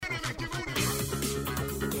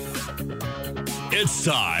It's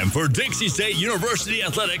time for Dixie State University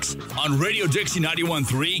Athletics on Radio Dixie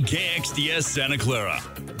 91.3 KXDS Santa Clara.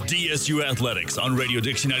 DSU Athletics on Radio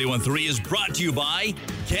Dixie 91.3 is brought to you by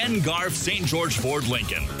Ken Garff St. George Ford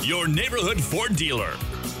Lincoln, your neighborhood Ford dealer.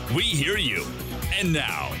 We hear you. And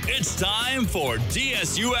now, it's time for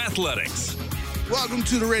DSU Athletics. Welcome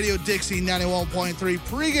to the Radio Dixie 91.3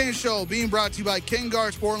 pregame show being brought to you by Ken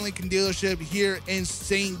Garff Ford Lincoln dealership here in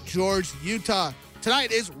St. George, Utah.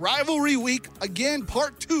 Tonight is Rivalry Week, again,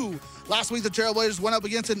 part 2. Last week, the Trailblazers went up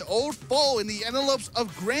against an old foe in the Antelopes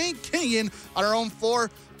of Grand Canyon on our own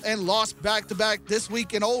floor and lost back-to-back. This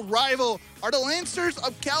week, an old rival are the Lancers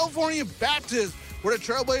of California Baptis, where the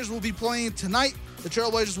Trailblazers will be playing tonight. The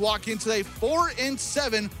Trailblazers walk in today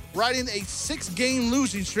 4-7, riding a 6-game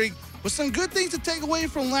losing streak. With some good things to take away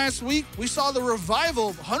from last week, we saw the revival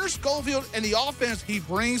of Hunter Schofield and the offense he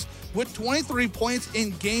brings with 23 points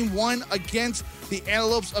in Game 1 against the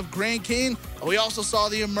Antelopes of Grand Canyon. We also saw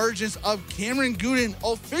the emergence of Cameron Gooden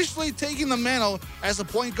officially taking the mantle as the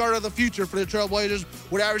point guard of the future for the Trailblazers,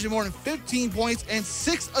 with averaging more than 15 points and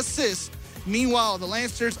 6 assists. Meanwhile, the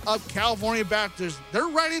Lancers of California Baptist, they're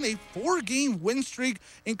riding a 4-game win streak,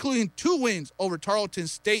 including 2 wins over Tarleton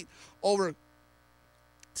State, over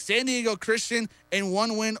San Diego Christian, and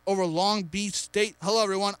 1 win over Long Beach State. Hello,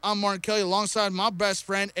 everyone. I'm Martin Kelly alongside my best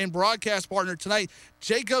friend and broadcast partner tonight,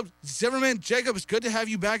 Jacob Zimmerman. Jacob, it's good to have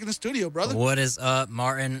you back in the studio, brother. What is up,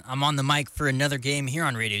 Martin? I'm on the mic for another game here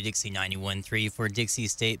on Radio Dixie 91.3 for Dixie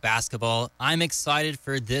State basketball. I'm excited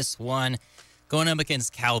for this one. Going up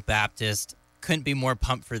against Cal Baptist. Couldn't be more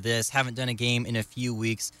pumped for this. Haven't done a game in a few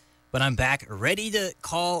weeks, but I'm back ready to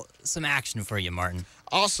call some action for you, Martin.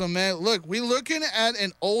 Awesome, man. Look, we're looking at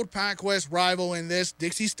an old Pac-West rival in this.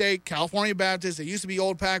 Dixie State, California Baptist. They used to be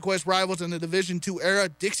old Pac-West rivals in the Division II era.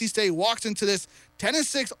 Dixie State walks into this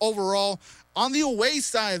 10-6 overall. On the away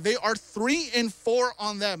side, they are 3-4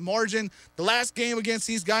 on that margin. The last game against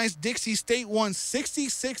these guys, Dixie State won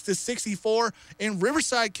 66-64 in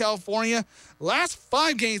Riverside, California. Last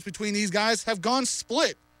 5 games between these guys have gone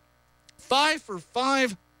split.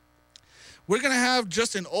 5-5. We're going to have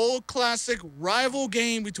just an old classic rival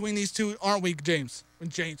game between these two, aren't we, James?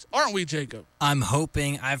 Aren't we, Jacob? I'm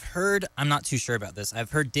hoping. I'm not too sure about this.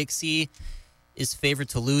 I've heard Dixie is favored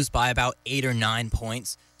to lose by about 8 or 9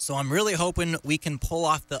 points. So I'm really hoping we can pull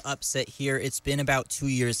off the upset here. It's been about 2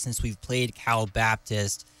 years since we've played Cal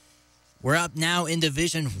Baptist. We're up now in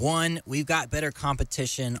Division I. We've got better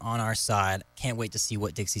competition on our side. Can't wait to see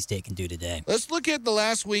what Dixie State can do today. Let's look at the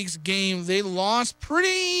last week's game. They lost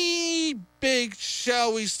pretty big,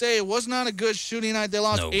 shall we say. It was not a good shooting night. They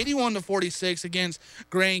lost 81-46 against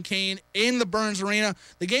Grand Canyon in the Burns Arena.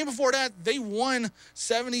 The game before that, they won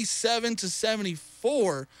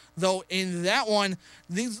 77-74. Though in that one,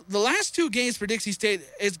 the last 2 games for Dixie State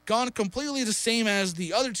has gone completely the same as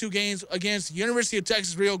the other 2 games against University of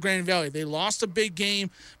Texas Rio Grande Valley. They lost a big game,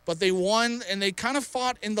 but they won, and they kind of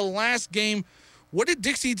fought in the last game. What did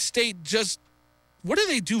Dixie State what did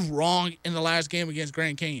they do wrong in the last game against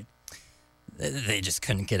Grand Canyon? They just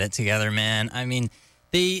couldn't get it together, man. I mean,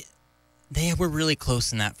 they were really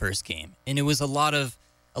close in that first game, and it was a lot of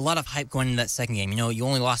hype going into that second game. You know, you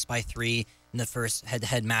only lost by 3 in the first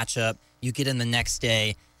head-to-head matchup. You get in the next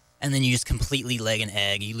day, and then you just completely leg an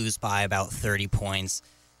egg. You lose by about 30 points.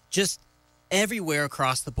 Just everywhere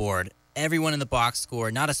across the board, everyone in the box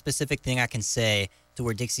scored. Not a specific thing I can say to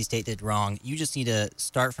where Dixie State did wrong. You just need to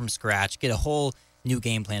start from scratch, get a whole new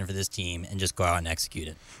game plan for this team, and just go out and execute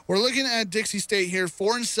it. We're looking at Dixie State here,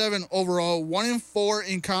 4-7 overall, 1-4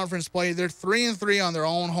 in conference play. They're 3-3 on their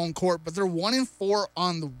own home court, but they're 1-4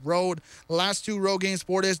 on the road. The last 2 road games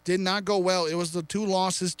for this did not go well. It was the 2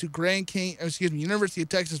 losses to University of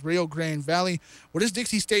Texas Rio Grande Valley. What does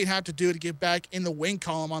Dixie State have to do to get back in the win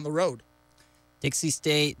column on the road? Dixie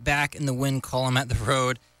State back in the win column at the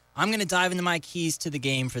road. I'm going to dive into my keys to the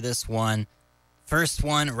game for this one. First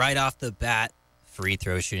one, right off the bat, free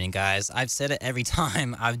throw shooting, guys. I've said it every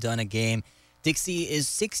time I've done a game. Dixie is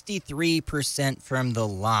 63% from the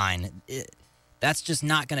line. That's just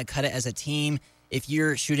not going to cut it as a team. If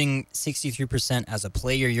you're shooting 63% as a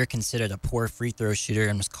player, you're considered a poor free throw shooter.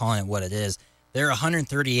 I'm just calling it what it is. They're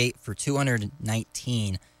 138 for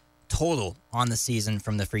 219 total on the season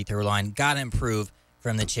from the free throw line. Got to improve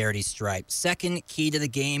from the charity stripe. Second key to the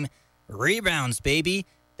game, rebounds, baby.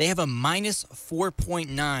 They have a minus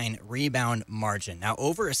 4.9 rebound margin. Now,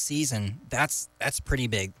 over a season, that's pretty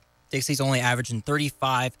big. Dixie's only averaging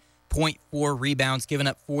 35.4 rebounds, giving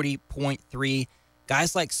up 40.3.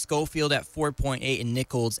 Guys like Schofield at 4.8 and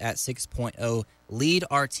Nichols at 6.0 lead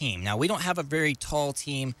our team. Now, we don't have a very tall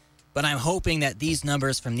team, but I'm hoping that these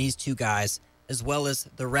numbers from these 2 guys as well as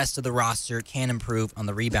the rest of the roster can improve on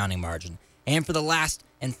the rebounding margin. And for the last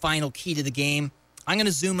and final key to the game, I'm going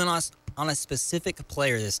to zoom in on a specific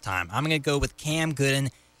player this time. I'm going to go with Cam Gooden.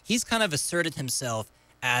 He's kind of asserted himself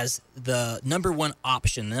as the number one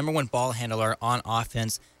option, the number one ball handler on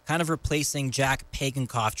offense, kind of replacing Jack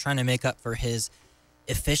Pagankoff, trying to make up for his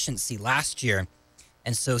efficiency last year.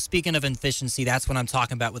 And so speaking of efficiency, that's what I'm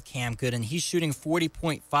talking about with Cam Gooden. He's shooting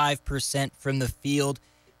 40.5% from the field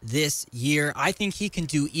this year. I think he can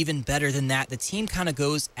do even better than that. The team kind of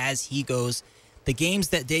goes as he goes. The games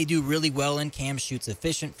that they do really well in, Cam shoots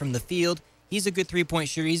efficient from the field. He's a good three-point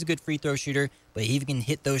shooter. He's a good free throw shooter. But if he can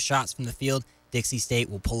hit those shots from the field, Dixie State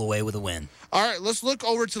will pull away with a win. All right, let's look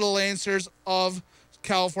over to the Lancers of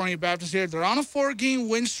California Baptist here. They're on a 4-game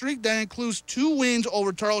win streak that includes 2 wins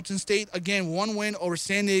over Tarleton State. Again, 1 win over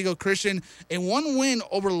San Diego Christian and 1 win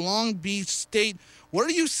over Long Beach State. What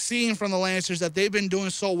are you seeing from the Lancers that they've been doing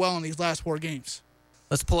so well in these last 4 games?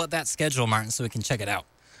 Let's pull up that schedule, Martin, so we can check it out.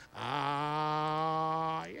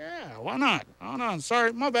 Yeah, why not? Hold on.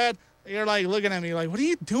 Sorry, my bad. You're like looking at me like, what are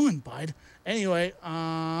you doing, bud? Anyway,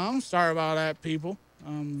 I'm sorry about that, people.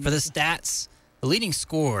 For the stats, the leading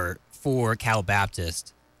scorer for Cal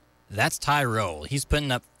Baptist, that's Ty Roll. He's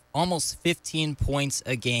putting up almost 15 points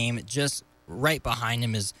a game. Just right behind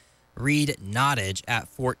him is Reed Nottage at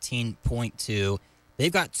 14.2.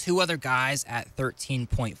 They've got 2 other guys at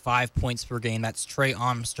 13.5 points per game. That's Trey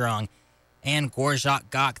Armstrong and Gorjak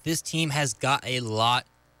Gok. This team has got a lot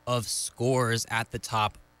of scores at the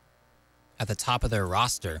top of their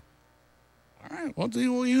roster. All right,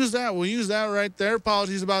 we'll use that. We'll use that right there.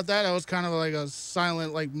 Apologies about that. That was kind of like a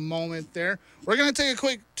silent moment there. We're going to take a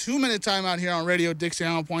quick 2-minute timeout here on Radio Dixie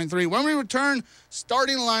 91.3. When we return,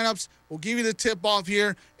 starting lineups, we'll give you the tip-off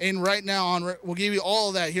here. And right now, we'll give you all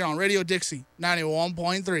of that here on Radio Dixie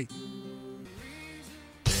 91.3.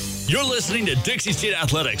 You're listening to Dixie State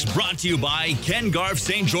Athletics, brought to you by Ken Garff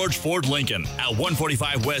St. George Ford Lincoln at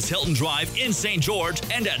 145 West Hilton Drive in St. George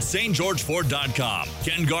and at stgeorgeford.com.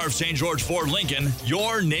 Ken Garff St. George Ford Lincoln,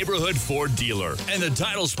 your neighborhood Ford dealer, and the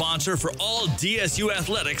title sponsor for all DSU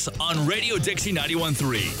athletics on Radio Dixie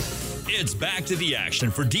 91.3. It's back to the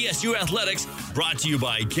action for DSU Athletics, brought to you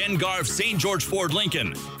by Ken Garff St. George Ford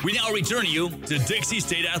Lincoln. We now return you to Dixie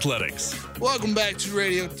State Athletics. Welcome back to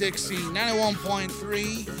Radio Dixie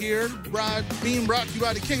 91.3 here, being brought to you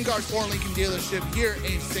by the Ken Garff Ford Lincoln dealership here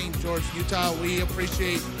in St. George, Utah. We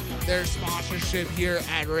appreciate their sponsorship here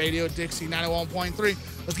at Radio Dixie 91.3.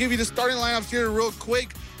 Let's give you the starting lineups here real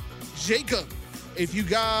quick. Jacob, if you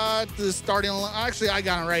got the starting line, actually, I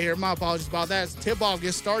got it right here. My apologies about that. Tip-off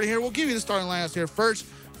gets started here. We'll give you the starting lineups here. First,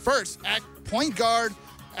 at point guard,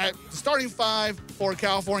 at the starting 5 for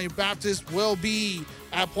California Baptist will be,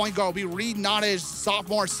 at point guard, will be Reed Nottage,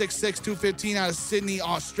 sophomore, 6'6", 215 out of Sydney,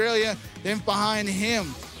 Australia. Then behind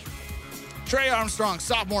him, Trey Armstrong,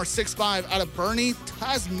 sophomore, 6'5", out of Burnie,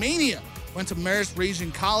 Tasmania. Went to Marist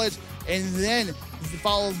Region College. And then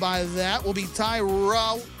followed by that will be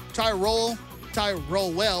Tyrowell,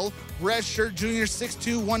 redshirt junior,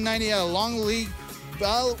 6'2", 190 out of Long League,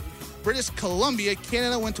 British Columbia,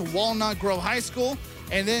 Canada. Went to Walnut Grove High School.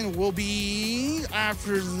 And then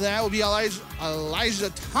after that will be Elijah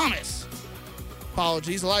Thomas.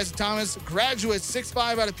 Apologies. Elijah Thomas, graduate,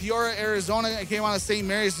 6'5", out of Peoria, Arizona. And came out of St.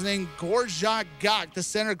 Mary's. And then Gorjak Gok, the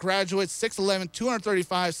center, graduate, 6'11",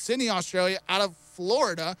 235, Sydney, Australia, out of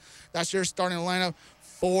Florida. That's your starting lineup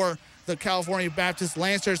for the California Baptist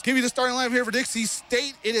Lancers. Give you the starting lineup here for Dixie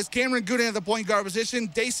State. It is Cameron Gooden at the point guard position,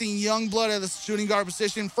 Dacian Youngblood at the shooting guard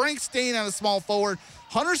position, Frank Stain at the small forward,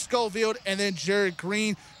 Hunter Schofield, and then Jared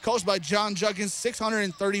Green, coached by John Juggins,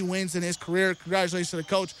 630 wins in his career. Congratulations to the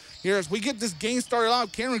coach. Here, as we get this game started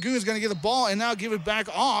off, Cameron Gooden is going to get the ball and now give it back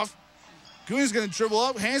off. Gooden's going to dribble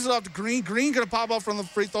up, hands it off to Green. Green going to pop up from the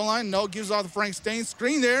free throw line. No, gives it off to Frank Stain.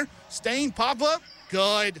 Screen there. Stain, pop up.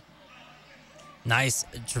 Good. Nice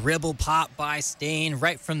dribble pop by Stain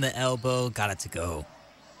right from the elbow. Got it to go.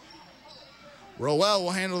 Rowell will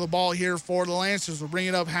handle the ball here for the Lancers. We'll bring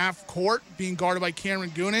it up half court, being guarded by Cameron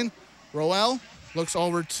Gooden. Rowell looks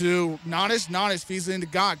over to Nottage. Nottage feeds it into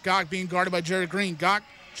Gok. Gok being guarded by Jared Green. Gok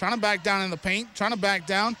trying to back down in the paint. Trying to back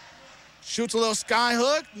down. Shoots a little sky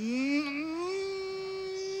hook.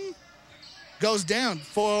 Goes down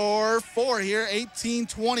for 4 here.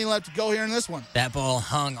 18-20 left to go here in this one. That ball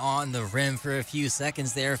hung on the rim for a few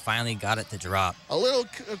seconds there. Finally got it to drop. A little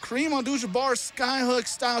Kareem Abdul-Jabbar skyhook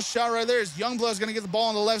style shot right there. As Youngblood's going to get the ball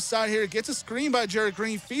on the left side here. Gets a screen by Jared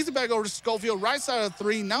Green. Feeds it back over to Schofield. Right side of the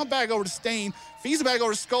 3. Now back over to Stain. Feeds it back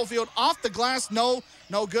over to Schofield. Off the glass. No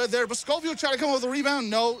good there. But Schofield tried to come up with a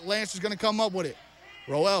rebound. No. Lancer's going to come up with it.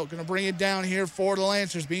 Roel going to bring it down here for the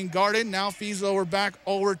Lancers. Being guarded. Now feeds back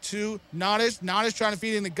over to Nadish. Nadish trying to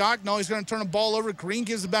feed it into Gok. No, he's going to turn the ball over. Green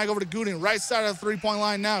gives it back over to Gooden. Right side of the three-point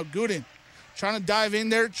line now. Gooden trying to dive in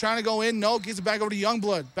there. Trying to go in. No, gives it back over to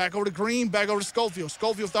Youngblood. Back over to Green. Back over to Schofield.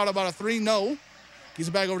 Schofield thought about a three. No. Gives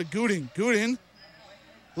it back over to Gooden. Gooden.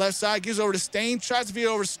 Left side gives over to Stain. Tries to feed it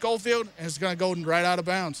over to Schofield. And it's going to go right out of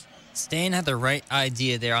bounds. Stain had the right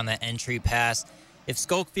idea there on that entry pass. If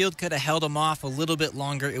Schofield could have held him off a little bit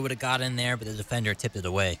longer, it would have got in there, but the defender tipped it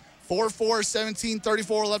away. 4-4,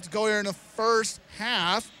 17-34 left to go here in the first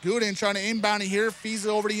half. Gooden trying to inbound it here, feeds it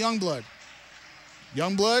over to Youngblood.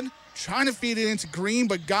 Youngblood trying to feed it into Green,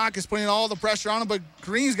 but Gok is putting all the pressure on him, but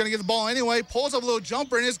Green's going to get the ball anyway. Pulls up a little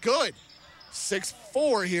jumper, and it's good.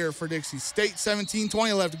 6-4 here for Dixie State,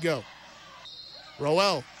 17-20 left to go.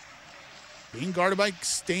 Roel being guarded by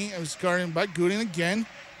Stain, guarded by Gooden again.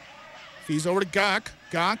 Feeds over to Gok.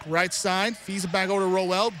 Gok, right side. Feeds it back over to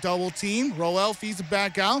Roel. Double team. Roel feeds it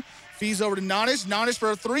back out. Feeds over to Nadish. Nadish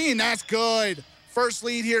for a three, and that's good. First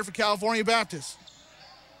lead here for California Baptist.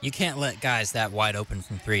 You can't let guys that wide open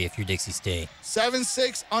from three if you're Dixie State.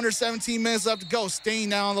 7-6, under 17 minutes left to go. Stain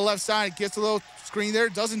now on the left side. Gets a little screen there.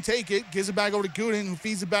 Doesn't take it. Gives it back over to Gooden, who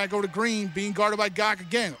feeds it back over to Green. Being guarded by Gok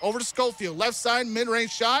again. Over to Schofield. Left side,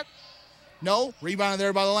 mid-range shot. No. Rebounded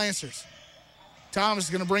there by the Lancers. Thomas is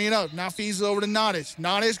going to bring it up. Now feeds it over to Nadish.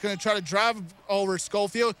 Nadish going to try to drive over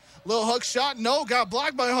Schofield. Little hook shot. No. Got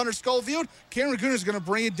blocked by Hunter Schofield. Cameron Gooner is going to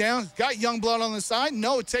bring it down. Got Youngblood on the side.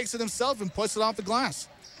 No. It takes it himself and puts it off the glass.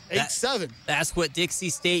 8-7. That's what Dixie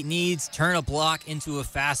State needs. Turn a block into a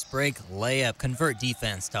fast break layup. Convert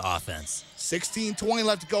defense to offense. 16-20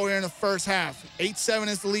 left to go here in the first half. 8-7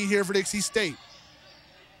 is the lead here for Dixie State.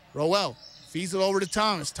 Roel feeds it over to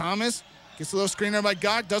Thomas. Thomas gets a little screen there by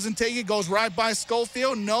Gok. Doesn't take it. Goes right by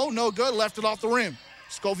Schofield. No good. Left it off the rim.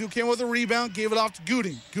 Schofield came with a rebound. Gave it off to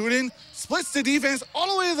Gooden. Gooden splits the defense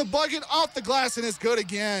all the way to the bucket. Off the glass, and it's good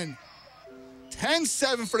again.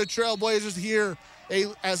 10-7 for the Trailblazers here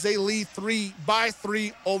as they lead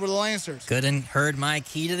 3-3 over the Lancers. Gooden heard my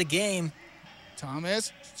key to the game.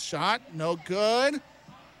 Thomas, shot. No good.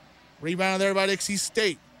 Rebounded there by Dixie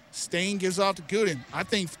State. Stain gives off to Gooden. I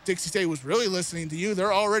think Dixie State was really listening to you.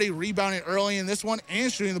 They're already rebounding early in this one and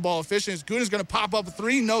shooting the ball efficient. Gooden's going to pop up a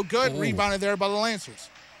three. No good. Ooh. Rebounded there by the Lancers.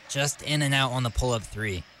 Just in and out on the pull-up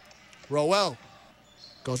three. Roel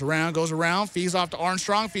goes around, feeds off to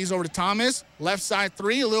Armstrong, feeds over to Thomas. Left side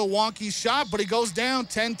three, a little wonky shot, but he goes down.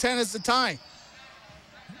 10-10 is the tie.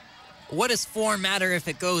 What does form matter if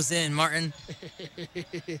it goes in, Martin?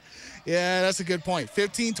 Yeah, that's a good point.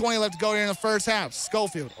 15-20 left to go here in the first half.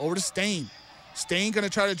 Schofield over to Stain. Stain going to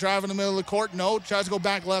try to drive in the middle of the court. No, tries to go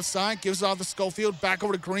back left side. Gives it off to Schofield. Back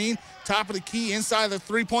over to Green. Top of the key inside the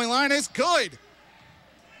three-point line. It's good.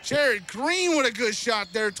 Jared Green with a good shot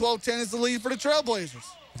there. 12-10 is the lead for the Trailblazers.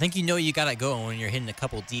 I think you know you got to go when you're hitting a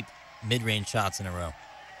couple deep mid-range shots in a row.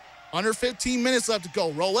 Under 15 minutes left to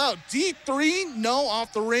go. Roll out. Deep three. No,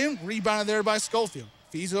 off the rim. Rebounded there by Schofield.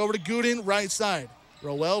 Feeds it over to Gooden, right side.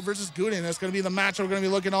 Roel versus Gooden. That's going to be the match we're going to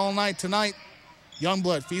be looking all night tonight.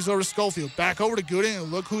 Youngblood feeds over to Schofield. Back over to Gooden,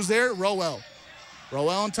 and look who's there. Roel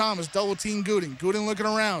and Thomas double team Gooden. Gooden looking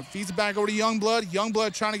around. Feeds it back over to Youngblood.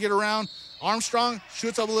 Youngblood trying to get around. Armstrong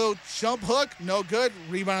shoots up a little jump hook. No good.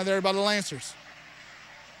 Rebounded there by the Lancers.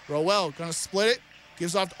 Roel going to split it.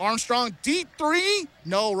 Gives off to Armstrong. Deep three.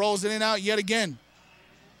 No, rolls in and out yet again.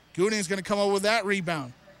 Gooden's going to come over with that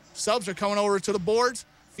rebound. Subs are coming over to the boards.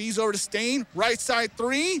 Feeds over to Stain. Right side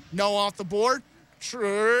three. No, off the board.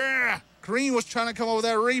 Green was trying to come over with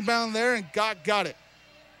that rebound there, and got it.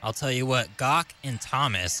 I'll tell you what, Gok and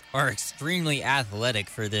Thomas are extremely athletic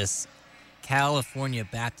for this California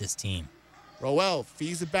Baptist team. Roel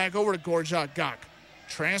feeds it back over to Gorjak Gok.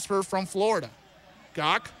 Transfer from Florida.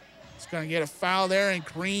 Gok is going to get a foul there, and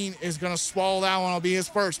Green is going to swallow that one. It'll be his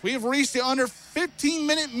first. We have reached the under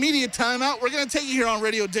 15-minute media timeout. We're going to take you here on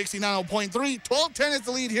Radio Dixie 90.3. 12-10 is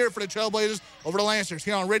the lead here for the Trailblazers over the Lancers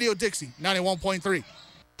here on Radio Dixie 91.3.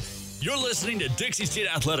 You're listening to Dixie State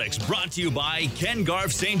Athletics, brought to you by Ken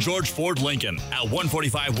Garff St. George Ford Lincoln at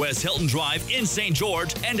 145 West Hilton Drive in St.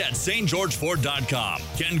 George and at stgeorgeford.com.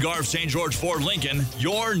 Ken Garff St. George Ford Lincoln,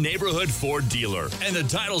 your neighborhood Ford dealer, and the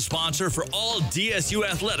title sponsor for all DSU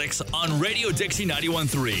athletics on Radio Dixie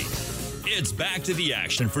 91.3. It's back to the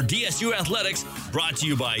action for DSU Athletics, brought to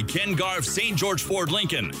you by Ken Garff St. George Ford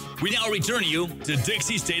Lincoln. We now return you to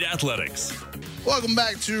Dixie State Athletics. Welcome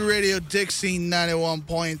back to Radio Dixie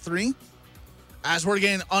 91.3. As we're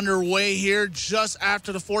getting underway here, just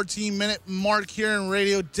after the 14-minute mark here in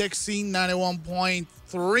Radio Dixie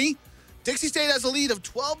 91.3. Dixie State has a lead of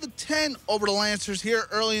 12-10 over the Lancers here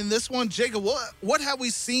early in this one. Jacob, what have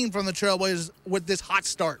we seen from the Trailblazers with this hot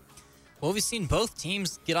start? Well, we've seen both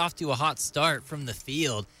teams get off to a hot start from the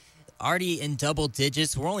field. Already in double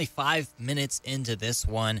digits. We're only 5 minutes into this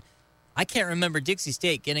one. I can't remember Dixie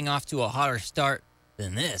State getting off to a hotter start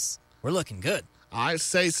than this. We're looking good. I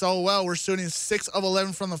say so well. We're shooting 6 of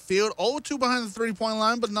 11 from the field. 0-2 behind the three-point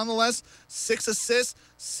line, but nonetheless, 6 assists,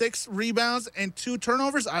 6 rebounds, and 2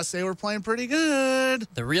 turnovers. I say we're playing pretty good.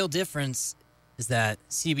 The real difference is that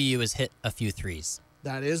CBU has hit a few threes.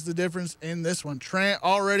 That is the difference in this one. Trent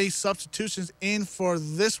already substitutions in for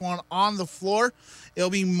this one on the floor. It'll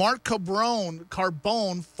be Mark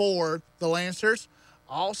Carbone for the Lancers.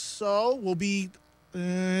 Also will be...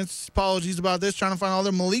 apologies about this. Trying to find all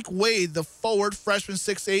there. Malik Wade, the forward, freshman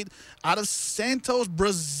 6'8", out of Santos,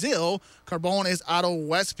 Brazil. Carbone is out of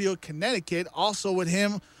Westfield, Connecticut. Also with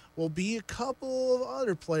him will be a couple of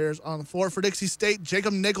other players on the floor for Dixie State.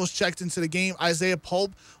 Jacob Nichols checked into the game. Isaiah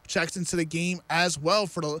Pope checks into the game as well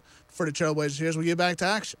for the Trailblazers here as we get back to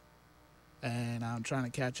action. And I'm trying to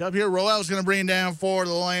catch up here. Roel's going to bring it down for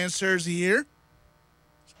the Lancers here.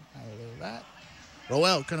 That.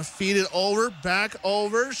 Roel going to feed it over, back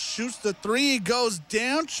over, shoots the three, goes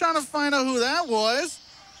down, trying to find out who that was.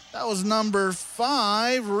 That was number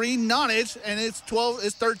 5, Reed Nottage, and it's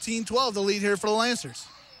 13-12, the lead here for the Lancers.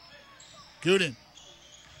 Gooden,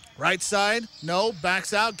 right side, no,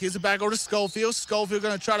 backs out, gives it back over to Schofield. Schofield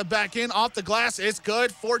going to try to back in, off the glass, it's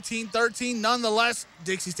good, 14-13, nonetheless,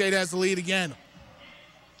 Dixie State has the lead again.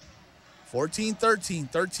 14-13,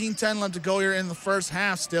 13-10 left to go here in the first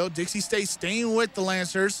half still. Dixie State staying with the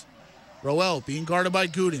Lancers. Roel being guarded by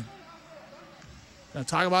Gooden. Going to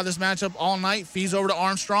talk about this matchup all night. Feeds over to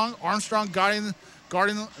Armstrong. Armstrong guiding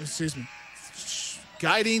the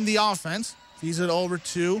offense. Feeds it over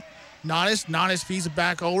to Nottis. Nottis feeds it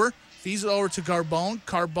back over. Feeds it over to Carbone.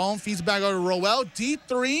 Carbone feeds it back over to Roel. Deep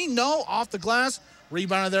three, no, off the glass.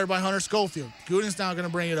 Rebounded there by Hunter Schofield. Gooden's now going to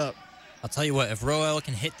bring it up. I'll tell you what, if Roel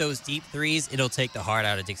can hit those deep threes, it'll take the heart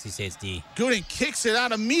out of Dixie State's D. Gooden kicks it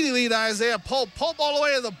out immediately to Isaiah Pope. Pope all the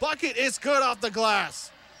way to the bucket. It's good off the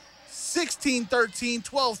glass. 16-13,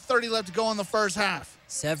 12:30 left to go in the first half.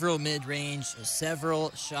 Several mid-range,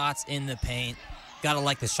 several shots in the paint. Gotta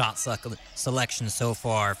like the shot selection so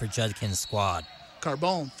far for Judkin's squad.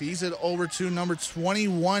 Carbone feeds it over to number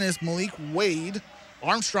 21 is Malik Wade.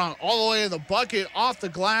 Armstrong all the way to the bucket, off the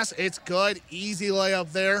glass. It's good. Easy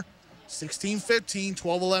layup there. 16-15,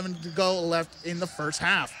 12-11 to go left in the first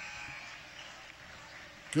half.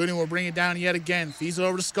 Gooden will bring it down yet again. Feeds it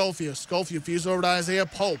over to Schofield. Schofield feeds it over to Isaiah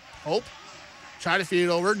Pope. Pope try to feed it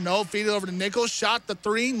over. No, feed it over to Nichols. Shot the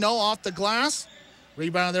three. No, off the glass.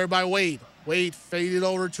 Rebound there by Wade. Wade faded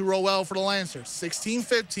over to Roel for the Lancers.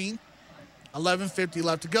 16-15, 11:50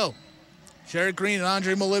 left to go. Jared Green and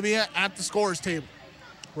Andre Molivia at the scorer's table.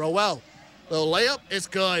 Roel, little layup. It's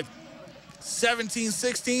good.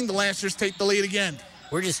 17-16, the Lancers take the lead again.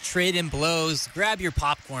 We're just trading blows. Grab your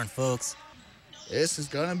popcorn, folks. This is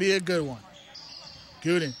going to be a good one.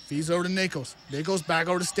 Gooden feeds over to Nichols. Nichols back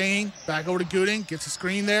over to Stain. Back over to Gooden. Gets a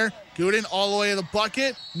screen there. Gooden all the way to the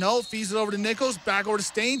bucket. No, feeds it over to Nichols. Back over to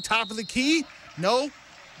Stain. Top of the key. No.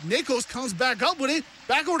 Nichols comes back up with it.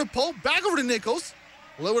 Back over to Pope. Back over to Nichols.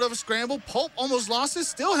 A little bit of a scramble. Pope almost lost it.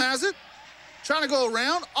 Still has it. Trying to go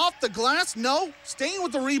around. Off the glass. No. Staying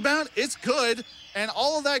with the rebound. It's good. And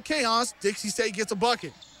all of that chaos, Dixie State gets a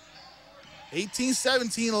bucket.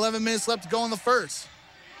 18-17, 11 minutes left to go in the first.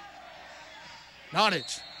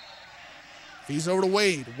 Nottage feeds over to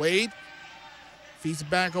Wade. Wade feeds it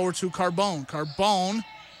back over to Carbone. Carbone,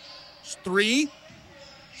 three,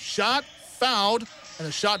 shot, fouled, and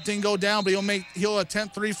the shot didn't go down, but he'll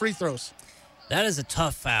attempt 3 free throws. That is a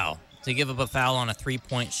tough foul, to give up a foul on a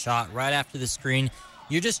three-point shot right after the screen.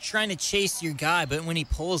 You're just trying to chase your guy, but when he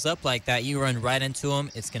pulls up like that, you run right into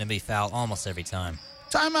him, it's going to be foul almost every time.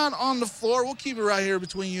 Timeout on the floor. We'll keep it right here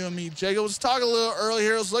between you and me, Jacob. Let's talk a little early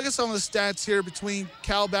here. Let's look at some of the stats here between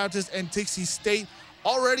Cal Baptist and Dixie State.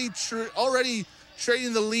 Already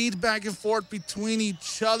trading the lead back and forth between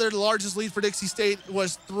each other. The largest lead for Dixie State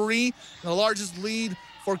was 3, and the largest lead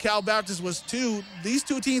for Cal Baptist was 2. These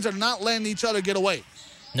two teams are not letting each other get away.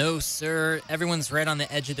 No, sir. Everyone's right on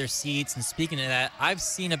the edge of their seats. And speaking of that, I've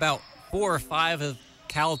seen about 4 or 5 of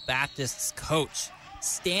Cal Baptist's coach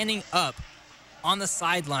standing up on the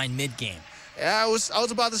sideline mid-game. Yeah, I was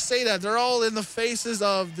about to say that. They're all in the faces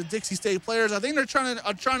of the Dixie State players. I think they're trying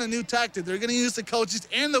a new tactic. They're going to use the coaches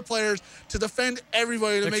and the players to defend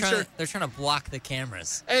everybody to make sure. They're trying to block the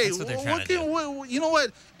cameras. Hey, that's what they're trying to do. You know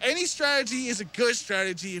what? Any strategy is a good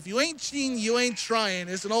strategy. If you ain't cheating, you ain't trying.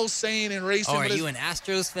 It's an old saying in racing. Oh, are you an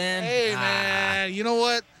Astros fan? Hey, man. You know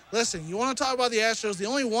what? Listen, you want to talk about the Astros? They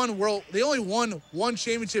only won one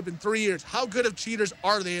championship in 3 years. How good of cheaters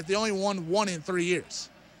are they if they only won one in 3 years?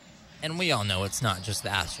 And we all know it's not just the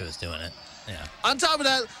Astros doing it. Yeah. On top of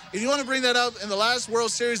that, if you want to bring that up, in the last World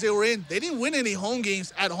Series they were in, they didn't win any home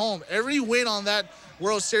games at home. Every win on that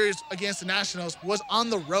World Series against the Nationals was on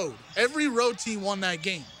the road. Every road team won that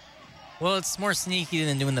game. Well, it's more sneaky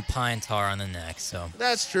than doing the pine tar on the neck, so.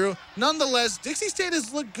 That's true. Nonetheless, Dixie State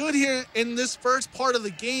has looked good here in this first part of the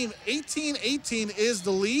game. 18-18 is the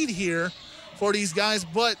lead here for these guys,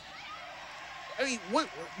 but I mean,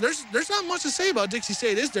 there's not much to say about Dixie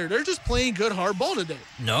State, is there? They're just playing good hard ball today.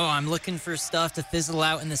 No, I'm looking for stuff to fizzle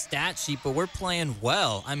out in the stat sheet, but we're playing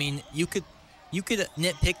well. I mean, you could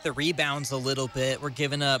nitpick the rebounds a little bit. We're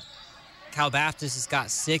giving up. Cal Baptis has got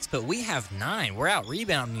 6, but we have 9. We're out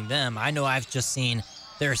rebounding them. I know I've just seen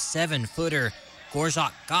their 7-footer,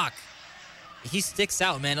 Gorjak Gok. He sticks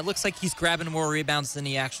out, man. It looks like he's grabbing more rebounds than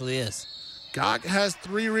he actually is. Gok has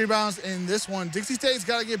 3 rebounds in this one. Dixie State's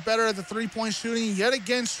got to get better at the three-point shooting. Yet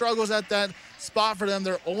again, struggles at that spot for them.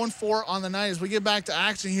 They're 0-4 on the night. As we get back to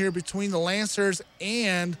action here between the Lancers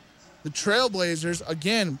and the Trailblazers.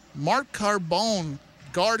 Again, Mark Carbone,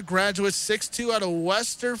 guard graduate, 6'2", out of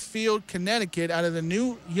Westerfield, Connecticut, out of the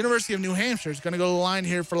new University of New Hampshire, is going to go to the line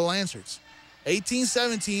here for the Lancers.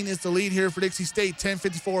 18-17 is the lead here for Dixie State.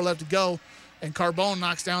 10:54 left to go, and Carbone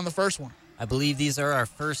knocks down the first one. I believe these are our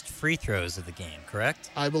first free throws of the game, correct?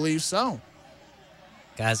 I believe so.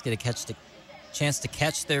 Guys get a chance to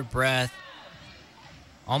catch their breath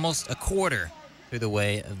almost a quarter through the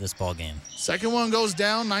way of this ball game. Second one goes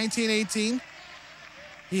down, 19-18.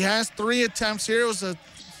 He has 3 attempts here. It was a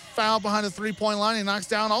foul behind the three-point line. He knocks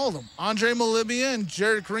down all of them. Andre Malibia and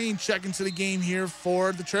Jared Green check into the game here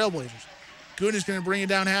for the Trailblazers. Gooden is going to bring it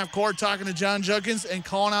down half court, talking to John Judkins and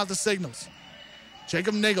calling out the signals.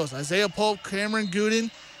 Jacob Nichols, Isaiah Pope, Cameron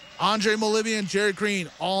Gooden, Andre Malibia, and Jared Green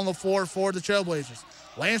all on the floor for the Trailblazers.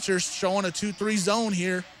 Lancers showing a 2-3 zone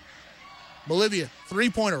here. Malibia,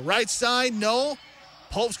 three-pointer, right side, no.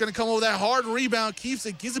 Pope's going to come over that hard rebound, keeps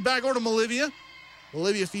it, gives it back over to Malibia.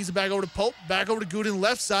 Malibia feeds it back over to Pope, back over to Gooden,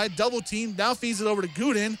 left side, double team, now feeds it over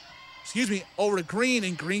to over to Green,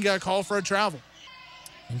 and Green got called for a travel.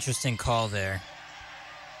 Interesting call there.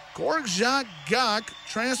 Gorjak Gok,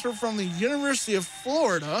 transferred from the University of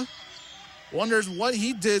Florida, wonders what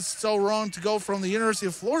he did so wrong to go from the University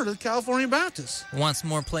of Florida to California Baptist. Wants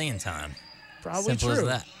more playing time. Probably Simple true.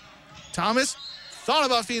 as that. Thomas thought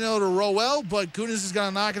about feeding it over to Rowell, but Gooden is going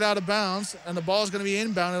to knock it out of bounds, and the ball is going to be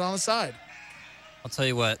inbounded on the side. I'll tell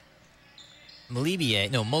you what.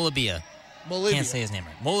 Malibia. Can't say his name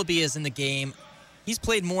right. Malibia is in the game. He's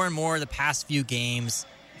played more and more the past few games.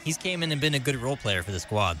 He's came in and been a good role player for the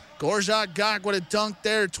squad. Gorjak Gok with a dunk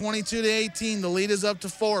there, 22-18. The lead is up to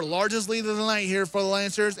 4. Largest lead of the night here for the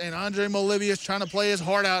Lancers, and Andre Malibia is trying to play his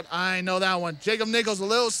heart out. I know that one. Jacob Nichols, a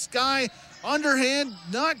little sky underhand,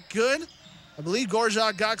 not good. I believe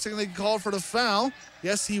Gorjak Gok's going to get called for the foul.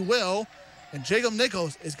 Yes, he will. And Jacob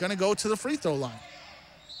Nichols is going to go to the free throw line.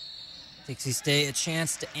 Dixie State a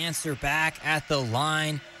chance to answer back at the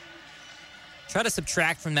line. Try to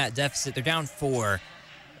subtract from that deficit. They're down 4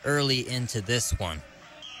 early into this one.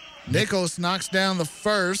 Nichols knocks down the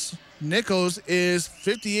first. Nichols is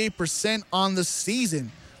 58% on the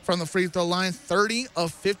season from the free throw line, 30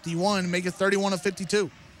 of 51, make it 31 of 52.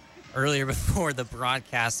 Earlier before the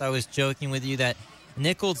broadcast, I was joking with you that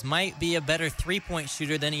Nichols might be a better three-point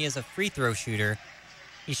shooter than he is a free throw shooter.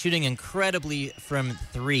 He's shooting incredibly from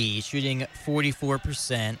 3, He's shooting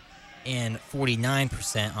 44% and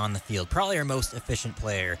 49% on the field. Probably our most efficient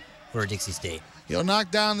player for Dixie State. He'll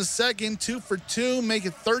knock down the second, 2 for 2, make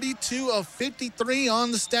it 32 of 53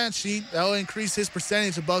 on the stat sheet. That'll increase his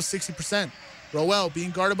percentage above 60%. Rowell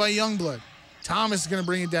being guarded by Youngblood. Thomas is going to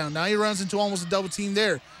bring it down. Now he runs into almost a double team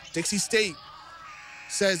there. Dixie State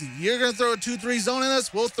says, you're going to throw a 2-3 zone at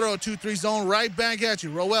us? We'll throw a 2-3 zone right back at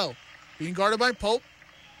you. Rowell being guarded by Pope.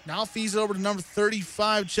 Now feeds it over to number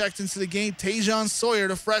 35, checked into the game. Tajon Sawyer,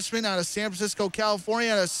 the freshman out of San Francisco,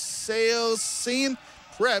 California, out of Salesian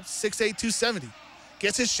Prep, 6'8", 270.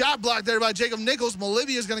 Gets his shot blocked there by Jacob Nichols.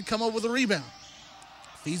 Malibia is going to come up with a rebound.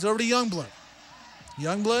 Feeds over to Youngblood.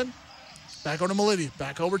 Youngblood, back over to Malibia.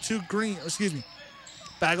 Back over to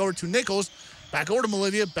Back over to Nichols. Back over to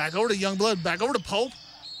Malibia. Back over to Youngblood. Back over to Pope.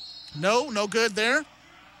 No good there.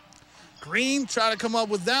 Green try to come up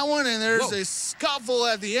with that one, and there's a scuffle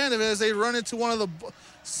at the end of it as they run into one of the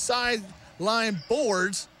sideline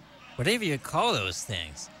boards. Whatever you call those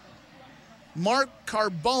things. Mark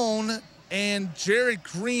Carbone and Jared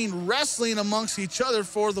Green wrestling amongst each other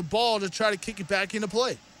for the ball to try to kick it back into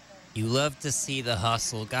play. You love to see the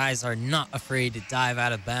hustle. Guys are not afraid to dive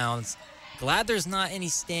out of bounds. Glad there's not any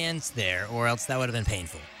stands there, or else that would have been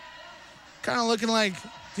painful. Kind of looking like,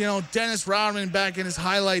 Dennis Rodman back in his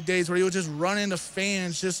highlight days where he would just run into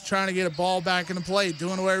fans just trying to get a ball back into play,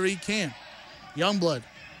 doing whatever he can. Youngblood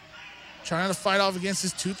trying to fight off against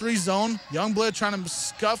his 2-3 zone. Youngblood trying to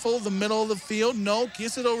scuffle the middle of the field. No,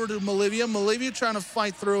 gives it over to Malivia. Malivia trying to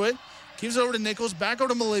fight through it. Gives it over to Nichols. Back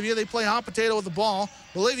over to Malivia. They play hot potato with the ball.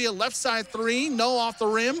 Malivia left side 3. No, off the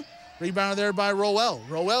rim. Rebounded there by Roel.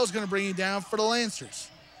 Roel's going to bring it down for the Lancers.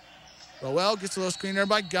 Roel gets a little screen there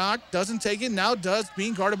by Gok. Doesn't take it. Now does.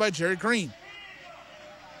 Being guarded by Jared Green.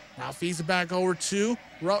 Now feeds it back over to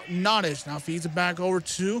Nottage. Now feeds it back over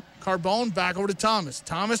to Carbone. Back over to Thomas.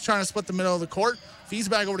 Thomas trying to split the middle of the court. Feeds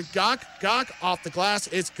back over to Gok. Gok off the glass.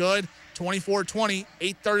 It's good. 24-20.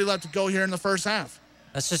 8:30 left to go here in the first half.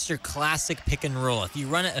 That's just your classic pick and roll. If you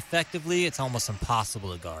run it effectively, it's almost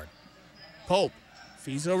impossible to guard. Pope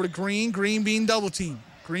feeds it over to Green. Green being double teamed.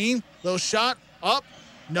 Green, little shot, up.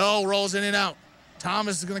 No, rolls in and out.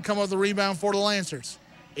 Thomas is going to come up with the rebound for the Lancers.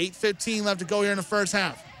 8:15 left to go here in the first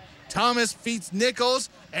half. Thomas feeds Nichols,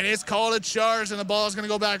 and it's called a charge, and the ball is going to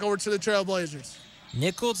go back over to the Trailblazers.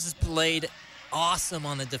 Nichols has played awesome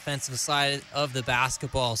on the defensive side of the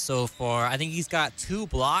basketball so far. I think he's got 2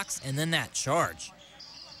 blocks and then that charge.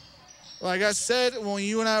 Like I said, when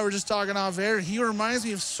you and I were just talking off air, he reminds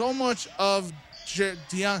me of so much of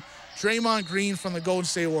Draymond Green from the Golden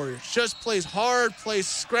State Warriors. Just plays hard, plays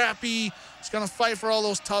scrappy. He's going to fight for all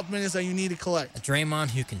those tough minutes that you need to collect. A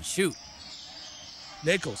Draymond who can shoot.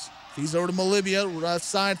 Nichols feeds over to Malivia, left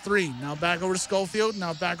side 3. Now back over to Schofield.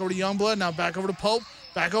 Now back over to Youngblood. Now back over to Pope.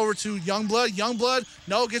 Back over to Youngblood. Youngblood,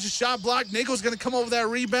 no, gets a shot blocked. Nichols going to come over that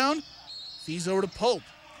rebound. Feeds over to Pope.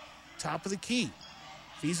 Top of the key.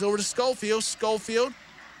 Feeds over to Schofield. Schofield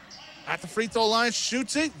at the free throw line,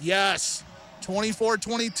 shoots it. Yes.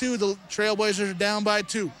 24-22. The Trailblazers are down by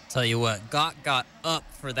 2. Tell you what, got up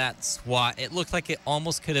for that swat. It looked like it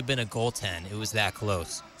almost could have been a goaltend. It was that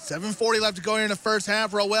close. 7:40 left to go here in the first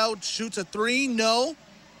half. Roel shoots a 3. No.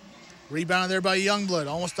 Rebounded there by Youngblood.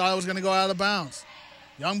 Almost thought it was going to go out of bounds.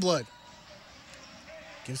 Youngblood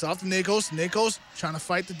gives off to Nichols. Nichols trying to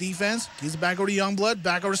fight the defense. Gives it back over to Youngblood.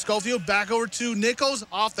 Back over to Schofield. Back over to Nichols.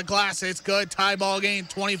 Off the glass. It's good. Tie ball game.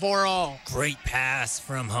 24-all. Great pass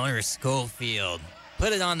from Hunter Schofield.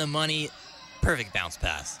 Put it on the money. Perfect bounce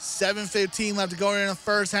pass. 7:15 left to go here in the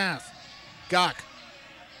first half. Gok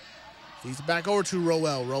feeds it back over to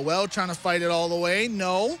Roel. Roel trying to fight it all the way.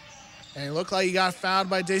 No. And it looked like he got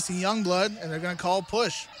fouled by Dixie Youngblood, and they're going to call a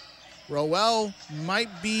push. Roel might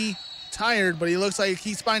be tired, but he looks like he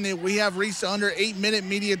keeps finding it. We have reached under 8-minute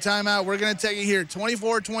media timeout. We're going to take it here.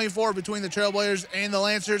 24-24 between the Trailblazers and the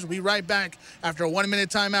Lancers. We'll be right back after a 1-minute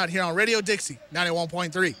timeout here on Radio Dixie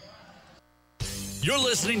 91.3. You're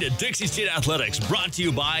listening to Dixie State Athletics, brought to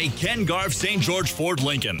you by Ken Garff St. George Ford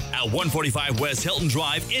Lincoln at 145 West Hilton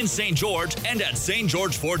Drive in St. George and at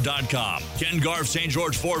stgeorgeford.com. Ken Garff St.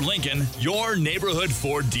 George Ford Lincoln, your neighborhood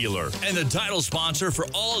Ford dealer, and the title sponsor for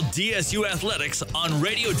all DSU athletics on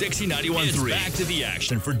Radio Dixie 91.3. It's back to the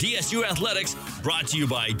action for DSU athletics, brought to you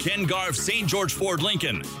by Ken Garff St. George Ford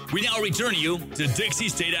Lincoln. We now return you to Dixie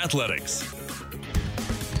State Athletics.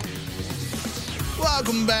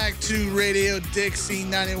 Welcome back to Radio Dixie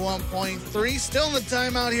 91.3. Still in the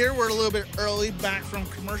timeout here. We're a little bit early back from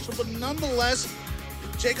commercial, but nonetheless,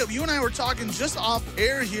 Jacob, you and I were talking just off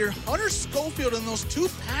air here. Hunter Schofield and those 2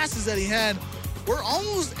 passes that he had were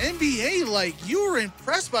almost NBA-like. You were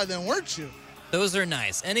impressed by them, weren't you? Those are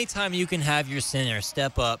nice. Anytime you can have your center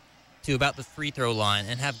step up to about the free throw line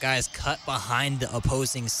and have guys cut behind the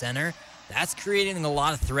opposing center, that's creating a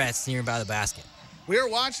lot of threats nearby the basket. We are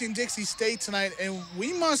watching Dixie State tonight, and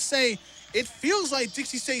we must say it feels like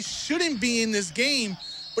Dixie State shouldn't be in this game,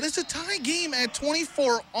 but it's a tie game at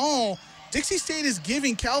 24-all. Dixie State is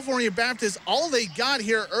giving California Baptist all they got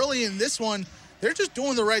here early in this one. They're just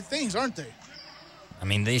doing the right things, aren't they? I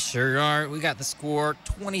mean, they sure are. We got the score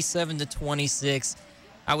 27-26.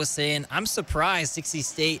 I was saying I'm surprised Dixie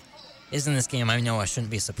State is in this game. I know I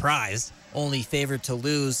shouldn't be surprised. Only favored to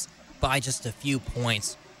lose by just a few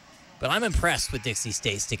points. But I'm impressed with Dixie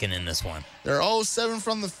State sticking in this one. They're 0-7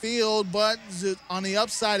 from the field, but on the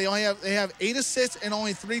upside, they have 8 assists and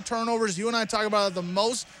only 3 turnovers. You and I talk about the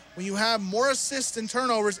most when you have more assists than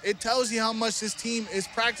turnovers, it tells you how much this team is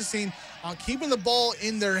practicing on keeping the ball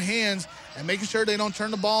in their hands and making sure they don't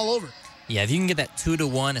turn the ball over. Yeah, if you can get that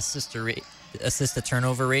 2-to-1 assist to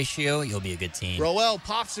turnover ratio, you'll be a good team. Roel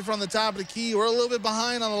pops it from the top of the key. We're a little bit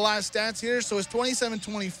behind on the last stats here, so it's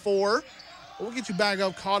 27-24. We'll get you back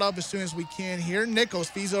up, caught up as soon as we can here. Nichols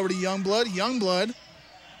feeds over to Youngblood. Youngblood.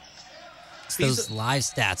 It's those live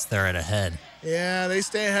stats they're at ahead. Yeah, they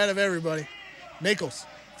stay ahead of everybody. Nichols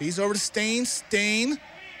feeds over to Stain. Stain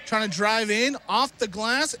trying to drive in off the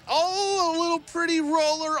glass. Oh, a little pretty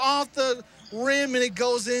roller off the rim, and it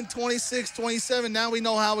goes in 26-27. Now we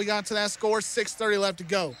know how we got to that score. 6:30 left to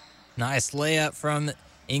go. Nice layup from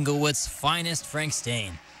Inglewood's finest, Frank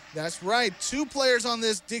Stain. That's right. 2 players on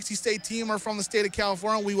this Dixie State team are from the state of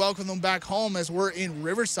California. We welcome them back home as we're in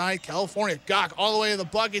Riverside, California. Gok all the way to the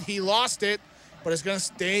bucket. He lost it, but it's going to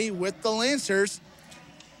stay with the Lancers.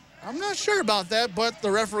 I'm not sure about that, but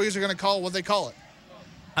the referees are going to call what they call it.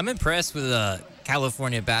 I'm impressed with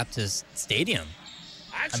California Baptist Stadium.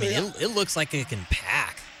 Actually, I mean, it looks like it can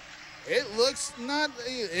pack. It's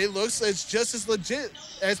just as legit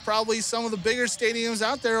as probably some of the bigger stadiums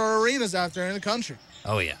out there or arenas out there in the country.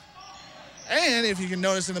 Oh, yeah. And if you can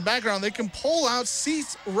notice in the background, they can pull out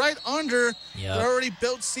seats right under the already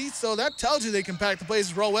built seats, so that tells you they can pack the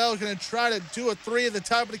place. Roel is going to try to do a 3 at the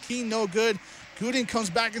top of the key, no good. Gooden comes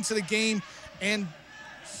back into the game, and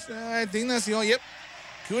I think that's the only,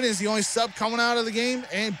 Gooden is the only sub coming out of the game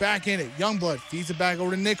and back in it. Youngblood feeds it back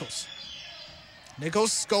over to Nichols.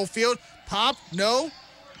 Nichols, Schofield, pop, no.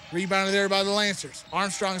 Rebounded there by the Lancers.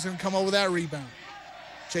 Armstrong's going to come over with that rebound.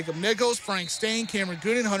 Jacob Nichols, Frank Stain, Cameron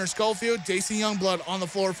Gooden, Hunter Schofield, Jason Youngblood on the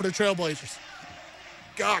floor for the Trailblazers.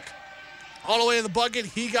 Gok all the way to the bucket.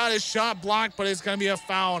 He got his shot blocked, but it's going to be a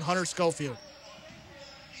foul on Hunter Schofield.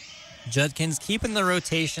 Judkins keeping the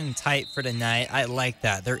rotation tight for tonight. I like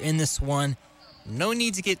that. They're in this one. No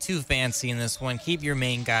need to get too fancy in this one. Keep your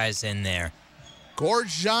main guys in there.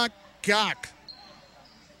 Gorjak Gok.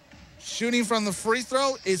 Shooting from the free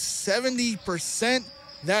throw is 70%.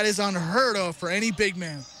 That is unheard of for any big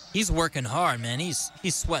man. He's working hard, man. He's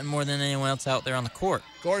sweating more than anyone else out there on the court.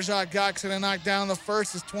 Gorjak Gok's going to knock down the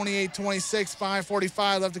first. It's 28-26,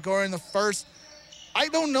 5:45 left to go in the first. I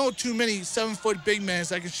don't know too many 7-foot big men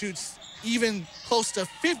that can shoot even close to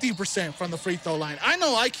 50% from the free throw line. I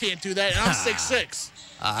know I can't do that, and I'm 6'6".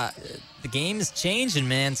 The game is changing,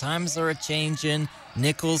 man. Times are changing.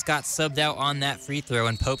 Nichols got subbed out on that free throw,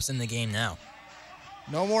 and Pope's in the game now.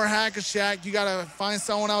 No more Hack-a-Shack. You got to find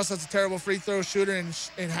someone else that's a terrible free throw shooter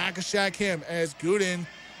and Hack-a-Shack him as Gooden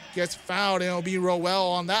gets fouled, and it'll be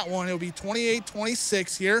Roel on that one. It'll be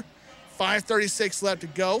 28-26 here. 5:36 left to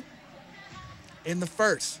go in the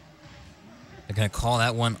first. They're going to call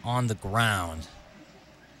that one on the ground.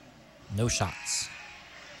 No shots.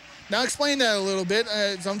 Now explain that a little bit.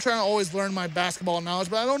 I'm trying to always learn my basketball knowledge,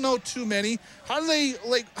 but I don't know too many. How do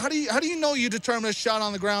you know you determine a shot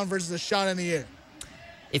on the ground versus a shot in the air?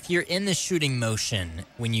 If you're in the shooting motion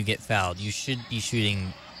when you get fouled, you should be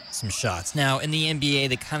shooting some shots. Now, in the NBA,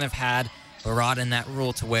 they kind of had brought in that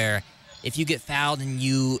rule to where if you get fouled and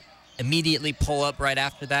you immediately pull up right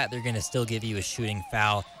after that, they're going to still give you a shooting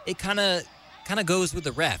foul. It kind of goes with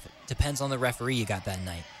the ref. It depends on the referee you got that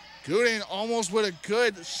night. Gooden almost with a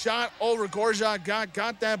good shot over Gorjak.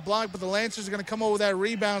 Got that block, but the Lancers are going to come over with that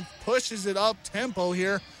rebound. Pushes it up tempo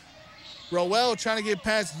here. Roel trying to get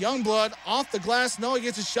past Youngblood off the glass. No, he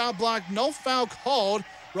gets a shot block. No foul called.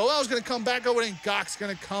 Roel's going to come back over, and Gok's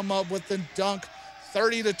going to come up with the dunk.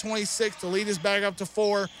 30-26. The lead is back up to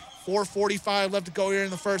 4. 4:45 left to go here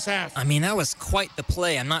in the first half. I mean, that was quite the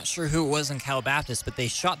play. I'm not sure who it was in Cal Baptist, but they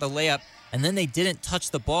shot the layup, and then they didn't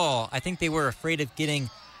touch the ball. I think they were afraid of getting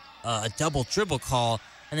a double dribble call,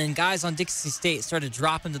 and then guys on Dixie State started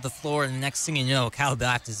dropping to the floor, and the next thing you know, Cal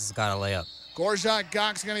Baptist has got a layup. Gorjak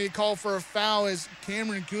Gok's going to get called for a foul as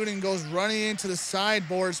Cameron Gooden goes running into the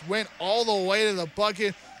sideboards, went all the way to the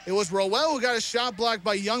bucket. It was Roel who got a shot blocked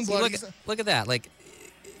by Youngblood. See, look at that. Like,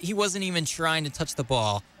 he wasn't even trying to touch the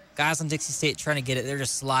ball. Guys on Dixie State trying to get it. They're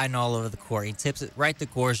just sliding all over the court. He tips it right to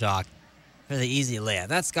Gorjak for the easy layup.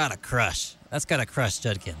 That's got to crush. That's got to crush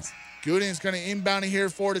Judkins. Gooden's going to inbound it here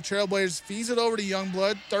for the Trailblazers. Feeds it over to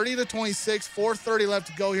Youngblood. 30-26. 4:30 left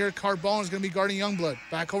to go here. Carbone is going to be guarding Youngblood.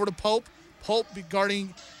 Back over to Pope. Pope be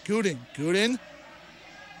guarding Gooden. Gooden.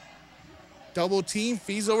 Double team.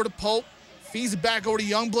 Feeds over to Pope. Feeds it back over to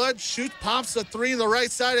Youngblood. Shoots, pops a 3 to the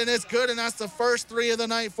right side, and it's good. And that's the first 3 of the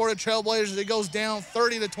night for the Trailblazers. It goes down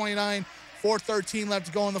 30-29. 4:13 left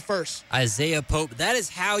to go in the first. Isaiah Pope, that is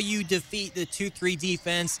how you defeat the 2-3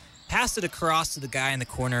 defense. Pass it across to the guy in the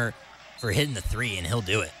corner for hitting the 3, and he'll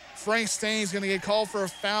do it. Frank Stain's going to get called for a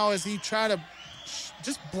foul as he tried to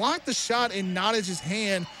just block the shot in Nottage's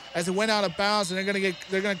hand as it went out of bounds, and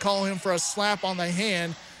they're going to call him for a slap on the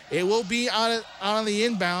hand. It will be out on the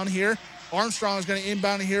inbound here. Armstrong is going to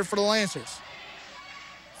inbound it here for the Lancers.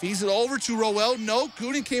 Feeds it over to Rowell. No,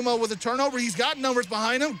 Gooden came up with a turnover. He's got numbers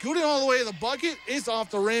behind him. Gooden all the way to the bucket. It's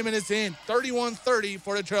off the rim, and it's in. 31-30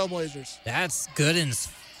 for the Trailblazers. That's Gooden's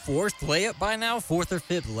fourth layup by now, fourth or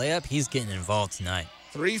fifth layup. He's getting involved tonight.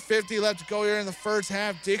 3:50 left to go here in the first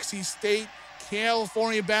half. Dixie State,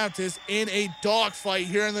 California Baptist in a dogfight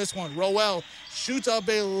here in this one. Rowell shoots up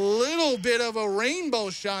a little bit of a rainbow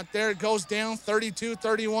shot there. It goes down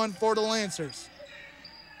 32-31 for the Lancers.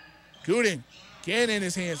 Gooden, again in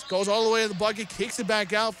his hands, goes all the way to the bucket, kicks it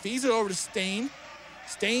back out, feeds it over to Stain.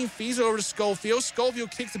 Stain feeds it over to Schofield.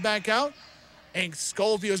 Schofield kicks it back out, and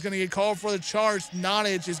Schofield is going to get called for the charge.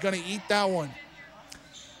 Nottage is going to eat that one.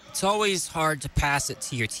 It's always hard to pass it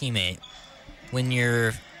to your teammate when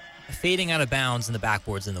you're fading out of bounds and the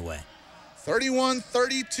backboard's in the way.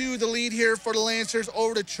 31-32 the lead here for the Lancers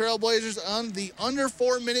over the Trailblazers on the under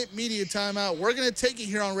 4-minute media timeout. We're going to take it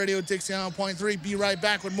here on Radio Dixie 9.3. Be right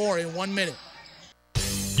back with more in 1 minute.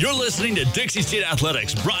 You're listening to Dixie State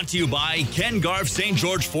Athletics, brought to you by Ken Garff St.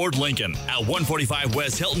 George Ford Lincoln at 145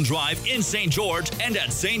 West Hilton Drive in St. George and at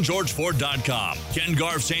stgeorgeford.com. Ken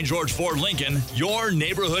Garff St. George Ford Lincoln, your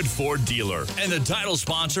neighborhood Ford dealer, and the title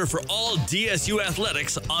sponsor for all DSU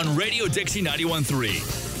athletics on Radio Dixie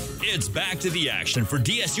 91.3. It's back to the action for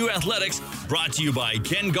DSU Athletics, brought to you by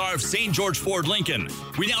Ken Garff St. George Ford Lincoln.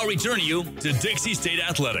 We now return you to Dixie State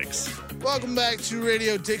Athletics. Welcome back to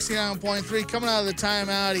Radio Dixie 9.3. Coming out of the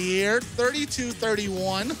timeout here,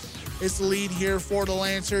 32-31 is the lead here for the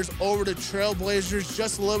Lancers over the Trailblazers.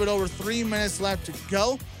 Just a little bit over 3 minutes left to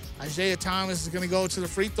go. Isaiah Thomas is going to go to the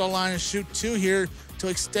free throw line and shoot two here to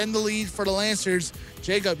extend the lead for the Lancers.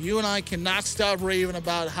 Jacob, you and I cannot stop raving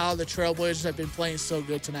about how the Trailblazers have been playing so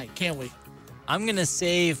good tonight, can we? I'm going to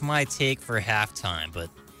save my take for halftime,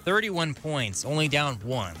 but 31 points, only down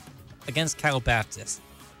one against Cal Baptist.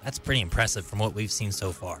 That's pretty impressive from what we've seen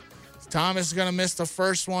so far. Thomas is going to miss the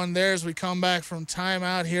first one there as we come back from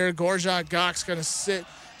timeout here. Gorjak Gok's going to sit.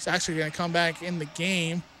 He's actually going to come back in the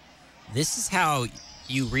game. This is how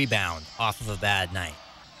you rebound off of a bad night.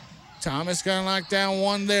 Thomas going to knock down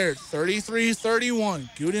one there. 33-31.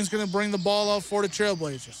 Gooden's going to bring the ball up for the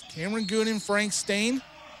Trailblazers. Cameron Gooden, Frank Stain,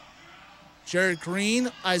 Jared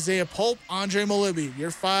Green, Isaiah Pope, Andre Malibu. Your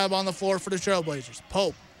five on the floor for the Trailblazers.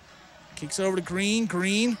 Pope kicks it over to Green.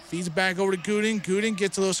 Green feeds it back over to Gooden. Gooden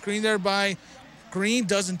gets a little screen there by Green.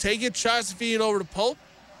 Doesn't take it. Tries to feed it over to Pope.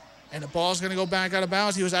 And the ball's going to go back out of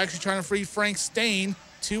bounds. He was actually trying to free Frank Stain.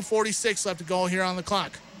 2:46 left to go here on the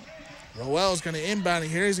clock. Rowell's going to inbound it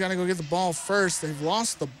here. He's going to go get the ball first. They've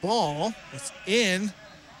lost the ball. It's in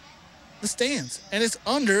the stands, and it's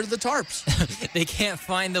under the tarps. They can't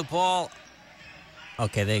find the ball.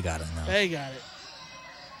 Okay, they got it now. They got it.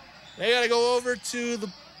 They got to go over to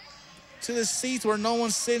the seats where no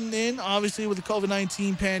one's sitting in. Obviously, with the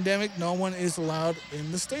COVID-19 pandemic, no one is allowed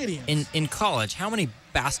in the stadium. In college, how many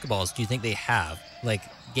basketballs do you think they have? Like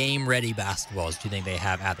game-ready basketballs do you think they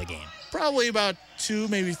have at the game? Probably about 2,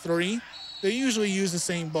 maybe 3. They usually use the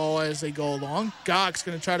same ball as they go along. Gok's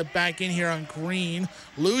going to try to back in here on Green.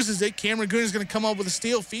 Loses it. Cameron Green is going to come up with a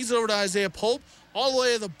steal. Feeds it over to Isaiah Pope. All the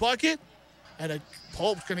way to the bucket. And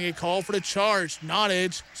Pope's going to get called for the charge.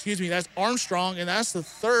 That's Armstrong. And that's the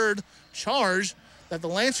third charge that the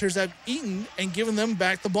Lancers have eaten and given them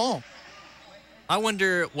back the ball. I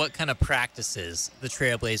wonder what kind of practices the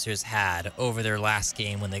Trailblazers had over their last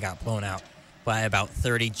game when they got blown out by about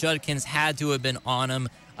 30. Judkins had to have been on him.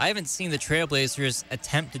 I haven't seen the Trailblazers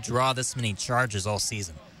attempt to draw this many charges all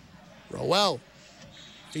season. Rowell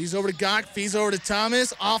feeds over to Gok, feeds over to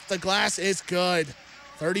Thomas. Off the glass, it's good.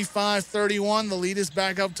 35-31. The lead is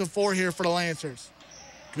back up to 4 here for the Lancers.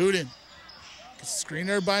 Gooden gets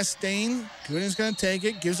screened by Stain. Gooden's going to take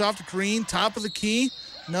it. Gives off to Green. Top of the key.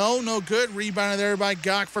 No good. Rebounded there by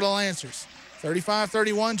Gok for the Lancers.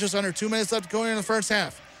 35-31. Just under 2 minutes left to go in the first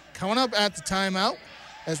half. Coming up at the timeout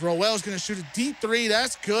as Rowell's going to shoot a deep three.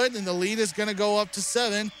 That's good, and the lead is going to go up to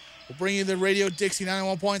 7. We'll bring you the Radio Dixie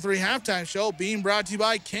 91.3 halftime show being brought to you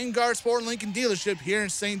by Ken Garff Sport Lincoln Dealership here in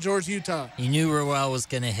St. George, Utah. You knew Rowell was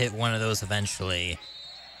going to hit one of those eventually.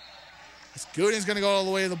 As Gooden's going to go all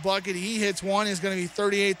the way to the bucket. He hits one. It's going to be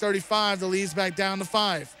 38-35. The lead's back down to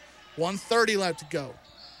 5. 1:30 left to go.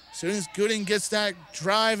 As soon as Gooden gets that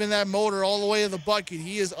drive and that motor all the way to the bucket,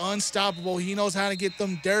 he is unstoppable. He knows how to get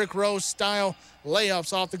them Derrick Rose-style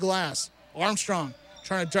layups off the glass. Armstrong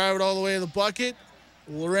trying to drive it all the way to the bucket.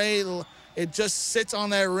 It just sits on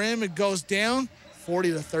that rim. It goes down.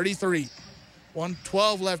 40-33.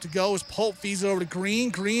 1:12 left to go as Pope feeds it over to Green.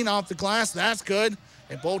 Green off the glass. That's good.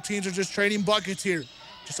 And both teams are just trading buckets here.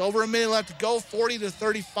 Just over a minute left to go.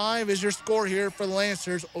 40-35 is your score here for the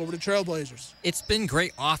Lancers over the Trailblazers. It's been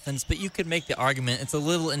great offense, but you could make the argument it's a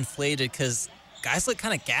little inflated because guys look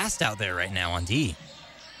kind of gassed out there right now on D.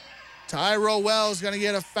 Ty Rowell is going to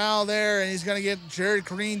get a foul there, and he's going to get Jared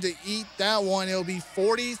Green to eat that one. It'll be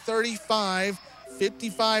 40-35,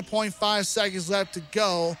 55.5 seconds left to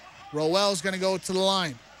go. Rowell's going to go to the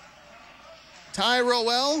line. Ty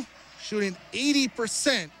Rowell shooting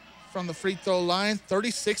 80% from the free throw line,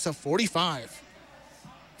 36 of 45.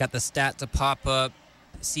 Got the stat to pop up.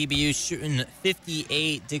 CBU shooting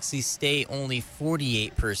 58, Dixie State only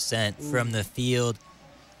 48% from the field.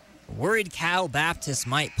 Worried Cal Baptis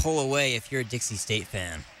might pull away if you're a Dixie State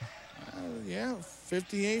fan. Yeah,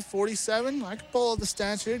 58-47. I could pull up the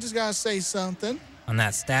stats here. Just got to say something. On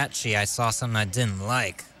that stat sheet, I saw something I didn't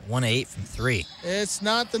like. 1 of 8 from 3. It's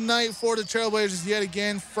not the night for the Trailblazers yet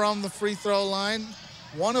again from the free throw line.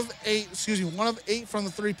 1 of 8 from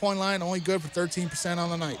the three-point line, only good for 13% on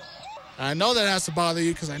the night. I know that has to bother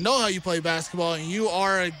you because I know how you play basketball, and you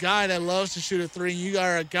are a guy that loves to shoot a three, and you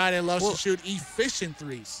are a guy that loves to shoot efficient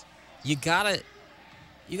threes. You gotta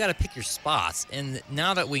pick your spots, and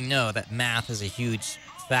now that we know that math is a huge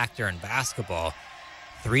factor in basketball,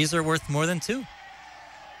 threes are worth more than 2.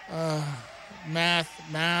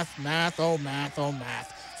 Math, oh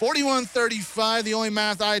math. 41-35, the only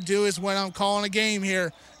math I do is when I'm calling a game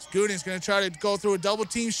here. Gooden's going to try to go through a double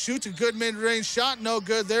team, shoots a good mid-range shot, no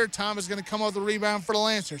good there. Thomas is going to come up with a rebound for the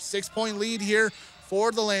Lancers. 6-point lead here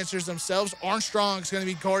for the Lancers themselves. Armstrong is going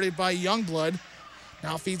to be guarded by Youngblood.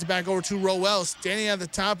 Now feeds it back over to Rowell, standing at the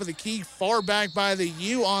top of the key, far back by the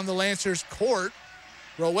U on the Lancers court.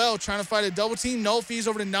 Rowell trying to fight a double team, no, feeds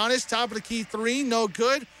over to Nanish, top of the key, 3, no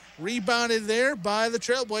good. Rebounded there by the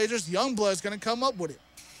Trailblazers. Youngblood is going to come up with it.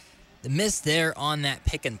 The miss there on that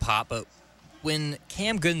pick and pop, but when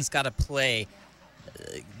Cam Gooden's got to play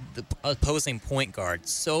the opposing point guard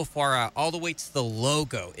so far out, all the way to the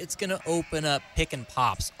logo, it's going to open up pick and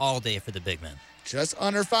pops all day for the big men. Just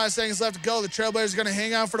under 5 seconds left to go. The Trailblazers are going to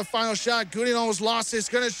hang out for the final shot. Gooden almost lost it. He's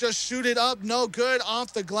going to just shoot it up. No good,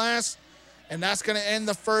 off the glass. And that's going to end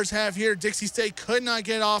the first half here. Dixie State could not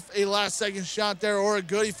get off a last-second shot there or a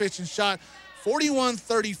good, efficient shot.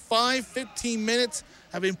 41-35, 15 minutes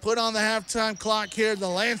have been put on the halftime clock here. The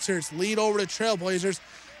Lancers lead over the Trailblazers.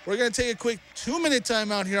 We're going to take a quick 2-minute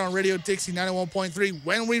timeout here on Radio Dixie 91.3.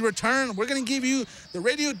 When we return, we're going to give you the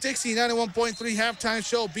Radio Dixie 91.3 halftime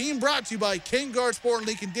show being brought to you by Ken Garff Sport and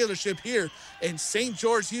Lincoln Dealership here in St.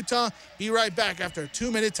 George, Utah. Be right back after a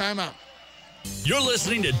 2-minute timeout. You're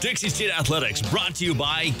listening to Dixie State Athletics, brought to you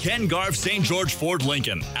by Ken Garff St. George Ford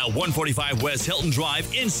Lincoln at 145 West Hilton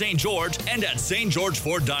Drive in St. George and at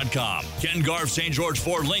stgeorgeford.com. Ken Garff St. George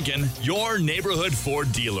Ford Lincoln, your neighborhood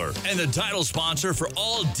Ford dealer, and the title sponsor for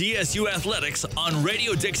all DSU athletics on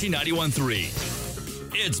Radio Dixie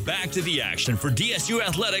 91.3. It's back to the action for DSU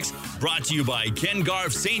Athletics, brought to you by Ken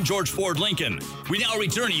Garff St. George Ford Lincoln. We now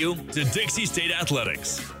return you to Dixie State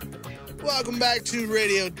Athletics. Welcome back to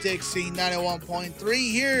Radio Dixie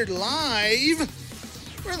 91.3 here live.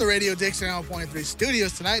 We're in the Radio Dixie 91.3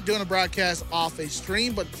 studios tonight doing a broadcast off a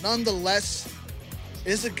stream, but nonetheless,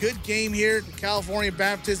 it's a good game here. The California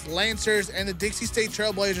Baptist, Lancers, and the Dixie State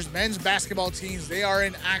Trailblazers men's basketball teams, they are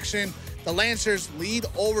in action. The Lancers lead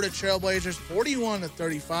over the Trailblazers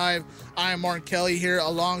 41-35. I am Martin Kelly here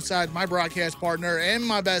alongside my broadcast partner and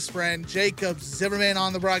my best friend, Jacob Zimmerman,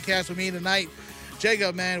 on the broadcast with me tonight.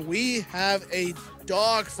 Jacob, man, we have a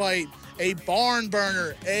dogfight, a barn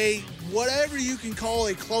burner, a whatever you can call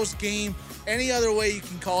a close game, any other way you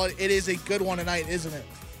can call it. It is a good one tonight, isn't it?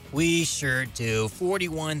 We sure do.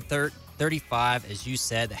 41-35, as you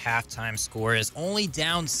said, the halftime score is only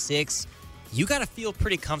down 6. You got to feel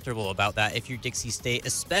pretty comfortable about that if you're Dixie State,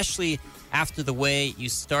 especially after the way you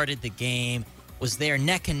started the game, was there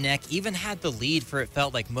neck and neck, even had the lead for it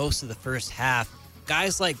felt like most of the first half.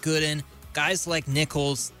 Guys like Gooden, guys like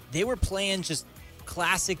Nichols, they were playing just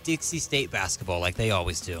classic Dixie State basketball like they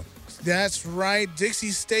always do. That's right.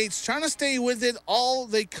 Dixie State's trying to stay with it all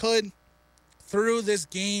they could through this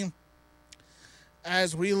game.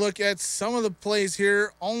 As we look at some of the plays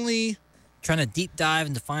here, only trying to deep dive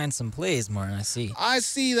and find some plays, Martin, I see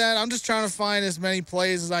that. I'm just trying to find as many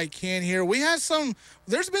plays as I can here.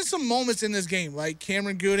 There's been some moments in this game, like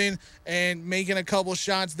Cameron Gooden and making a couple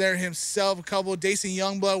shots there himself, a couple of Dason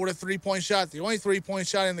Youngblood with a 3-point shot, the only 3-point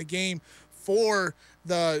shot in the game for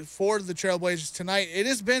for the Trailblazers tonight. It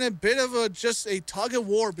has been a bit of just a tug of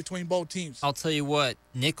war between both teams. I'll tell you what,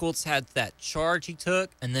 Nichols had that charge he took,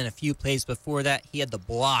 and then a few plays before that, he had the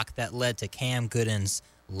block that led to Cam Gooden's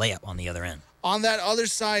layup on the other end. On that other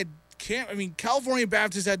side, California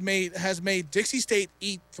Baptist has made Dixie State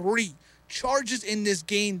eat 3 charges in this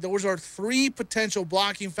game. Those are 3 potential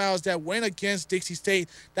blocking fouls that went against Dixie State.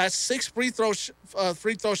 That's 6 free throw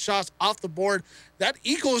shots off the board. That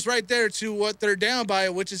equals right there to what they're down by,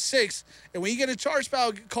 which is 6. And when you get a charge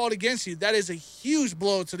foul called against you, that is a huge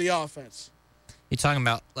blow to the offense. You talking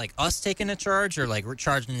about like us taking a charge, or like we're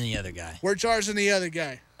charging the other guy? We're charging the other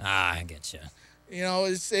guy. I get you. You know,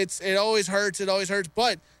 it always hurts. It always hurts.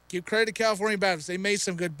 But give credit to California Baptist. They made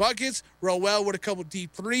some good buckets. Roel with a couple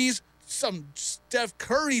deep threes. Some Steph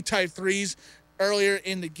Curry-type threes earlier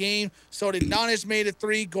in the game. So did Nanis made a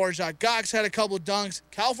 3. Gorjak Gox had a couple of dunks.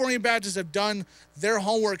 California Baptists have done their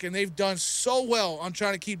homework, and they've done so well on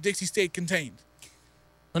trying to keep Dixie State contained.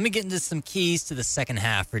 Let me get into some keys to the second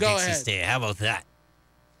half for Dixie State. How about that?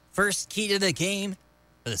 First key to the game,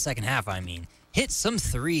 for the second half, I mean. Hit some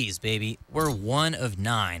threes, baby. We're 1 of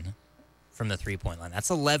 9 from the three-point line. That's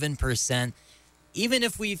 11%. Even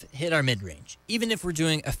if we've hit our mid-range, even if we're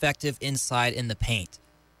doing effective inside in the paint,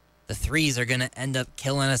 the threes are going to end up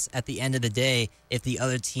killing us at the end of the day if the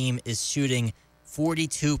other team is shooting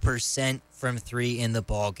 42% from 3 in the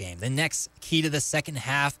ball game. The next key to the second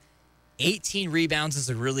half, 18 rebounds is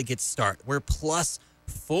a really good start. We're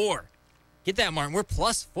 +4. Get that, Martin. We're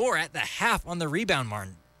 +4 at the half on the rebound,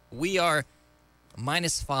 Martin. We are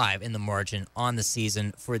 -5 in the margin on the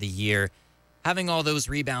season for the year. Having all those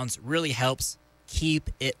rebounds really helps keep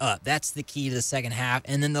it up. That's the key to the second half.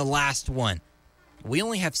 And then the last one, we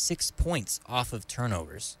only have 6 points off of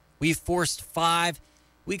turnovers. We've forced 5.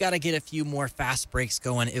 We got to get a few more fast breaks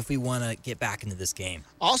going if we want to get back into this game.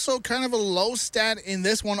 Also, kind of a low stat in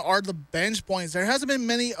this one are the bench points. There hasn't been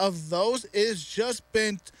many of those. It has just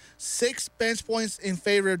been 6 bench points in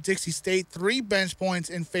favor of Dixie State, 3 bench points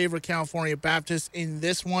in favor of California Baptist in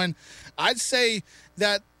this one. I'd say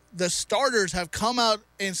that the starters have come out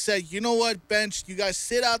and said, you know what, bench, you guys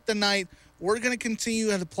sit out the night. We're going to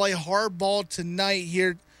continue to play hard ball tonight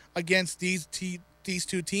here against these 2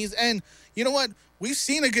 teams. And you know what? We've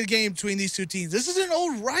seen a good game between these 2 teams. This is an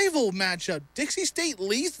old rival matchup. Dixie State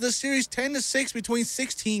leads the series 10-6 between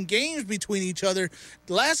 16 games between each other.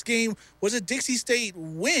 The last game was a Dixie State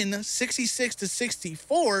win,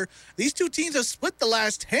 66-64. These 2 teams have split the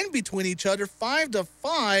last 10 between each other,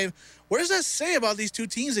 5-5. What does that say about these 2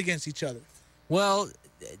 teams against each other? Well,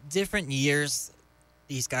 different years,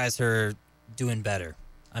 these guys are doing better.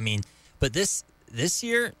 I mean, but this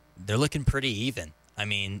year, they're looking pretty even. I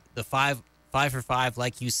mean, the 5 for 5,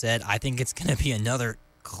 like you said, I think it's going to be another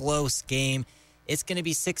close game. It's going to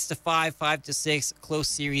be 6-5, 5-6, close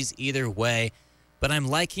series either way. But I'm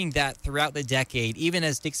liking that throughout the decade, even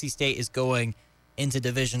as Dixie State is going into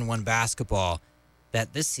Division I basketball,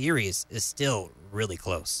 that this series is still really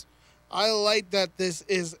close. I like that this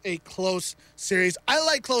is a close series. I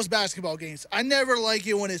like close basketball games. I never like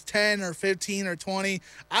it when it's 10 or 15 or 20.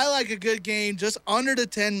 I like a good game just under the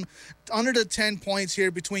 10 points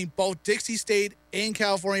here between both Dixie State and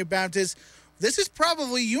California Baptist. This is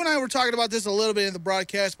probably, you and I were talking about this a little bit in the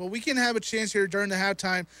broadcast, but we can have a chance here during the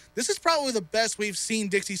halftime. This is probably the best we've seen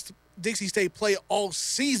Dixie State play all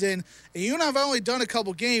season. And you and I have only done a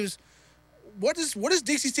couple games. What does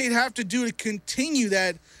Dixie State have to do to continue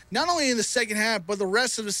that, not only in the second half, but the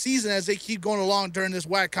rest of the season as they keep going along during this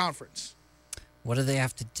WAC conference? What do they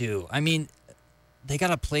have to do? I mean, they got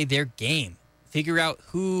to play their game. Figure out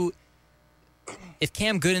who, if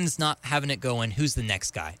Cam Gooden's not having it going, who's the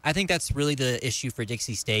next guy? I think that's really the issue for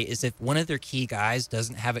Dixie State, is if one of their key guys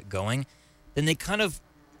doesn't have it going, then they kind of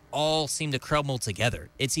all seem to crumble together.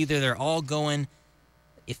 It's either they're all going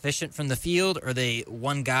efficient from the field, or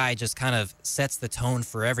one guy just kind of sets the tone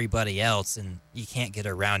for everybody else and you can't get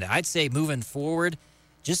around it. I'd say moving forward,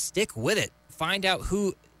 just stick with it. Find out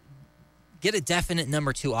get a definite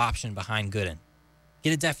number 2 option behind Gooden.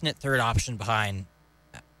 Get a definite third option behind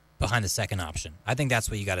the second option. I think that's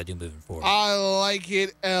what you got to do moving forward. I like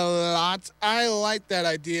it a lot. I like that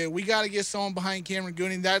idea. We got to get someone behind Cameron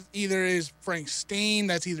Gooden. That either is Frank Steen,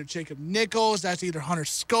 that's either Jacob Nichols, that's either Hunter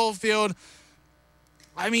Schofield.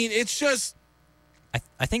 I mean, it's just...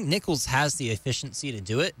 I think Nichols has the efficiency to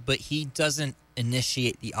do it, but he doesn't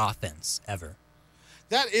initiate the offense ever.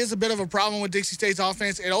 That is a bit of a problem with Dixie State's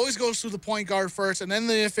offense. It always goes through the point guard first, and then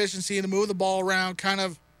the efficiency to move the ball around, kind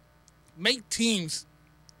of make teams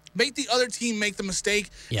make the other team make the mistake,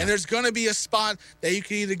 Yeah. and there's going to be a spot that you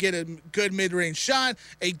can either get a good mid-range shot,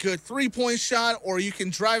 a good three-point shot, or you can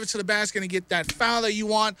drive it to the basket and get that foul that you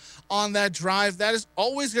want on that drive. That is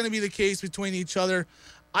always going to be the case between each other.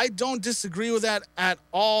 I don't disagree with that at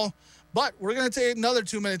all. But we're going to take another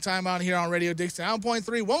 2-minute timeout here on Radio Dixie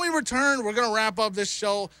 9.3. When we return, we're going to wrap up this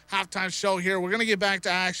show, halftime show here. We're going to get back to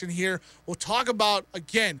action here. We'll talk about,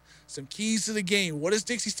 again, some keys to the game. What does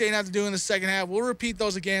Dixie State have to do in the second half? We'll repeat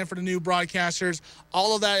those again for the new broadcasters.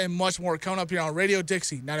 All of that and much more coming up here on Radio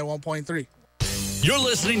Dixie 91.3. You're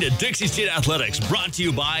listening to Dixie State Athletics, brought to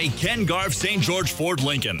you by Ken Garff St. George Ford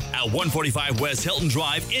Lincoln at 145 West Hilton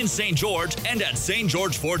Drive in St. George and at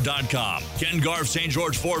stgeorgeford.com. Ken Garff St.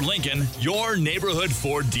 George Ford Lincoln, your neighborhood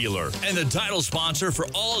Ford dealer, and the title sponsor for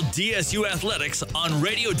all DSU athletics on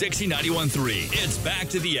Radio Dixie 91.3. It's back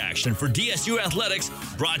to the action for DSU Athletics,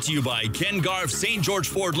 brought to you by Ken Garff St. George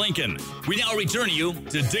Ford Lincoln. We now return you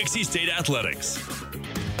to Dixie State Athletics.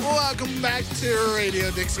 Welcome back to Radio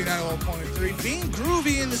Dixie 91.3. Being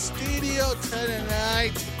groovy in the studio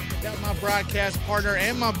tonight. Got my broadcast partner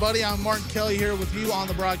and my buddy. I'm Martin Kelly here with you on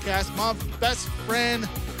the broadcast. My best friend,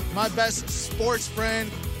 my best sports friend,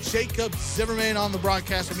 Jacob Zimmerman on the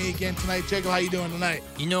broadcast with me again tonight. Jacob, how you doing tonight?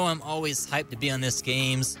 You know I'm always hyped to be on this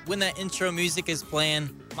games. When that intro music is playing,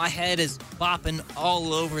 my head is bopping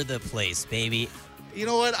all over the place, baby. You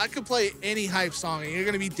know what? I could play any hype song, and you're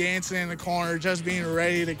going to be dancing in the corner, just being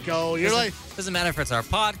ready to go. Doesn't matter if it's our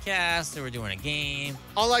podcast or we're doing a game.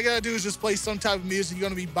 All I got to do is just play some type of music. You're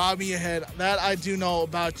going to be bobbing your head. That I do know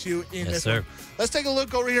about you in this one. Let's take a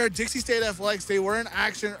look over here at Dixie State Athletics. They were in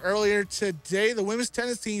action earlier today. The women's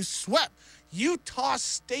tennis team swept Utah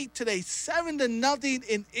State today, 7-0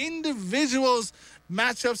 in individuals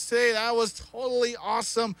matchups today. That was totally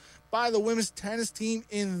awesome by the women's tennis team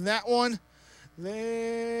in that one.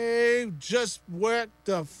 They just worked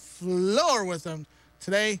the floor with them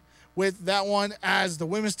today with that one as the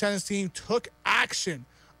women's tennis team took action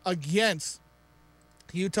against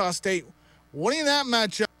Utah State. Winning that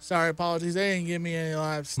matchup. Sorry, apologies. They didn't give me any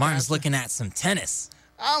live stats. Martin's looking at some tennis.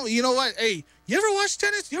 Oh, you know what? Hey, you ever watch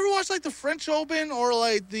tennis? You ever watch like the French Open or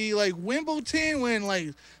like the Wimbledon when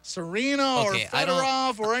like Serena or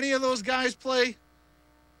Federer or any of those guys play?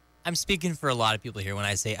 I'm speaking for a lot of people here when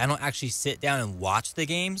I say I don't actually sit down and watch the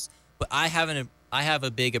games, but I have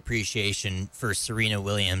a big appreciation for Serena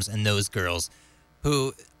Williams and those girls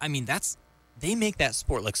who, I mean, they make that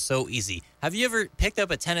sport look so easy. Have you ever picked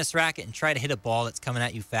up a tennis racket and tried to hit a ball that's coming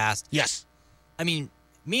at you fast? Yes. I mean,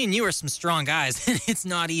 me and you are some strong guys, and it's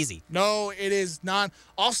not easy. No, it is not.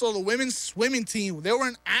 Also, the women's swimming team, they were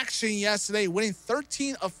in action yesterday, winning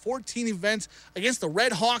 13 of 14 events against the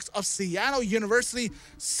Red Hawks of Seattle University.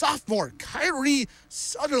 Sophomore Kyrie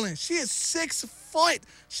Sutherland, she is 6 foot.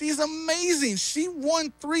 She's amazing. She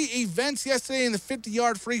won 3 events yesterday in the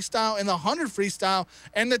 50-yard freestyle, and the 100 freestyle,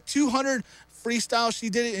 and the 200 freestyle.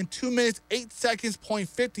 She did it in 2 minutes, 8 seconds,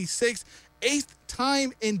 .56. 8th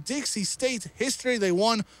time in Dixie State's history. They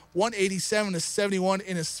won 187-71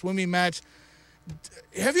 in a swimming match.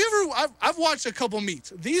 Have you ever, I've watched a couple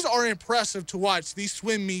meets. These are impressive to watch, these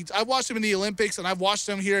swim meets. I've watched them in the Olympics, and I've watched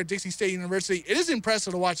them here at Dixie State University. It is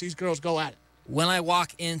impressive to watch these girls go at it. When I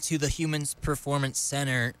walk into the Humans Performance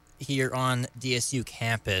Center here on DSU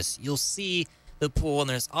campus, you'll see the pool, and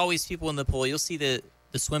there's always people in the pool. You'll see the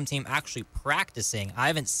swim team actually practicing. I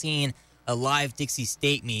haven't seen a live Dixie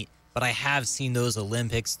State meet, but I have seen those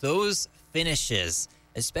Olympics, those finishes,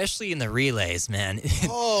 especially in the relays, man.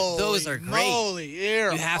 Those are great.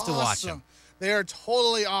 You have to watch them. They are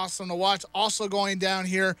totally awesome to watch. Also going down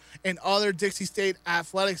here in other Dixie State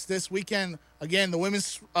athletics this weekend. Again, the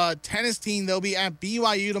women's tennis team, they'll be at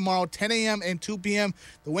BYU tomorrow, 10 a.m. and 2 p.m.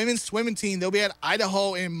 The women's swimming team, they'll be at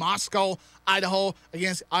Idaho in Moscow, Idaho,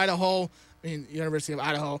 against University of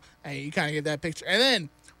Idaho. Hey, you kind of get that picture. And then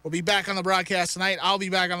we'll be back on the broadcast tonight. I'll be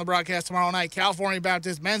back on the broadcast tomorrow night. California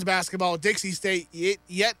Baptist men's basketball, Dixie State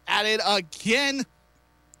yet at it again.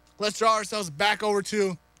 Let's draw ourselves back over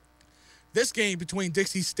to this game between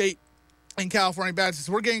Dixie State and California Baptist.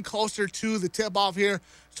 We're getting closer to the tip-off here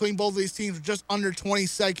between both of these teams, just under 20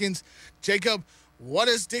 seconds. Jacob, what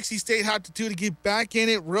does Dixie State have to do to get back in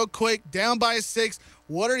it real quick, down by 6?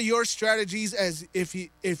 What are your strategies as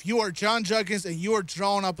if you are John Judkins and you are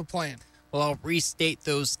drawing up a plan? Well, I'll restate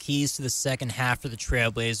those keys to the second half for the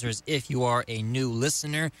Trailblazers. If you are a new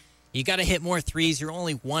listener, you got to hit more threes. You're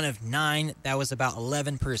only 1 of 9. That was about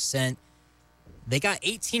 11%. They got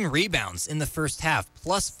 18 rebounds in the first half,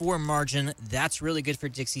 +4 margin. That's really good for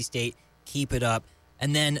Dixie State. Keep it up.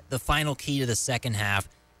 And then the final key to the second half,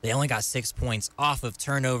 they only got 6 points off of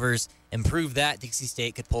turnovers. Improve that, Dixie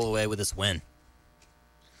State could pull away with this win.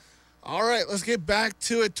 All right, let's get back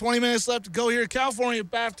to it. 20 minutes left to go here. California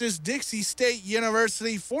Baptist, Dixie State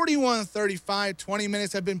University, 41-35. 20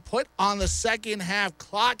 minutes have been put on the second half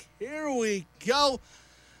clock. Here we go.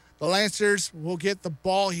 The Lancers will get the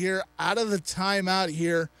ball here out of the timeout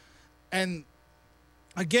here. And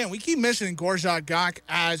again, we keep mentioning Gorjak Gok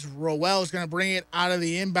as Rowell is going to bring it out of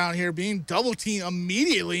the inbound here, being double teamed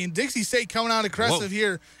immediately. And Dixie State coming out aggressive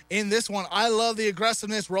here in this one. I love the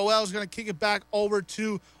aggressiveness. Rowell is going to kick it back over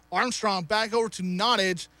to Armstrong, back over to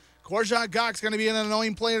Nottage. Gorjak Gok's going to be an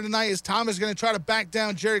annoying player tonight as Thomas is going to try to back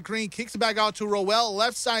down Jared Green. Kicks it back out to Rowell.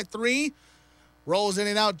 Left side three. Rolls in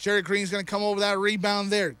and out. Jared Green's going to come over that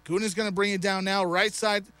rebound there. Gooden's going to bring it down now. Right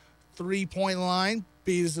side three-point line.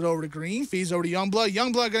 Feeds it over to Green. Feeds over to Youngblood.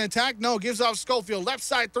 Youngblood going to attack. No, gives off Schofield. Left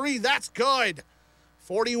side three. That's good.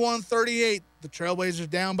 41-38. The Trailblazers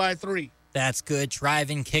down by 3. That's good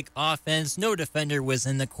driving kick offense. No defender was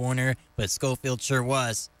in the corner, but Schofield sure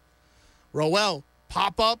was. Rowell,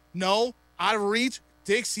 pop up, no, out of reach.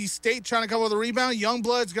 Dixie State trying to come with a rebound.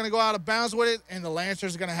 Youngblood's going to go out of bounds with it, and the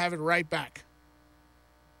Lancers are going to have it right back.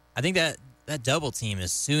 I think that double team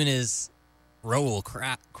as soon as Rowell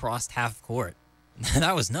crossed half court.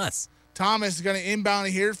 That was nuts. Thomas is going to inbound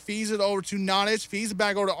it here, feeds it over to Nottage, feeds it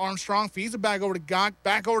back over to Armstrong, feeds it back over to Gok,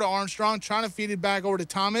 back over to Armstrong, trying to feed it back over to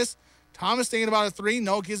Thomas. Thomas thinking about a three,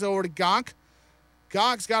 no, gives it over to Gok.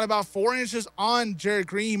 Gok's got about 4 inches on Jared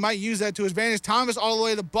Green. He might use that to his advantage. Thomas all the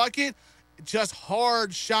way to the bucket. Just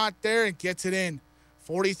hard shot there and gets it in.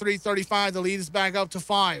 43-35. The lead is back up to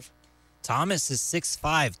 5. Thomas is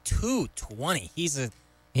 6'5", 220. He's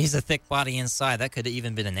a thick body inside. That could have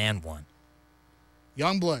even been an and one.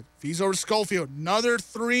 Youngblood feeds over to Schofield. Another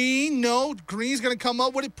three. No. Green's going to come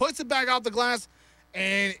up with it. Puts it back off the glass.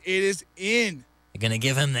 And it is in. They're going to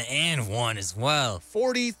give him the and one as well.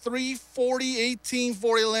 43-40,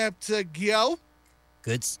 18-40 left to go.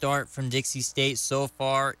 Good start from Dixie State so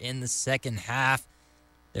far in the second half.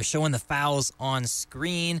 They're showing the fouls on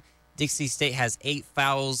screen. Dixie State has 8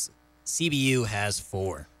 fouls. CBU has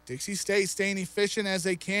 4. Dixie State staying efficient as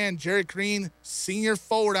they can. Jared Green, senior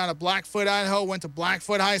forward out of Blackfoot, Idaho, went to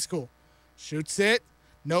Blackfoot High School. Shoots it.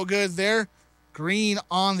 No good there. Green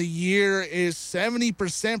on the year is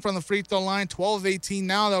 70% from the free throw line, 12 of 18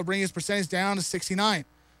 now. They'll bring his percentage down to 69.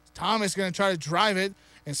 Thomas is going to try to drive it,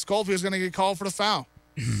 and Schofield's going to get called for the foul.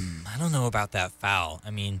 I don't know about that foul.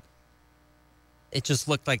 I mean, it just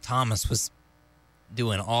looked like Thomas was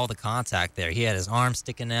doing all the contact there. He had his arm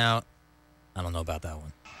sticking out. I don't know about that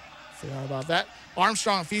one. Forgot about that.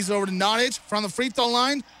 Armstrong feeds over to Nottage from the free throw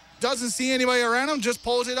line. Doesn't see anybody around him, just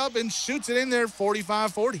pulls it up and shoots it in there,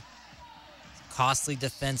 45-40. Costly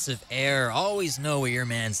defensive error. Always know where your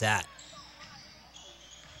man's at.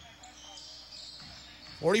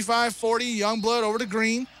 45-40, Youngblood over to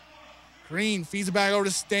Green. Green feeds it back over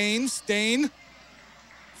to Stain. Stain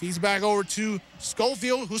feeds it back over to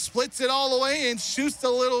Schofield, who splits it all the way and shoots the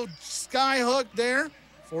little sky hook there.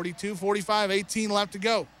 42-45, 18 left to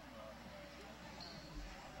go.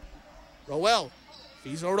 Rowell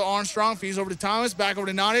feeds over to Armstrong, feeds over to Thomas, back over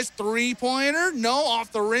to Nottage. Three-pointer, no,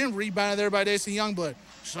 off the rim. Rebounded there by Dixie Youngblood.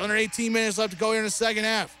 Just under 18 minutes left to go here in the second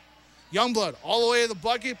half. Youngblood all the way to the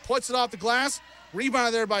bucket, puts it off the glass.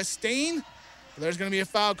 Rebounded there by Stain. But there's going to be a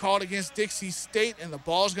foul called against Dixie State, and the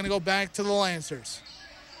ball's going to go back to the Lancers.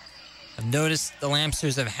 I've noticed the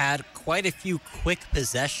Lancers have had quite a few quick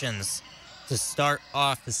possessions to start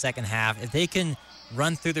off the second half. If they can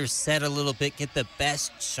run through their set a little bit, get the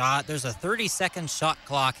best shot. There's a 30-second shot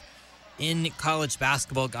clock in college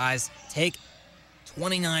basketball, guys. Take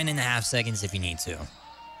 29 and a half seconds if you need to.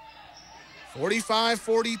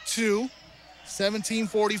 45-42,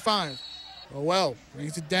 17-45. Rowell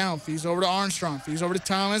brings it down, feeds over to Armstrong, feeds over to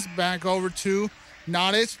Thomas, back over to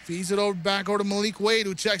Nottage, feeds it over back over to Malik Wade,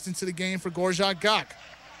 who checks into the game for Gorjak Gok.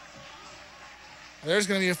 There's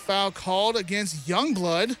going to be a foul called against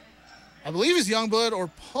Youngblood. I believe it's Youngblood or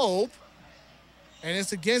Pope. And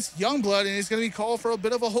it's against Youngblood, and it's going to be called for a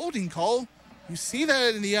bit of a holding call. You see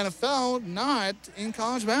that in the NFL, not in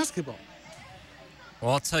college basketball.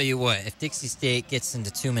 Well, I'll tell you what. If Dixie State gets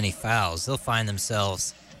into too many fouls, they'll find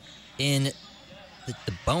themselves in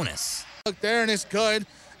the bonus. Look there, and it's good.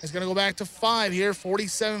 It's going to go back to 5 here,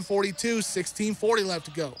 47-42, 16-40 left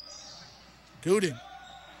to go. Gooden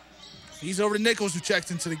feeds over to Nichols, who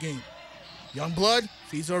checks into the game. Youngblood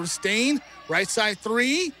feeds over to Stain. Right side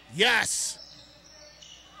three. Yes.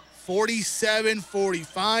 47-45,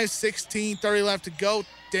 16-30 left to go.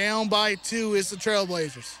 Down by 2 is the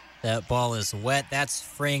Trailblazers. That ball is wet. That's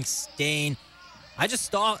Frank Stain. I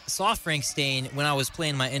just saw Frank Stain when I was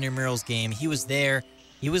playing my intramurals game. He was there.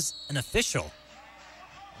 He was an official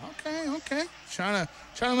Okay. Trying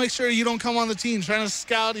to make sure you don't come on the team. Trying to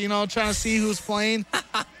scout, trying to see who's playing.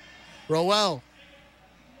 Roel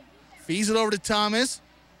feeds it over to Thomas.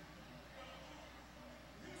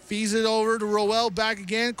 Feeds it over to Roel. Back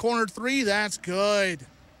again. Corner three. That's good.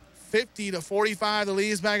 50-45. The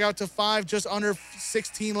lead is back out to 5. Just under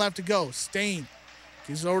 16 left to go. Stain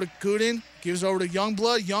gives it over to Gooden. Gives it over to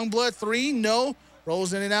Youngblood. Youngblood, 3. No.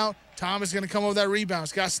 Rolls in and out. Thomas is going to come over that rebound.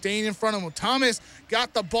 He's got Stain in front of him. Thomas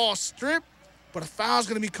got the ball stripped, but a foul is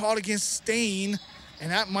going to be called against Stain,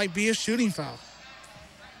 and that might be a shooting foul.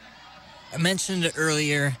 I mentioned it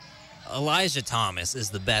earlier. Elijah Thomas is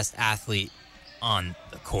the best athlete on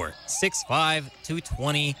the court. 6'5",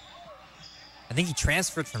 220. I think he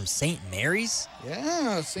transferred from St. Mary's.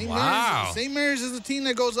 Yeah, St. Wow. Mary's. St. Mary's is the team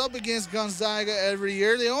that goes up against Gonzaga every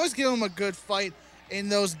year. They always give them a good fight in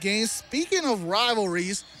those games. Speaking of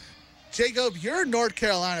rivalries, Jacob, you're a North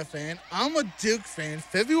Carolina fan. I'm a Duke fan.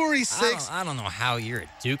 February 6th. I don't know how you're a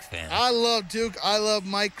Duke fan. I love Duke. I love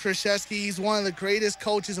Mike Krzyzewski. He's one of the greatest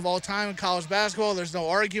coaches of all time in college basketball. There's no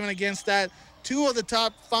argument against that. 2 of the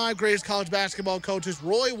top 5 greatest college basketball coaches,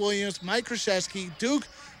 Roy Williams, Mike Krzyzewski. Duke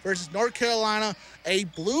versus North Carolina, a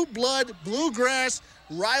blue blood, bluegrass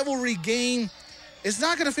rivalry game. It's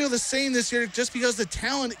not going to feel the same this year just because the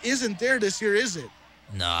talent isn't there this year, is it?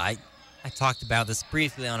 No, I talked about this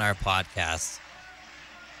briefly on our podcast,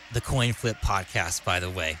 the Coin Flip podcast, by the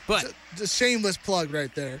way. But the shameless plug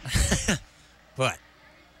right there. But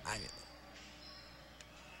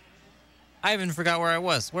I even forgot where I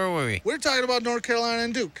was. Where were we? We're talking about North Carolina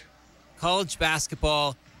and Duke. College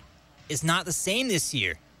basketball is not the same this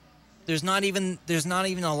year. There's not even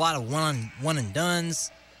a lot of one and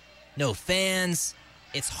dones. No fans.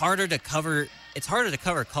 It's harder to cover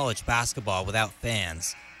college basketball without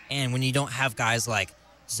fans. And when you don't have guys like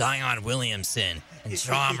Zion Williamson and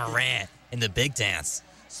John Morant in the big dance.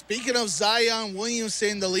 Speaking of Zion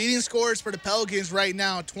Williamson, the leading scorers for the Pelicans right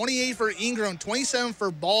now, 28 for Ingram, 27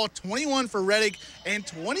 for Ball, 21 for Redick, and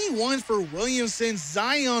 21 for Williamson.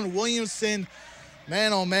 Zion Williamson,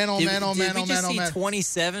 man, oh man, oh man, oh man, oh man, oh man. Did we just see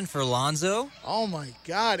 27 for Lonzo? Oh my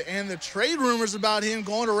God, and the trade rumors about him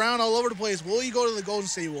going around all over the place. Will he go to the Golden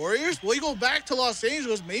State Warriors? Will he go back to Los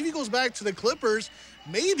Angeles? Maybe he goes back to the Clippers.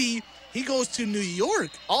 Maybe he goes to New York.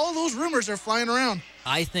 All of those rumors are flying around.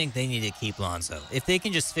 I think they need to keep Lonzo. If they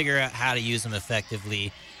can just figure out how to use him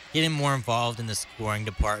effectively, get him more involved in the scoring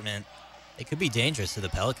department, it could be dangerous to the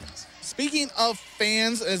Pelicans. Speaking of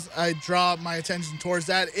fans, as I draw my attention towards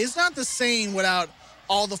that, it's not the same without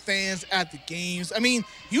all the fans at the games. I mean,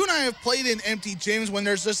 you and I have played in empty gyms when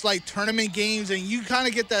there's just like tournament games, and you kind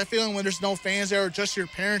of get that feeling when there's no fans there or just your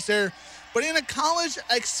parents there. But in a college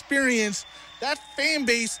experience, that fan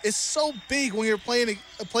base is so big when you're playing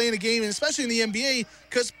a game, and especially in the NBA,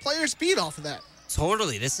 because players feed off of that.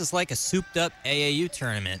 Totally. This is like a souped-up AAU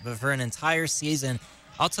tournament, but for an entire season.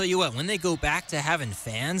 I'll tell you what, when they go back to having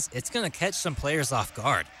fans, it's going to catch some players off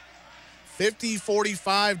guard.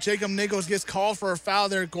 50-45, Jacob Nichols gets called for a foul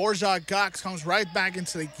there. Gorjak Gox comes right back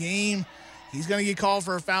into the game. He's going to get called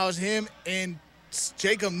for a foul as him, and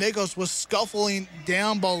Jacob Nichols was scuffling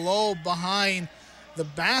down below behind the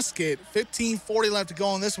basket. 15:40 left to go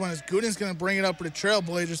on this one as Gooden's going to bring it up for the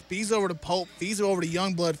Trailblazers. Feeds over to Pope, feeds it over to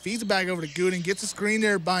Youngblood, feeds it back over to Gooden, gets a screen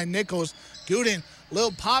there by Nichols. Gooden,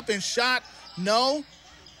 little pop-in shot, no.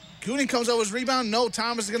 Gooden comes up with his rebound, no.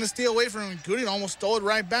 Thomas is going to steal away from him. Gooden almost stole it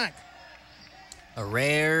right back. A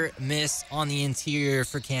rare miss on the interior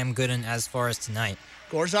for Cam Gooden as far as tonight.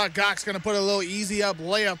 Gorjak Gox going to put a little easy up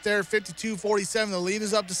layup there, 52-47. The lead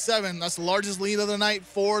is up to 7. That's the largest lead of the night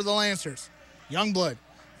for the Lancers. Youngblood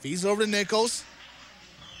feeds over to Nichols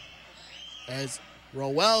as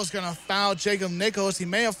Roel is going to foul Jacob Nichols. He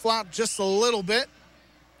may have flopped just a little bit,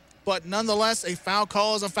 but nonetheless, a foul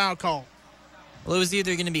call is a foul call. Well, it was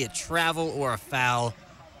either going to be a travel or a foul,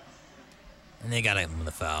 and they got him with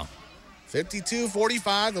a foul.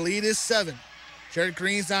 52-45, the lead is 7. Jared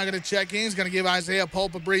Green's not going to check in. He's going to give Isaiah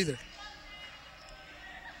Pope a breather.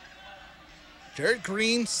 Jared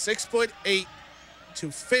Green, 6'8",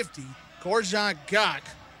 250. Gorjak Gok,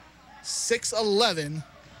 6'11",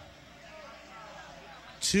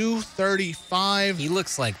 235. He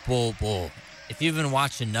looks like Bull Bull. If you've been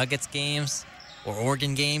watching Nuggets games or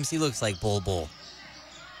Oregon games, he looks like Bull Bull.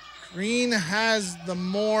 Green has the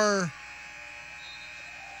more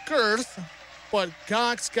girth, but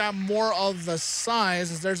Gok's got more of the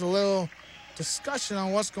size, as there's a little discussion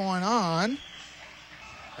on what's going on.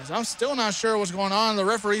 As I'm still not sure what's going on. The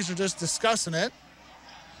referees are just discussing it.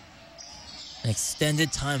 An extended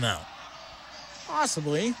timeout.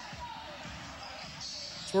 Possibly.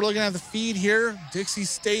 So we're looking at the feed here. Dixie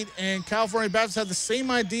State and California Baptist have the same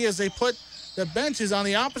idea as they put the benches on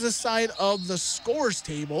the opposite side of the scores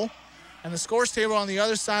table. And the scores table on the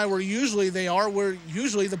other side where usually they are, where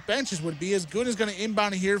usually the benches would be. As Good is going to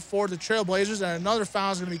inbound here for the Trailblazers, and another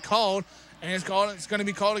foul is going to be called, and it's going to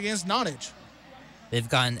be called against Nottage. They've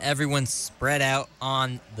gotten everyone spread out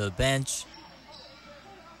on the bench.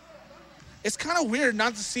 It's kind of weird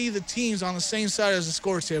not to see the teams on the same side as the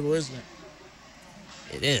scores table, isn't it?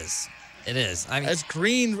 It is. It is. I mean, as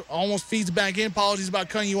Green almost feeds back in. Apologies about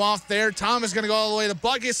cutting you off there. Thomas going to go all the way to the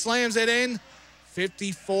bucket, slams it in.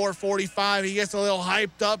 54-45. He gets a little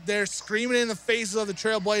hyped up there, screaming in the faces of the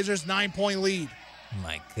Trailblazers. 9-point lead.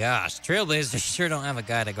 My gosh. Trailblazers sure don't have a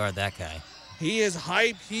guy to guard that guy. He is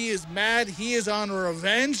hyped. He is mad. He is on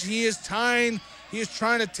revenge. He is trying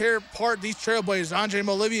to tear apart these Trailblazers. Andre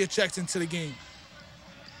Molivia checks into the game.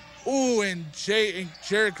 Ooh, and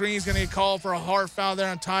Jarrett Green is going to get called for a hard foul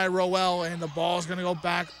there on Ty Rowell, and the ball is going to go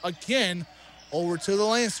back again over to the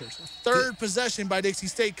Lancers. Third possession by Dixie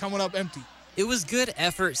State coming up empty. It was good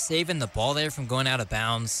effort saving the ball there from going out of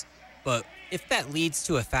bounds, but if that leads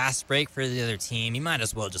to a fast break for the other team, you might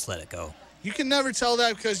as well just let it go. You can never tell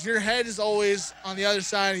that because your head is always on the other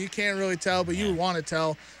side. You can't really tell, but you want to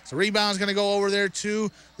tell. So rebound's going to go over there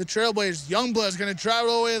to the Trailblazers. Youngblood's going to drive it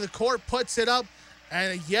all the way to the court, puts it up,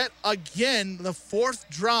 and yet again, the fourth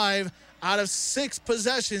drive out of 6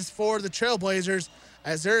 possessions for the Trailblazers,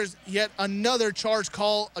 as there's yet another charge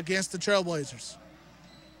call against the Trailblazers.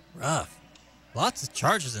 Rough. Lots of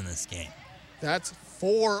charges in this game. That's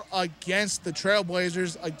 4 against the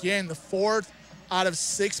Trailblazers. Again, the 4th out of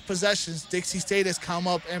 6 possessions. Dixie State has come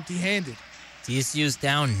up empty-handed. DSU's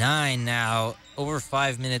down 9 now, over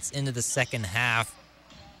 5 minutes into the second half.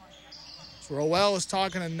 So Rowell is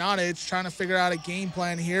talking to Nottage, trying to figure out a game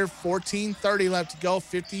plan here. 14:30 left to go,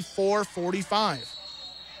 54-45.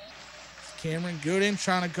 Cameron Gooden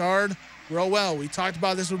trying to guard Rowell. We talked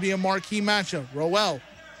about this would be a marquee matchup. Rowell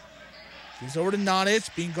gives over to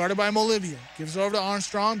Nottage, being guarded by Molivia. Gives over to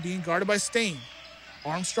Armstrong, being guarded by Stain.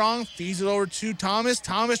 Armstrong feeds it over to Thomas.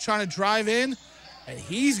 Thomas trying to drive in, and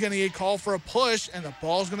he's going to get called for a push, and the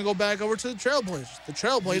ball's going to go back over to the Trailblazers. The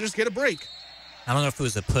Trailblazers get a break. I don't know if it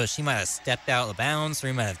was a push. He might have stepped out of bounds, or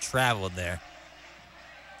he might have traveled there.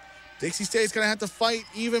 Dixie State's going to have to fight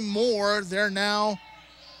even more. They're now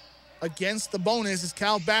against the bonus, as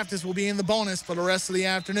Cal Baptist will be in the bonus for the rest of the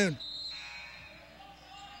afternoon.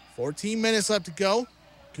 14 minutes left to go.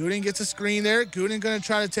 Gooden gets a screen there. Gooden going to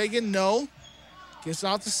try to take it. No. Gets it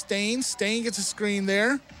off to Stain. Stain gets a screen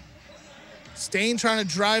there. Stain trying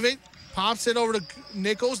to drive it. Pops it over to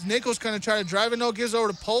Nichols. Nichols going to try to drive it. No. Gives it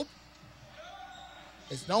over to Pope.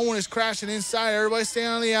 As no one is crashing inside. Everybody staying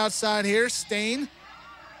on the outside here. Stain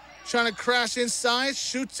trying to crash inside.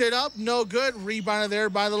 Shoots it up. No good. Rebounded there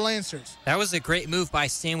by the Lancers. That was a great move by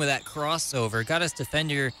Stain with that crossover. Got his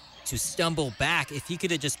defender to stumble back. If he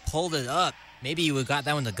could have just pulled it up, maybe he would have got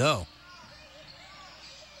that one to go.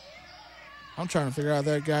 I'm trying to figure out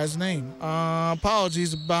that guy's name.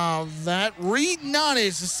 Apologies about that. Reed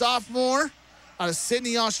Nottage, the sophomore out of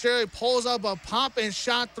Sydney, Australia, pulls up a pop and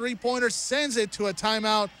shot three-pointer, sends it to a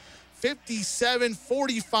timeout.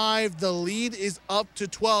 57-45. The lead is up to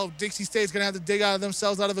 12. Dixie State's going to have to dig out of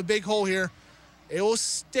themselves out of a big hole here. It will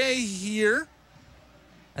stay here.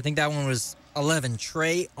 I think that one was 11.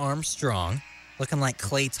 Trey Armstrong, looking like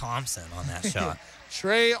Klay Thompson on that shot.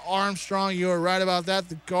 Trey Armstrong, you are right about that.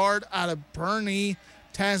 The guard out of Burnie,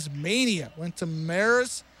 Tasmania. Went to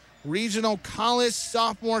Marist Regional College,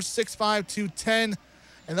 sophomore, 6'5", 210.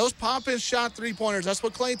 And those pop-in shot three-pointers, that's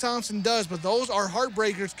what Klay Thompson does, but those are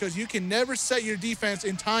heartbreakers because you can never set your defense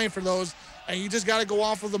in time for those, and you just got to go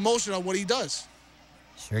off of the motion of what he does.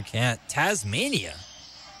 Sure can't. Tasmania.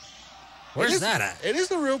 Where's that at? It is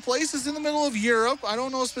a real place. It's in the middle of Europe. I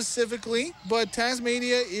don't know specifically, but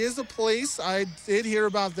Tasmania is a place. I did hear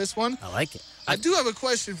about this one. I like it. I do have a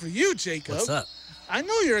question for you, Jacob. What's up? I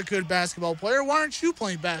know you're a good basketball player. Why aren't you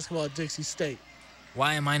playing basketball at Dixie State?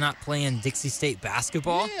 Why am I not playing Dixie State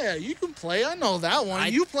basketball? Yeah, you can play. I know that one.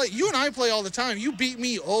 You and I play all the time. You beat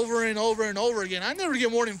me over and over and over again. I never get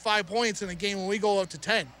more than 5 points in a game when we go up to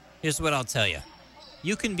 10. Here's what I'll tell you.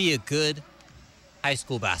 You can be a good high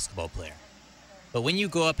school basketball player, but when you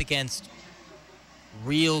go up against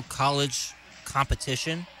real college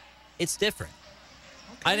competition, it's different.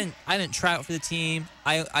 Okay. I didn't try out for the team.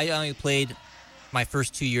 I only played my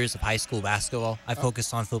first 2 years of high school basketball. I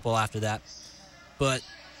focused on football after that. But,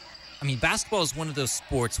 I mean, basketball is one of those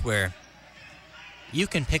sports where you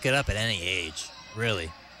can pick it up at any age,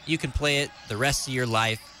 really. You can play it the rest of your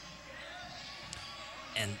life.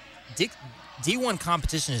 And D1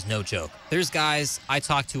 competition is no joke. There's guys I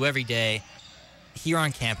talk to every day here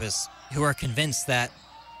on campus who are convinced that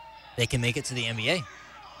they can make it to the NBA.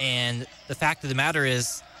 And the fact of the matter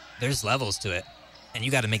is there's levels to it, and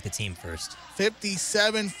you got to make the team first.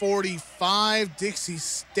 57-45, Dixie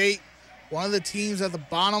State, one of the teams at the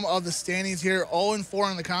bottom of the standings here,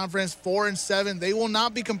 0-4 in the conference, 4-7. They will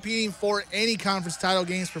not be competing for any conference title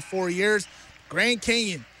games for 4 years. Grand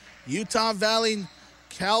Canyon, Utah Valley,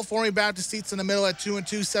 California Baptist seats in the middle at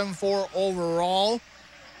 2-2, 7-4 overall.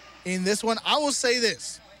 In this one, I will say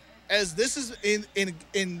this, as this is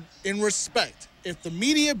in respect. If the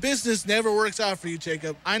media business never works out for you,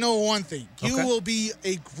 Jacob, I know one thing. You will be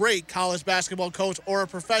a great college basketball coach or a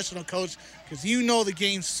professional coach because you know the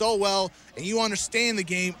game so well and you understand the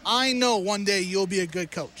game. I know one day you'll be a good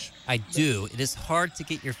coach. I do. It is hard to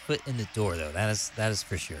get your foot in the door, though. That is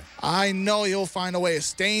for sure. I know you'll find a way.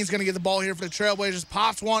 Stain's going to get the ball here for the Trailblazers.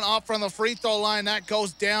 Pops one up from the free throw line. That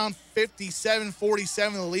goes down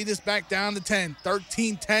 57-47. The lead is back down to 10.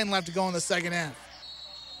 13-10 left to go in the second half.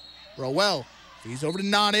 Rowell feeds over to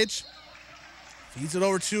Nottage. Feeds it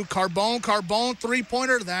over to Carbone. Carbone,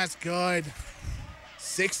 three-pointer. That's good.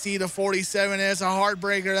 60-47. It's a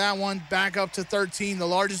heartbreaker. That one back up to 13. The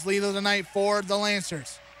largest lead of the night for the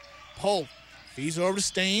Lancers. Pope feeds it over to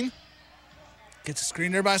Stain. Gets a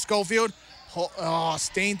screen there by Schofield.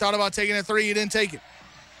 Stain thought about taking a three. He didn't take it.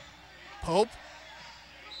 Pope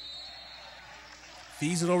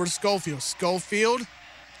feeds it over to Schofield. Schofield.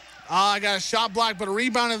 I got a shot block, but a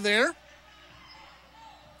rebounded there.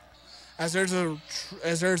 As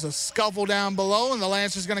there's a scuffle down below, and the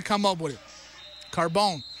Lancers going to come up with it.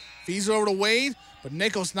 Carbone feeds it over to Wade, but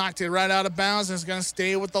Nichols knocked it right out of bounds and is going to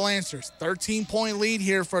stay with the Lancers. 13-point lead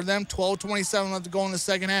here for them. 12:27 left to go in the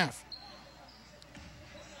second half.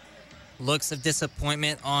 Looks of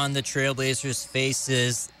disappointment on the Trailblazers'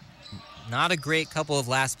 faces. Not a great couple of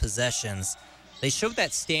last possessions. They showed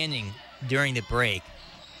that standing during the break.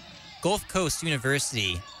 Gulf Coast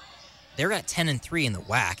University, they're at 10-3 in the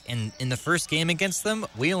WAC, and in the first game against them,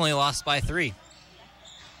 we only lost by 3.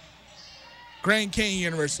 Grand Canyon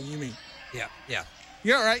University, you mean? Yeah.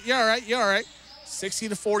 You're all right.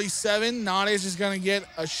 60-47. Nottage is going to get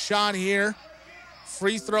a shot here.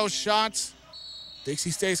 Free throw shots.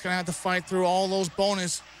 Dixie State's going to have to fight through all those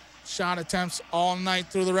bonus shot attempts all night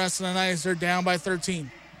through the rest of the night as they're down by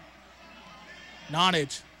 13.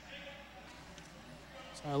 Nottage.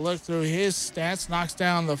 So I look through his stats. Knocks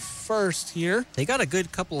down the first here. They got a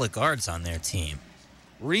good couple of guards on their team.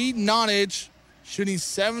 Reed Nottage shooting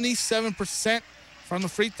 77% from the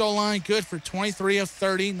free throw line. Good for 23 of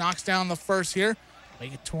 30. Knocks down the first here.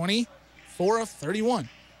 Make it 24 of 31.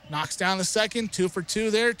 Knocks down the second. 2 for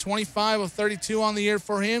 2 there. 25 of 32 on the year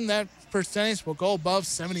for him. That percentage will go above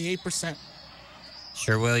 78%.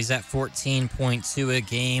 Sure will. He's at 14.2 a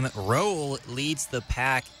game. Rowell leads the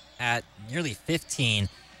pack at nearly 15.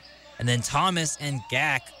 And then Thomas and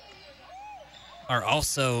Gack are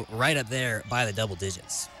also right up there by the double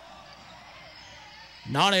digits.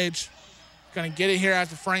 Nottage going to get it here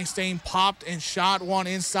after Frank Stain popped and shot one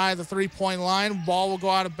inside the three-point line. Ball will go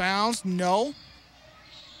out of bounds. No.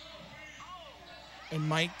 And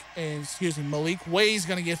Malik Wade's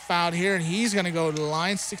going to get fouled here, and he's going to go to the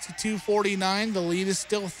line. 62-49. The lead is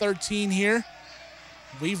still 13 here.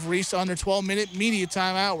 We've reached under 12-minute media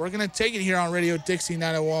timeout. We're going to take it here on Radio Dixie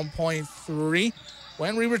 91.3.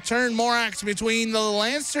 When we return, more action between the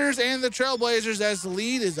Lancers and the Trailblazers as the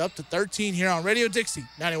lead is up to 13 here on Radio Dixie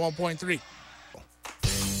 91.3.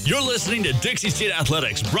 You're listening to Dixie State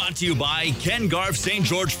Athletics, brought to you by Ken Garff St.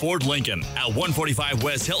 George Ford Lincoln at 145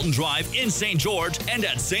 West Hilton Drive in St. George and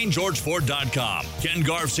at stgeorgeford.com. Ken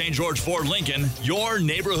Garff St. George Ford Lincoln, your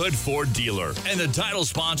neighborhood Ford dealer, and the title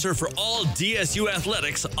sponsor for all DSU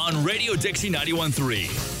athletics on Radio Dixie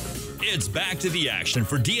 91.3. It's back to the action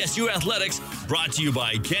for DSU Athletics, brought to you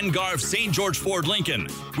by Ken Garff St. George Ford Lincoln.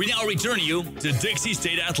 We now return you to Dixie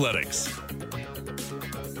State Athletics.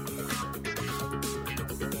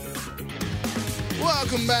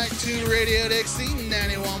 Welcome back to Radio Dixie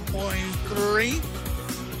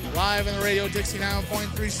 91.3. Live in the Radio Dixie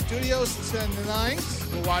 91.3 studios tonight.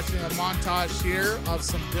 We're watching a montage here of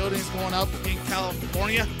some buildings going up in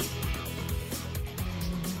California.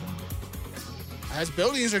 As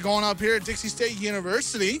buildings are going up here at Dixie State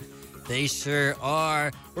University. They sure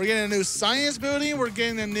are. We're getting a new science building. We're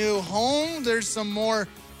getting a new home. There's some more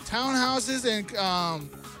townhouses and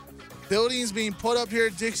buildings being put up here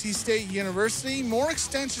at Dixie State University. More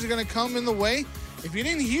extensions are going to come in the way. If you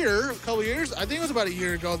didn't hear, a couple years, I think it was about a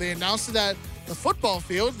year ago, they announced that the football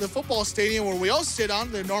field, the football stadium where we all sit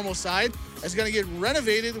on the normal side, is going to get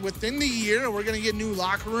renovated within the year. We're going to get new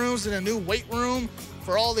locker rooms and a new weight room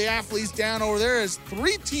for all the athletes down over there. As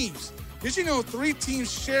 3 teams, did you know 3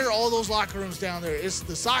 teams share all those locker rooms down there? It's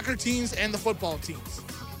the soccer teams and the football teams.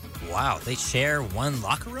 Wow, they share one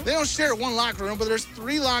locker room? They don't share one locker room, but there's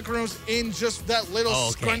 3 locker rooms in just that little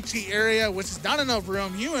scrunchy area, which is not enough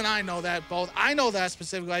room. You and I know that both. I know that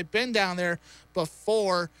specifically. I've been down there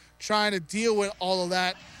before trying to deal with all of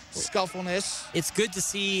that scuffleness. It's good to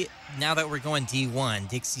see now that we're going D1,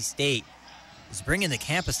 Dixie State is bringing the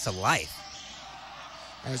campus to life.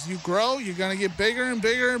 As you grow, you're going to get bigger and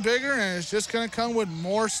bigger and bigger, and it's just going to come with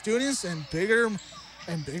more students and bigger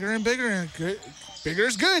and bigger and bigger, and good. Bigger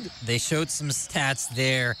is good. They showed some stats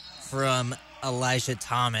there from Elijah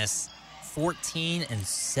Thomas,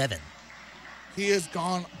 14-7. He has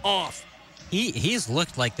gone off. He's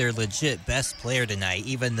looked like their legit best player tonight,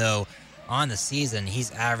 even though on the season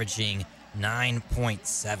he's averaging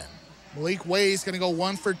 9.7. Malik Way's going to go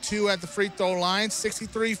 1 for 2 at the free throw line,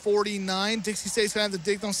 63-49. Dixie State's going to have to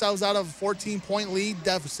dig themselves out of a 14-point lead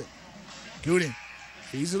deficit. Gooden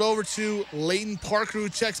feeds it over to Leighton Parker, who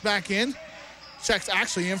checks back in. Checks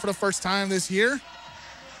actually in for the first time this year. And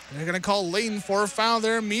they're going to call Leighton for a foul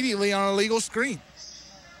there immediately on a legal screen.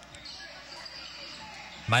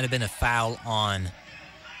 Might have been a foul on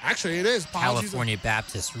Actually, it is. California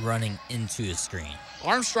Baptist running into the screen.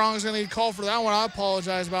 Armstrong is going to need a call for that one. I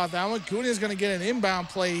apologize about that one. Gooden is going to get an inbound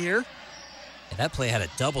play here. Yeah, that play had a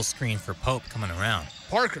double screen for Pope coming around.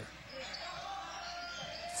 Parker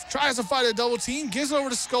tries to fight a double team. Gives it over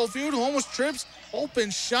to Schofield, who almost trips. Open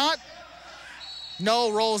shot.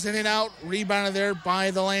 No, rolls in and out. Rebounded there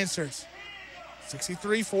by the Lancers.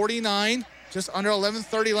 63-49. Just under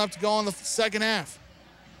 11:30 left to go in the second half.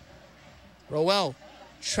 Rowell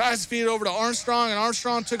tries to feed it over to Armstrong, and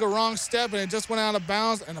Armstrong took a wrong step, and it just went out of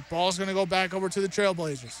bounds, and the ball's going to go back over to the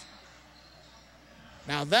Trailblazers.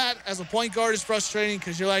 Now that, as a point guard, is frustrating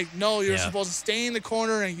because you're like, no, you're supposed to stay in the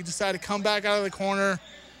corner, and you decide to come back out of the corner.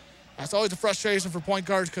 That's always a frustration for point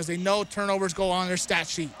guards because they know turnovers go on their stat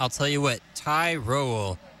sheet. I'll tell you what, Ty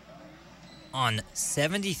Rowell on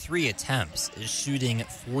 73 attempts is shooting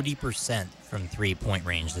 40% from three-point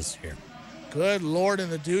range this year. Good Lord,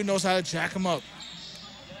 and the dude knows how to jack him up.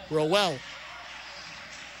 Rowell.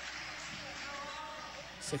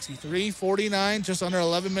 63-49, just under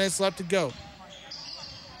 11 minutes left to go.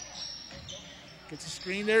 Gets a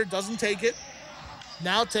screen there, doesn't take it.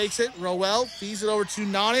 Now takes it. Rowell feeds it over to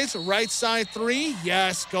Nonich. Right side 3.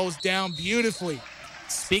 Yes, goes down beautifully.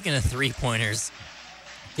 Speaking of three-pointers,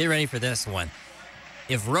 get ready for this one.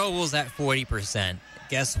 If Rowell's at 40%,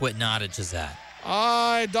 guess what Nonich is at?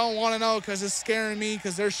 I don't want to know because it's scaring me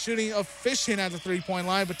because they're shooting efficient at the three-point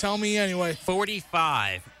line, but tell me anyway.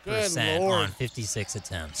 45% on 56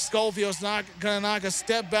 attempts. Schofield's not going to knock a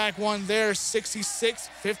step back one there.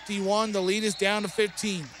 66-51. The lead is down to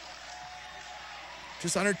 15.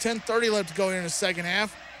 Just under 10:30 left to go here in the second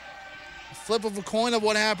half. A flip of a coin of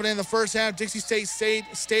what happened in the first half. Dixie State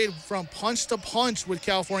stayed from punch to punch with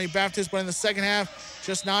California Baptist, but in the second half,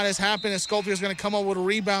 just not as happened. And Schofield's going to come up with a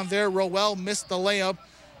rebound there. Rowell missed the layup.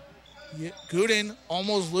 Gooden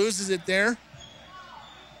almost loses it there.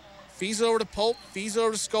 Feeds it over to Pope. Feeds it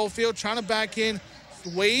over to Schofield. Trying to back in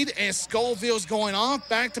Wade, and Schofield's going off.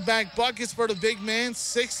 Back-to-back buckets for the big man.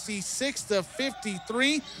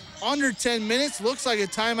 66-53. Under 10 minutes. Looks like a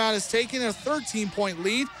timeout is taken. A 13-point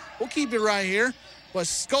lead. We'll keep it right here. But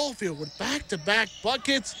Schofield with back-to-back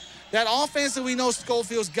buckets. That offense that we know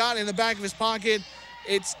Schofield's got in the back of his pocket,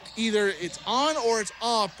 it's either it's on or it's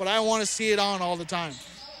off, but I want to see it on all the time.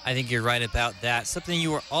 I think you're right about that. Something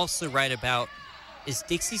you were also right about is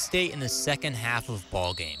Dixie State in the second half of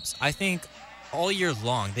ball games. I think all year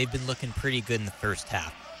long they've been looking pretty good in the first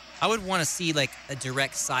half. I would want to see like a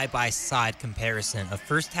direct side-by-side comparison of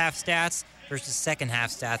first half stats versus second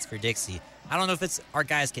half stats for Dixie. I don't know if it's our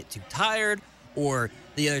guys get too tired or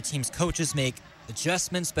the other team's coaches make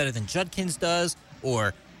adjustments better than Judkins does,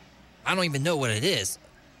 or I don't even know what it is,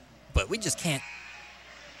 but we just can't.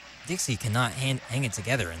 Dixie cannot hang it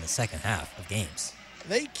together in the second half of games.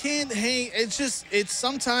 They can't hang. It's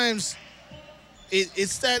sometimes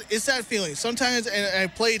it's that feeling. Sometimes, and I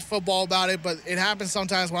played football about it, but it happens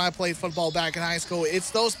sometimes when I played football back in high school.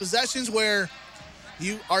 It's those possessions where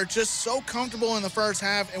you are just so comfortable in the first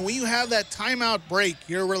half, and when you have that timeout break,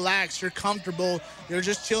 you're relaxed, you're comfortable, you're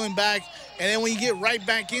just chilling back, and then when you get right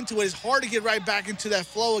back into it, it's hard to get right back into that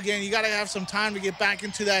flow again. You got to have some time to get back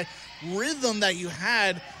into that rhythm that you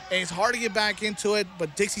had, and it's hard to get back into it,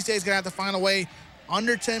 but Dixie State's going to have to find a way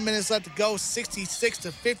Under 10 minutes left to go,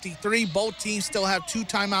 66-53. Both teams still have 2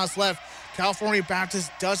 timeouts left. California Baptist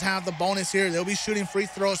does have the bonus here. They'll be shooting free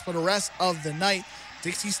throws for the rest of the night.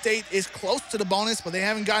 Dixie State is close to the bonus, but they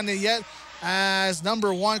haven't gotten it yet. As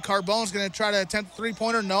number 1, Carbone's going to try to attempt a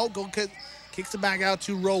three-pointer. No, kicks it back out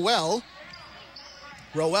to Rowell.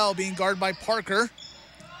 Rowell being guarded by Parker.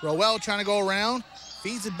 Rowell trying to go around.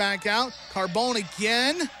 Feeds it back out. Carbone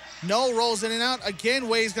again. No, rolls in and out. Again,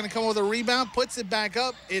 Wade's going to come with a rebound. Puts it back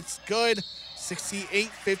up. It's good.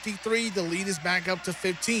 68-53. The lead is back up to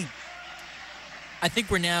 15. I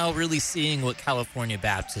think we're now really seeing what California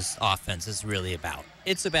Baptist offense is really about.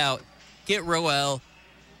 It's about get Rowell,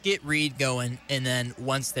 get Reed going, and then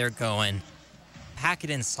once they're going, pack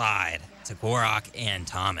it inside to Gorok and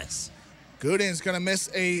Thomas. Gooden's going to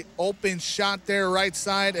miss a open shot there right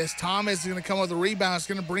side as Thomas is going to come with a rebound. He's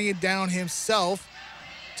going to bring it down himself.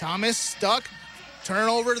 Thomas stuck.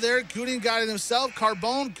 Turnover there. Gooden got it himself.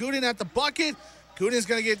 Carbone, Gooden at the bucket. Gooden's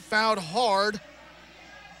going to get fouled hard.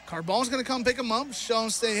 Carbone's going to come pick him up, show him,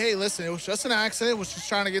 say, hey, listen, it was just an accident. Was just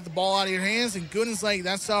trying to get the ball out of your hands. And Gooden's like,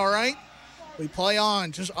 that's all right. We play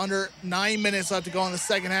on. Just under 9 minutes left to go in the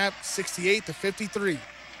second half, 68-53.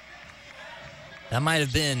 That might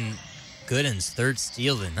have been Gooden's 3rd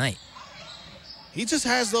steal of the night. He just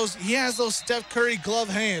has those Steph Curry glove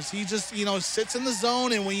hands. He just, sits in the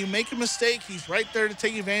zone, and when you make a mistake, he's right there to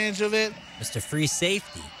take advantage of it. Mr. Free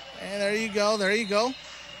Safety. And there you go.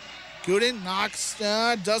 Gooden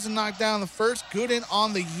doesn't knock down the first. Gooden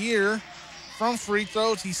on the year from free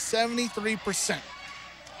throws. He's 73%.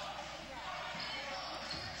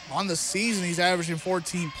 On the season, he's averaging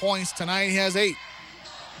 14 points. Tonight, he has 8.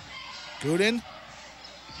 Gooden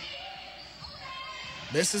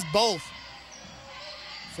misses both.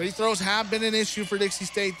 Free throws have been an issue for Dixie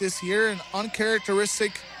State this year. An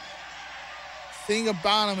uncharacteristic thing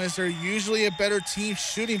about them is they're usually a better team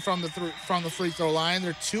shooting from the free throw line.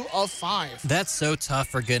 They're 2 of 5. That's so tough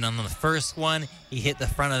for Gooden. On the first one, he hit the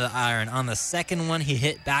front of the iron. On the second one, he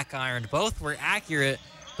hit back iron. Both were accurate,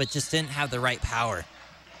 but just didn't have the right power.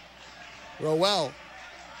 Rowell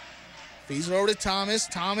feeds it over to Thomas.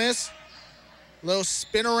 Thomas, little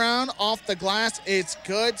spin around off the glass. It's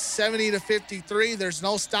good. 70-53. There's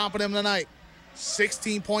no stopping him tonight.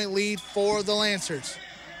 16-point lead for the Lancers.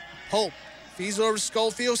 Hope feeds over to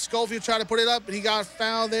Schofield. Schofield tried to put it up, but he got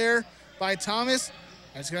fouled there by Thomas.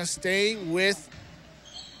 And it's going to stay with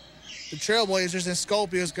the Trailblazers, and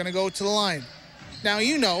Schofield is going to go to the line. Now,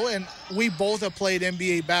 and we both have played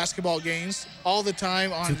NBA basketball games all the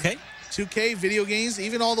time on 2K video games,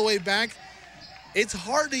 even all the way back. It's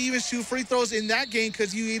hard to even shoot free throws in that game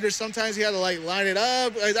because sometimes you had to line it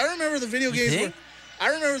up. I remember the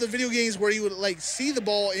video games where you would see the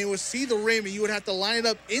ball and it would see the rim and you would have to line it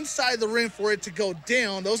up inside the rim for it to go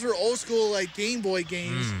down. Those were old school Game Boy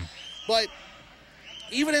games. But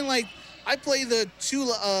even in I play the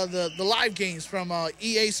live games from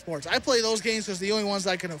EA Sports. I play those games because the only ones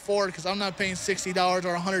I can afford because I'm not paying $60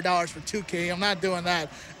 or $100 for 2K. I'm not doing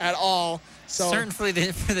that at all. So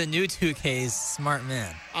certainly for the new 2Ks, smart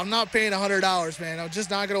man. I'm not paying $100, man. I'm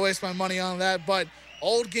just not going to waste my money on that. But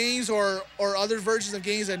old games or other versions of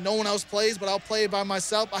games that no one else plays, but I'll play it by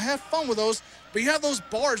myself, I have fun with those. But you have those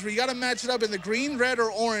bars where you got to match it up in the green, red, or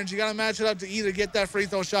orange. You got to match it up to either get that free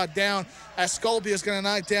throw shot down. As Scobie is going to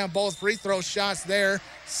knock down both free throw shots there.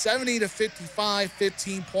 70-55,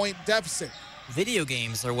 15-point deficit. Video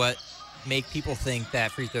games are what make people think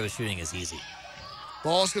that free throw shooting is easy.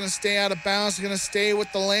 Ball's going to stay out of bounds. It's going to stay with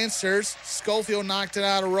the Lancers. Schofield knocked it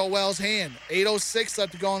out of Rowell's hand. 8:06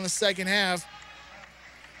 left to go in the second half.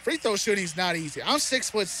 Free throw shooting is not easy. I'm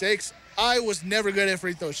 6'6". I was never good at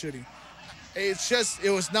free throw shooting.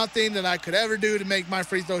 It was nothing that I could ever do to make my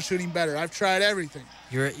free throw shooting better. I've tried everything.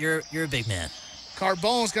 You're a big man.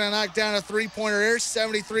 Carbone's going to knock down a three-pointer there,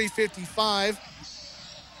 73-55.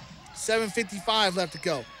 7:55 left to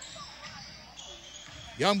go.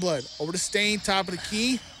 Youngblood over to Stain, top of the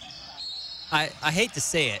key. I hate to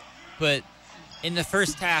say it, but in the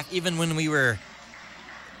first half, even when we were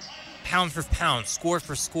pound for pound, score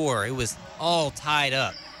for score, it was all tied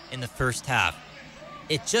up in the first half.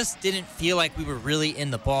 It just didn't feel like we were really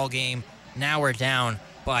in the ball game. Now we're down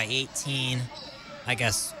by 18. I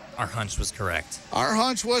guess our hunch was correct. Our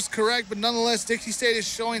hunch was correct, but nonetheless, Dixie State is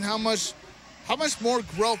showing how much more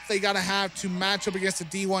growth they got to have to match up against the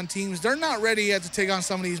D1 teams. They're not ready yet to take on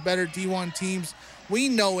some of these better D1 teams. We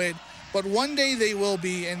know it, but one day they will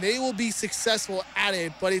be, and they will be successful at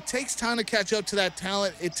it. But it takes time to catch up to that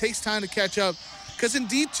talent. It takes time to catch up. Because in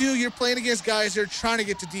D2, you're playing against guys that are trying to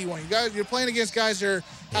get to D1. You're playing against guys that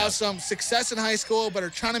have some success in high school but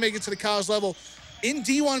are trying to make it to the college level. In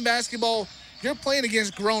D1 basketball, you're playing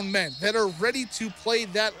against grown men that are ready to play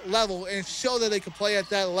that level and show that they can play at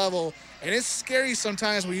that level. And it's scary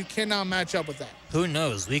sometimes when you cannot match up with that. Who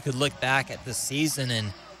knows? We could look back at the season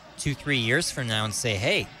in 2-3 years from now and say,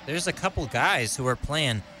 hey, there's a couple guys who are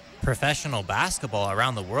playing professional basketball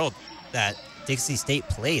around the world that Dixie State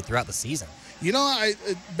played throughout the season. You know,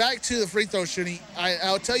 back to the free throw shooting,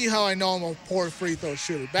 I'll tell you how I know I'm a poor free throw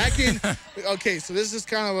shooter. Back in, okay, so this is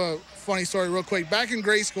kind of a funny story real quick. Back in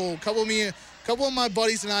grade school, a couple of my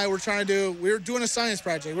buddies and I were we were doing a science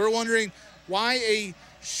project. We were wondering why a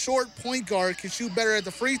short point guard can shoot better at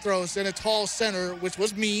the free throws than a tall center, which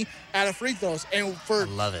was me, at a free throws. And I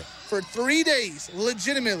love it. For 3 days,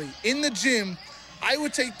 legitimately, in the gym, I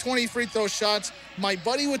would take 20 free throw shots. My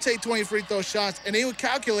buddy would take 20 free throw shots, and they would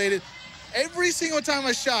calculate it. Every single time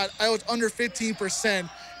I shot, I was under 15%. And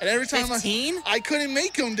every time 15? I couldn't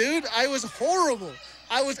make them, dude. I was horrible.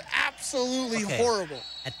 I was absolutely horrible.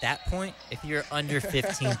 At that point, if you're under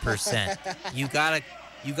 15%, you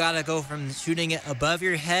gotta go from shooting it above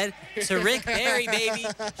your head to Rick Barry, baby.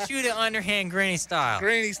 Shoot it underhand granny style.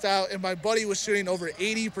 Granny style. And my buddy was shooting over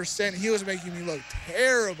 80%. He was making me look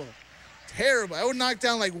terrible. Terrible. I would knock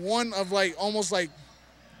down like one of almost like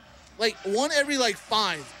one every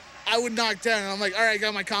 5. I would knock down, and I'm like, all right, I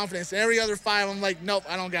got my confidence. And every other 5, I'm like, nope,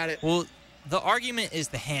 I don't got it. Well, the argument is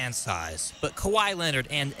the hand size, but Kawhi Leonard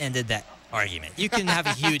ended that argument. You can have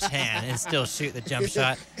a huge hand and still shoot the jump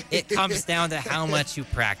shot. It comes down to how much you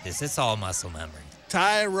practice. It's all muscle memory.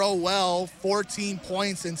 Ty Rowell, 14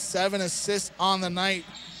 points and 7 assists on the night.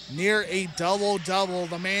 Near a double-double.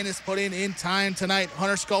 The man is putting in time tonight.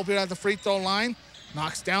 Hunter Schofield at the free throw line.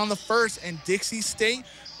 Knocks down the first, and Dixie State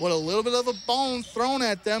with a little bit of a bone thrown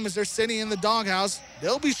at them as they're sitting in the doghouse.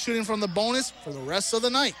 They'll be shooting from the bonus for the rest of the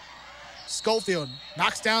night. Schofield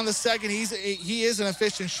knocks down the second. He is an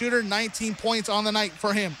efficient shooter. 19 points on the night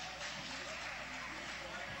for him.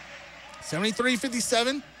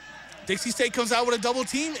 73-57. Dixie State comes out with a double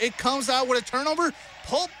team. It comes out with a turnover.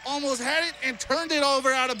 Pope almost had it and turned it over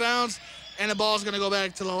out of bounds, and the ball's going to go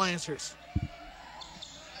back to the Lancers.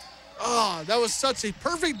 Oh, that was such a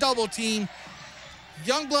perfect double team.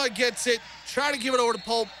 Youngblood gets it, try to give it over to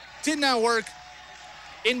Pope. Did not work.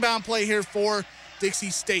 Inbound play here for Dixie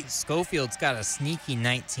State. Schofield's got a sneaky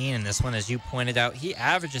 19 in this one, as you pointed out. He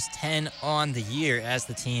averages 10 on the year as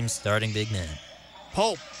the team's starting big man.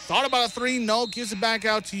 Pope thought about a 3, no, gives it back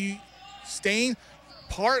out to Stain.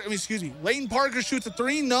 Leighton Parker shoots a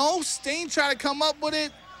 3, no. Stain try to come up with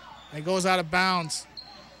it. It goes out of bounds.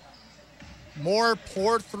 More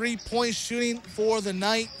poor three-point shooting for the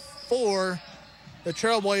night for the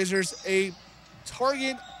Trailblazers. A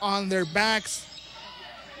target on their backs,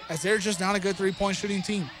 as they're just not a good three-point shooting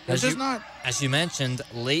team. They're just not. As you mentioned,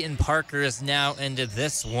 Leighton Parker has now ended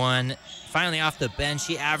this one. Finally off the bench,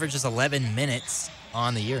 he averages 11 minutes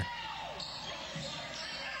on the year.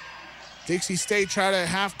 Dixie State tried a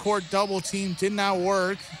half-court double team. Did not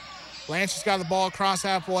work. Blanchard's got the ball across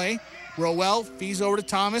halfway. Rowell feeds over to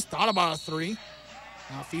Thomas. Thought about a 3.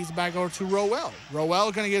 Now feeds back over to Rowell.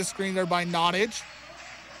 Rowell going to get a screen there by Nottage.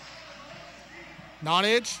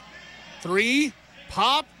 Nottage. 3.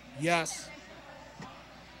 Pop. Yes.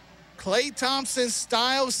 Klay Thompson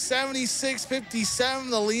style, 76-57.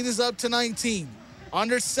 The lead is up to 19.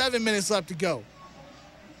 Under 7 minutes left to go.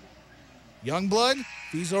 Youngblood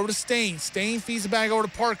feeds over to Stain. Stain feeds it back over to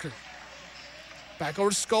Parker. Back over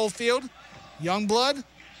to Schofield. Youngblood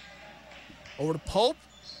over to Pope.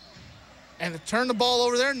 And to turn the ball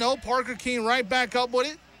over there. No, Parker came right back up with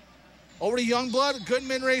it. Over to Youngblood. Good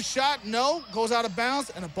mid-range shot. No, goes out of bounds.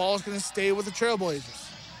 And the ball is going to stay with the Trailblazers.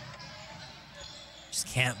 Just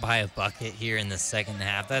can't buy a bucket here in the second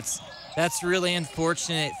half. That's really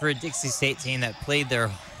unfortunate for a Dixie State team that played their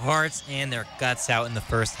hearts and their guts out in the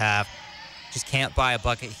first half. Just can't buy a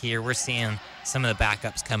bucket here. We're seeing some of the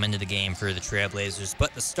backups come into the game for the Trailblazers,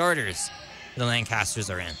 but the starters, the Lancasters,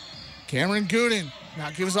 are in. Cameron Gooden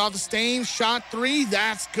now gives off the Stain. Shot 3.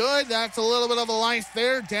 That's good. That's a little bit of a life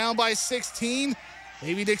there. Down by 16.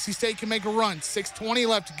 Maybe Dixie State can make a run. 6:20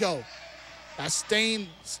 left to go. That's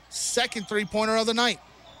Stain's second three-pointer of the night.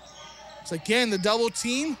 So again, the double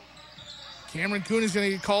team. Cameron Gooden is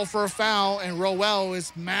going to get called for a foul, and Rowell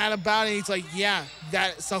is mad about it. He's like, yeah,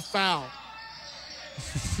 that's a foul.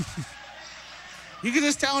 You can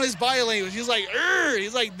just tell in his body language. He's like,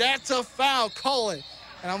 he's like, that's a foul. Call it.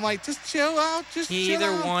 And I'm like, just chill out. He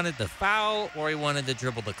either wanted the foul or he wanted to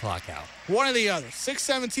dribble the clock out. One or the other.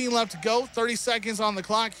 6:17 left to go. 30 seconds on the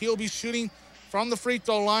clock. He'll be shooting from the free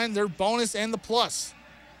throw line, their bonus and the plus.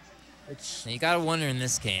 Now you got to wonder in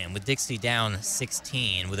this game, with Dixie down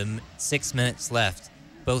 16 with 6 minutes left,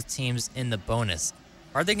 both teams in the bonus,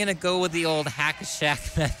 Are they going to go with the old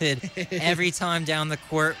hack-a-shack method every time down the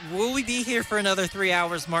court? Will we be here for another 3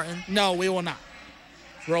 hours, Martin? No, we will not.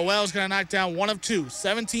 Rowell's going to knock down one of two.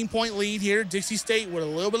 17-point lead here. Dixie State with a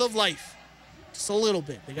little bit of life. Just a little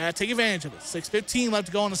bit. They got to take advantage of it. 6:15 left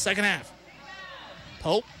to go in the second half.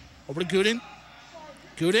 Pope over to Gooden.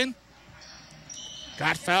 Gooden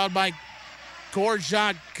got fouled by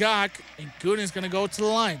Gorjak Gok, and Gooden's going to go to the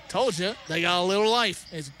line. Told you, they got a little life.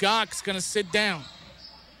 As Gok's going to sit down.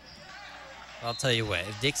 I'll tell you what,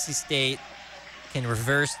 if Dixie State can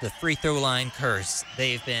reverse the free throw line curse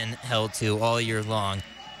they've been held to all year long,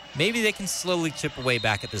 maybe they can slowly chip away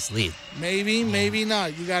back at this lead. Maybe, maybe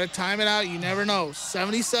not. You got to time it out. You never know.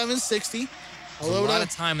 77-60. A lot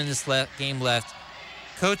of time in this game left.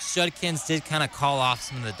 Coach Judkins did kind of call off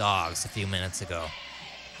some of the dogs a few minutes ago.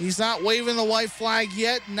 He's not waving the white flag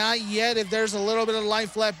yet. Not yet. If there's a little bit of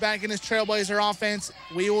life left back in his Trailblazer offense,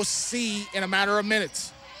 we will see in a matter of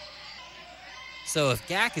minutes. So if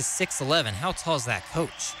Gak is 6'11", how tall is that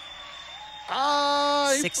coach?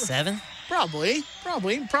 6'7"? Probably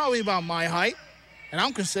about my height. And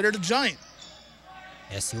I'm considered a giant.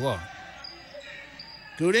 Yes, you are.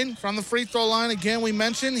 Gooden from the free throw line. Again, we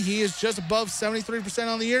mentioned he is just above 73%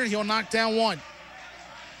 on the year. He'll knock down one.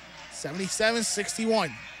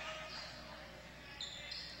 77-61.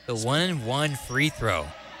 The 1-and-1 free throw.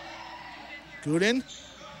 Gooden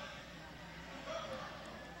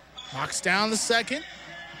knocks down the second.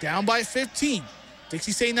 Down by 15.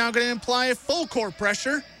 Dixie State now going to imply a full court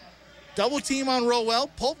pressure. Double team on Rowell.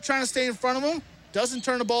 Pope trying to stay in front of him. Doesn't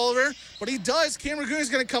turn the ball over, but he does. Cameron Gooden's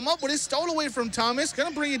going to come up with it. Stole away from Thomas. Going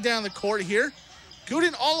to bring it down the court here.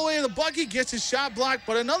 Gooden all the way to the bucket. Gets his shot blocked,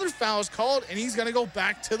 but another foul is called, and he's going to go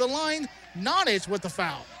back to the line. Nonage with the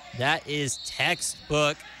foul. That is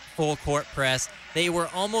textbook full court press. They were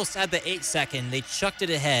almost at the 8-second. They chucked it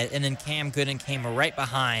ahead, and then Cam Gooden came right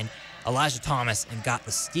behind Elijah Thomas and got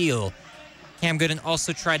the steal. Cam Gooden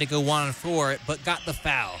also tried to go 1-on-4, but got the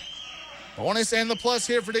foul. Bonus and the plus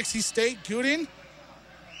here for Dixie State. Gooden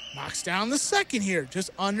knocks down the second here. Just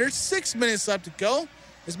under 6 minutes left to go.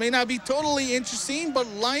 This may not be totally interesting, but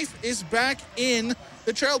life is back in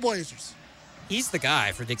the Trailblazers. He's the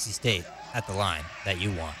guy for Dixie State at the line that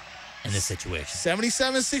you want in this situation.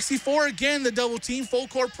 77-64. Again, the double team, full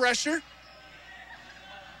court pressure.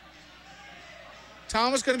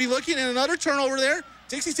 Thomas going to be looking at another turnover there.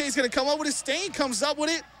 Dixie State's going to come up with it. Stain comes up with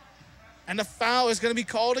it. And the foul is going to be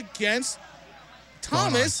called against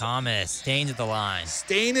Thomas. Thomas. Stain to the line.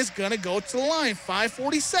 Stain is going to go to the line.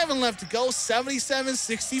 5:47 left to go.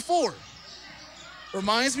 77-64.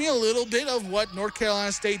 Reminds me a little bit of what North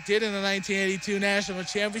Carolina State did in the 1982 National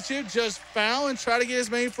Championship. Just foul and try to get as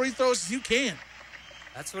many free throws as you can.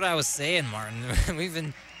 That's what I was saying, Martin. We've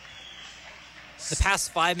been... The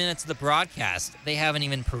past 5 minutes of the broadcast, they haven't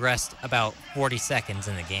even progressed about 40 seconds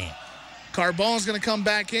in the game. Carbone's going to come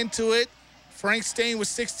back into it. Frank Stain with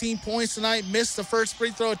 16 points tonight. Missed the first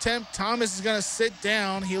free throw attempt. Thomas is going to sit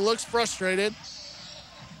down. He looks frustrated.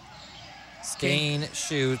 Stain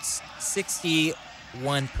shoots 61%.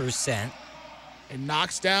 And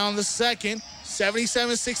knocks down the second.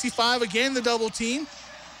 77-65. Again, the double team.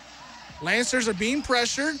 Lancers are being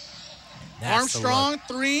pressured. That's Armstrong,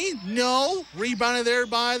 three. No. Rebounded there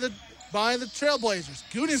by the Trailblazers.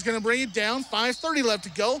 Gooden's going to bring it down. 5:30 left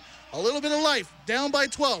to go. A little bit of life. Down by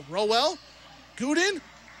 12. Rowell. Gooden.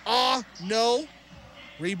 No.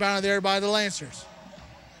 Rebounded there by the Lancers.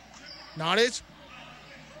 Nottage.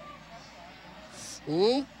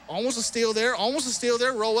 Ooh, almost a steal there.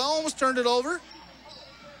 Rowell almost turned it over.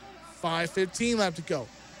 5:15 left to go.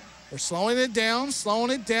 They're slowing it down.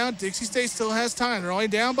 Dixie State still has time. They're only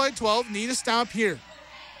down by 12. Need a stop here.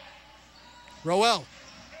 Rowell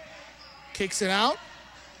kicks it out.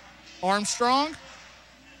 Armstrong.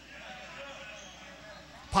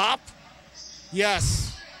 Pop.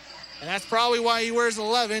 Yes. And that's probably why he wears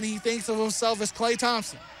 11. He thinks of himself as Klay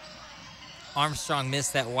Thompson. Armstrong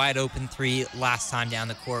missed that wide open three last time down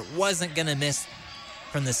the court. Wasn't going to miss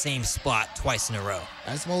from the same spot twice in a row.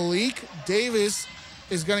 As Malik Davis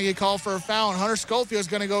is going to get called for a foul, and Hunter Schofield is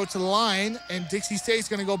going to go to the line, and Dixie State's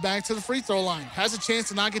going to go back to the free throw line. Has a chance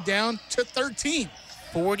to knock it down to 13.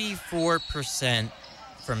 44%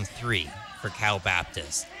 from three for Cal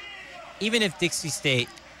Baptis. Even if Dixie State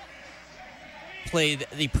played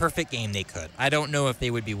the perfect game they could, I don't know if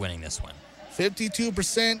they would be winning this one.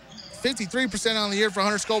 53% on the year for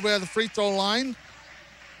Hunter Schofield at the free throw line.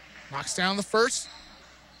 Knocks down the first.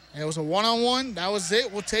 And it was a one-on-one. That was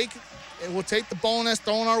it. We'll take the ball that's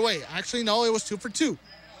thrown our way. Actually, no, it was 2 for 2.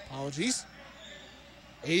 Apologies.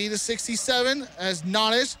 80-67 as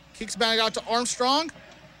Nottage kicks back out to Armstrong.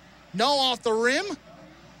 No, off the rim.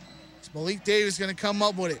 It's Malik Davis going to come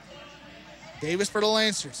up with it. Davis for the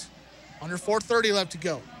Lancers. Under 4:30 left to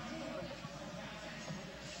go.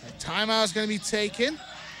 A timeout is going to be taken.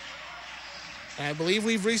 I believe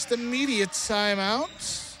we've reached the media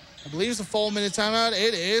timeout. I believe it's a full minute timeout.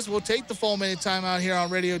 It is. We'll take the full minute timeout here on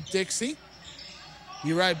Radio Dixie.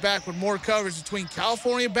 Be right back with more coverage between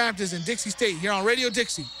California Baptist and Dixie State here on Radio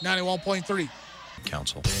Dixie 91.3.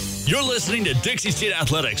 Council. You're listening to Dixie State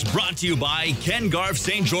Athletics, brought to you by Ken Garff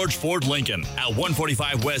St. George Ford Lincoln at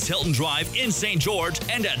 145 West Hilton Drive in St. George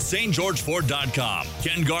and at stgeorgeford.com.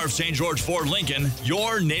 Ken Garff St. George Ford Lincoln,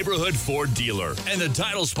 your neighborhood Ford dealer, and the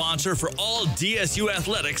title sponsor for all DSU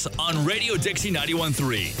athletics on Radio Dixie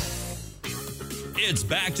 91.3. It's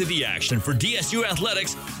back to the action for DSU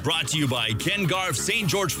Athletics, brought to you by Ken Garff St.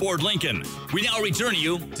 George Ford Lincoln. We now return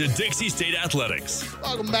you to Dixie State Athletics.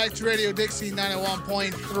 Welcome back to Radio Dixie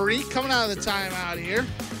 91.3. Coming out of the timeout here.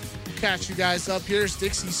 Catch you guys up. Here's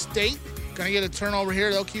Dixie State. Going to get a turnover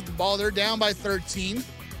here. They'll keep the ball. They're down by 13.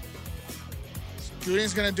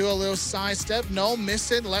 Julian's going to do a little side step. No,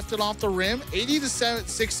 miss it. Left it off the rim.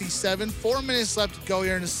 80-67. 4 minutes left to go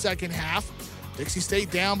here in the second half. Dixie State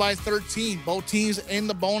down by 13. Both teams in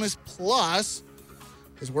the bonus plus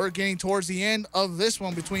as we're getting towards the end of this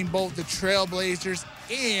one between both the Trailblazers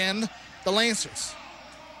and the Lancers.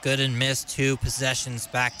 Good and missed 2 possessions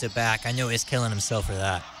back to back. I know he's killing himself for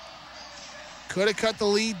that. Could have cut the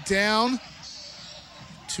lead down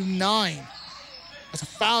to 9. As a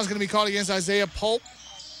foul is going to be called against Isaiah Pope.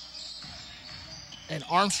 And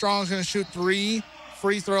Armstrong's going to shoot 3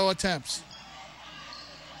 free throw attempts.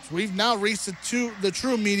 We've now reached the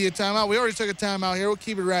true media timeout. We already took a timeout here. We'll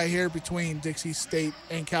keep it right here between Dixie State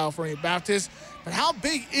and California Baptist. But how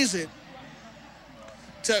big is it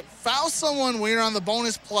to foul someone when you're on the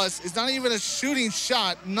bonus plus? It's not even a shooting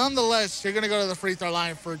shot. Nonetheless, you're going to go to the free throw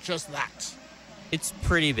line for just that. It's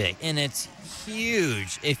pretty big, and it's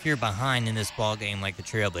huge if you're behind in this ball game like the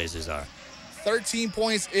Trailblazers are. 13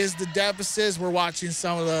 points is the deficit. We're watching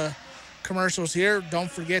some of the commercials here.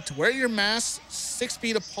 Don't forget to wear your mask 6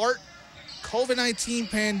 feet apart.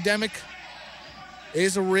 COVID-19 pandemic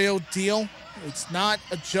is a real deal. It's not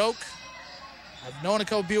a joke. I've known a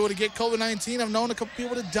couple people to get COVID-19. I've known a couple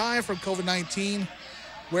people to die from COVID-19.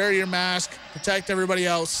 Wear your mask. Protect everybody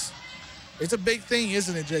else. It's a big thing,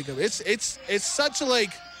 isn't it, Jacob? It's such a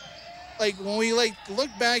like when we look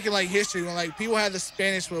back in history when people had the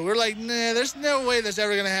Spanish flu, we're like, nah, there's no way that's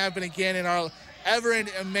ever gonna happen again in our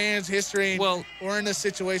man's history. Well, we're in this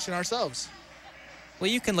situation ourselves. Well,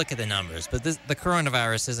 you can look at the numbers, but the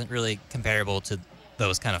coronavirus isn't really comparable to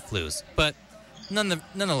those kind of flus. But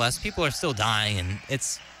nonetheless, people are still dying, and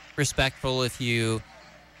it's respectful if you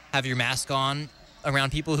have your mask on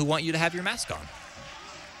around people who want you to have your mask on.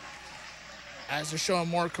 As they're showing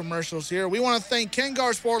more commercials here, we want to thank Ken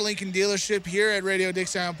Garff Ford Lincoln Dealership here at Radio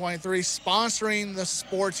Dixie 9.3, sponsoring the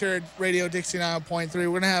sports here at Radio Dixie 9.3. We're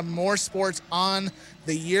going to have more sports on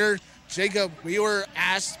the year. Jacob, we were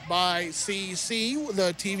asked by CEC,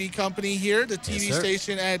 the TV company here, the TV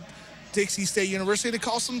station at Dixie State University, to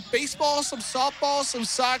call some baseball, some softball, some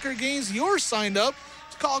soccer games. You're signed up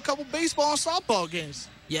to call a couple baseball and softball games.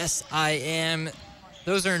 Yes, I am.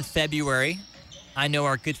 Those are in February. I know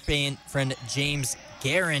our good friend James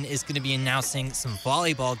Guerin is going to be announcing some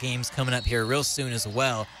volleyball games coming up here real soon as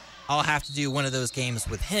well. I'll have to do one of those games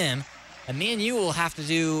with him, and me and you will have to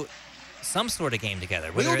do some sort of game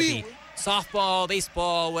together, whether it be softball,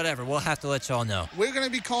 baseball, whatever. We'll have to let y'all know. We're going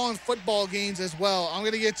to be calling football games as well. I'm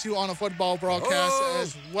going to get you on a football broadcast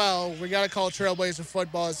as well. We got to call Trailblazer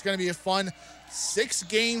football. It's going to be a fun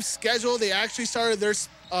 6-game schedule. They actually started their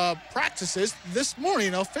practices this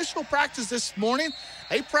morning, official practice this morning.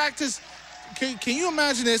 They practice. Can you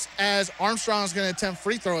imagine this as Armstrong's going to attempt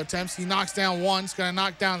free throw attempts? He knocks down one. He's going to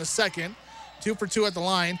knock down the second. 2 for 2 at the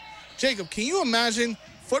line. Jacob, can you imagine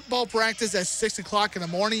football practice at 6 o'clock in the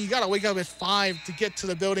morning? You got to wake up at 5 to get to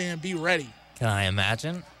the building and be ready. Can I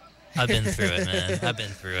imagine? I've been through it, man. I've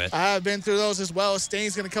been through it. I've been through those as well.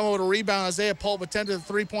 Staines going to come over to rebound. Isaiah Pope attempted a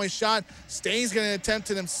 3-point shot. Staines going to attempt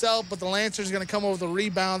it himself, but the Lancers going to come over the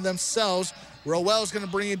rebound themselves. Rowell's going to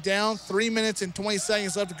bring it down. 3 minutes and 20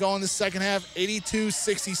 seconds left to go in the second half.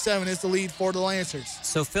 82-67 is the lead for the Lancers.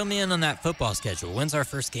 So fill me in on that football schedule. When's our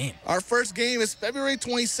first game? Our first game is February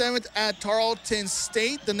 27th at Tarleton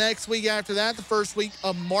State. The next week after that, the first week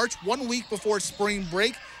of March, 1 week before spring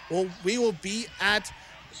break, we will be at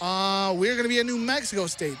we're going to be at New Mexico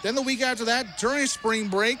State. Then the week after that, during spring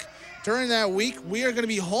break, during that week, we are going to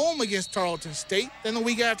be home against Tarleton State. Then the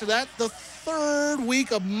week after that, the third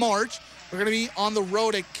week of March, we're going to be on the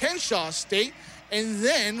road at Kenshaw State. And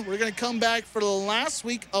then we're going to come back for the last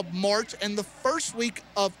week of March and the first week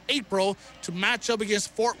of April to match up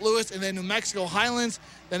against Fort Lewis and then New Mexico Highlands.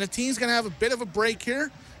 Then the team's going to have a bit of a break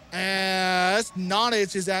here. As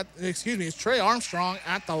Nottage is it's Trey Armstrong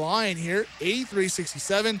at the line here,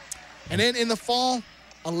 83-67. And then in the fall,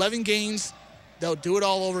 11 games. They'll do it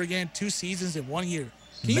all over again, 2 seasons in 1 year.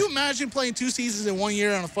 Can you imagine playing 2 seasons in 1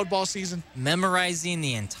 year on a football season? Memorizing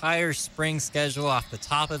the entire spring schedule off the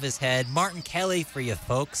top of his head. Martin Kelly for you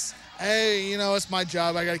folks. Hey, it's my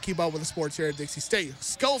job. I got to keep up with the sports here at Dixie State.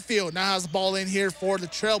 Schofield now has the ball in here for the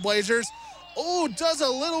Trailblazers. Oh, does a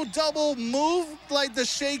little double move like the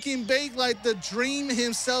shake and bake, like the dream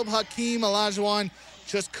himself. Hakeem Olajuwon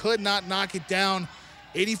just could not knock it down.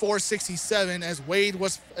 84-67 as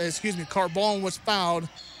Carbone was fouled.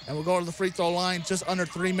 And we'll go to the free throw line. Just under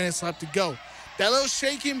 3 minutes left to go. That little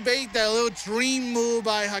shake and bake, that little dream move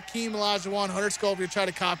by Hakeem Olajuwon. Hunter Schofield try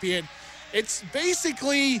to copy it. It's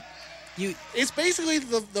basically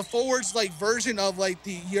the forwards like version of like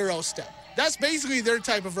the Euro step. That's basically their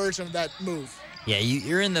type of version of that move. Yeah,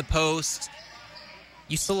 you're in the post.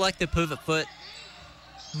 You select the pivot foot,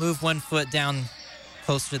 move 1 foot down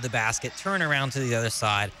closer to the basket, turn around to the other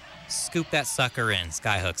side, scoop that sucker in,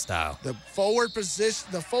 skyhook style. The forward position,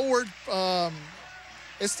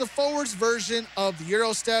 it's the forwards version of the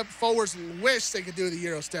Euro step. Forwards wish they could do the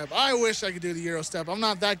Euro step. I wish I could do the Euro step. I'm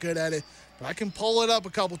not that good at it, but I can pull it up a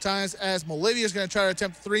couple times as Molivia's going to try to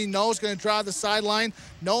attempt 3. No's going to drive the sideline.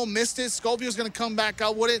 No missed it. Scopio's going to come back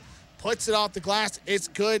out with it, puts it off the glass. It's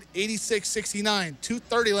good, 86-69.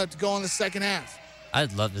 2:30 left to go in the second half.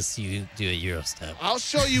 I'd love to see you do a Euro step. I'll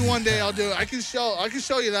show you one day. I'll do it. I can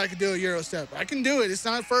show you that I can do a Euro step. I can do it. It's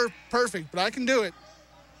not perfect, but I can do it.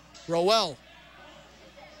 Roel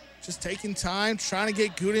just taking time, trying to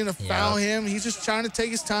get Gooden to foul him. He's just trying to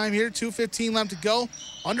take his time here. 2:15 left to go.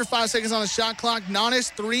 Under 5 seconds on the shot clock.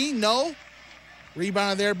 Nonis, 3, no.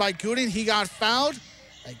 Rebounded there by Gooden. He got fouled.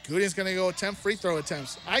 And Gooden's going to go attempt free throw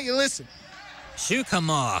attempts. Listen. Shoe come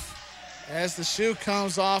off. As the shoe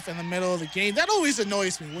comes off in the middle of the game. That always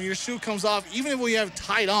annoys me when your shoe comes off, even if you have it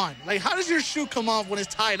tied on. Like, how does your shoe come off when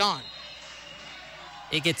it's tied on?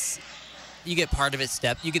 You get part of it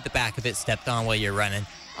stepped. You get the back of it stepped on while you're running.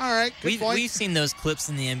 All right, good point. We've seen those clips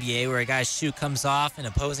in the NBA where a guy's shoe comes off, an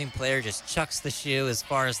opposing player just chucks the shoe as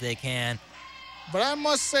far as they can. But I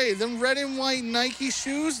must say, them red and white Nike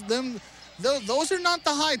shoes, those are not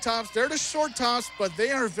the high tops. They're the short tops, but they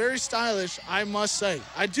are very stylish, I must say.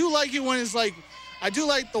 I do like it when it's like, I do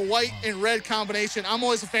like the white and red combination. I'm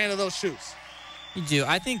always a fan of those shoes. You do.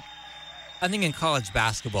 I think in college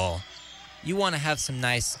basketball, you want to have a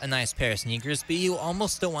nice pair of sneakers, but you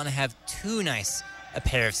almost don't want to have too nice a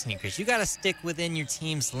pair of sneakers. You got to stick within your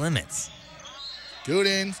team's limits.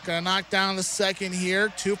 Gooden's going to knock down the second here,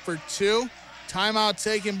 2 for 2. Timeout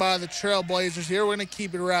taken by the Trailblazers here. We're going to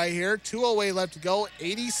keep it right here. 2:08 left to go.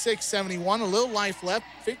 86-71. A little life left.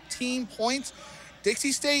 15 points.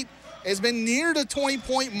 Dixie State has been near the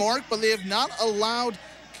 20-point mark, but they have not allowed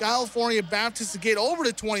California Baptis to get over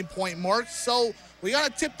the 20-point mark. So we got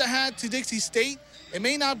to tip the hat to Dixie State. It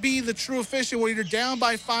may not be the true efficient where you're down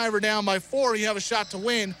by 5 or down by 4, you have a shot to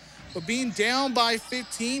win. But being down by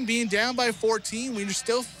 15, being down by 14, when you're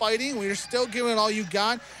still fighting, when you're still giving it all you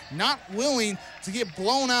got, not willing to get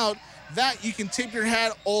blown out, that you can tip your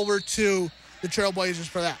hat over to the Trailblazers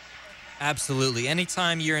for that. Absolutely.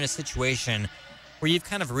 Anytime you're in a situation where you've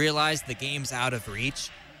kind of realized the game's out of reach,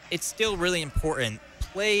 it's still really important.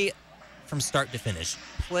 Play from start to finish.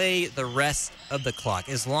 Play the rest of the clock.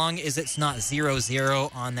 As long as it's not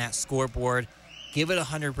 0-0 on that scoreboard, give it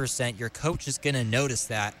 100%. Your coach is going to notice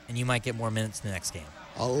that, and you might get more minutes in the next game.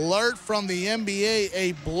 Alert from the NBA.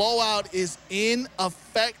 A blowout is in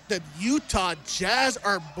effect. The Utah Jazz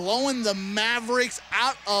are blowing the Mavericks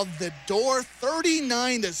out of the door.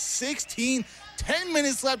 39-16. 10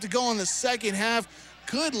 minutes left to go in the second half.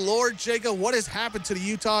 Good Lord, Jacob, what has happened to the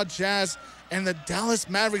Utah Jazz and the Dallas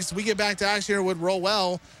Mavericks? We get back to action here with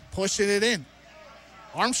Roel pushing it in.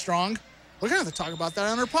 Armstrong. We're going to have to talk about that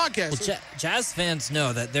on our podcast. Well, Jazz fans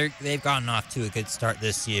know that they've gotten off to a good start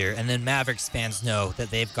this year, and then Mavericks fans know that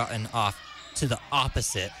they've gotten off to the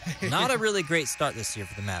opposite. Not a really great start this year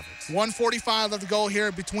for the Mavericks. 1:45 left to go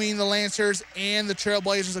here between the Lancers and the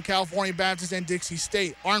Trailblazers of California Baptist and Dixie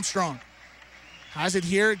State. Armstrong has it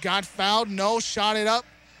here, got fouled, no, shot it up,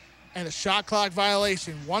 and a shot clock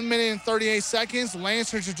violation. 1 minute and 38 seconds. The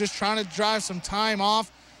Lancers are just trying to drive some time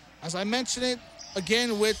off. As I mentioned it,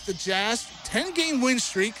 again with the Jazz, 10-game win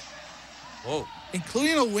streak. Whoa.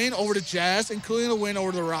 Including a win over the Jazz, including a win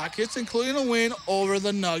over the Rockets, including a win over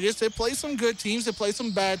the Nuggets. They play some good teams. They play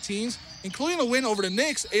some bad teams, including a win over the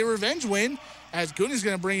Knicks, a revenge win, as Gooney's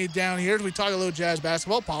going to bring it down here. We talk a little Jazz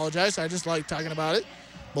basketball. Apologize. I just like talking about it.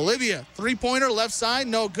 Bolivia, three-pointer, left side,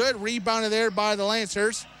 no good. Rebounded there by the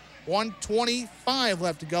Lancers. 1:25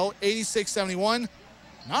 left to go, 86-71.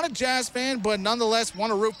 Not a Jazz fan, but nonetheless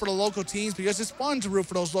want to root for the local teams because it's fun to root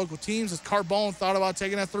for those local teams as Carbone thought about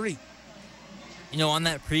taking a three. You know, on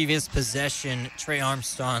that previous possession, Trey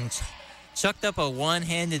Armstrong chucked up a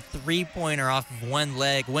one-handed three-pointer off of one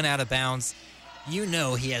leg, went out of bounds. You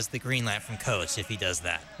know he has the green light from Coach if he does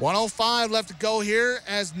that. 1:05 left to go here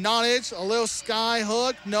as Nottage, a little sky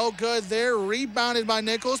hook, no good there. Rebounded by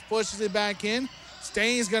Nichols, pushes it back in.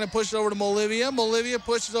 Staines going to push it over to Molivia. Molivia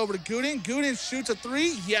pushes over to Gooden. Gooden shoots a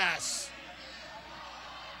three. Yes.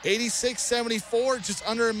 86-74, just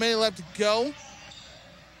under a minute left to go.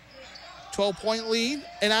 12-point lead.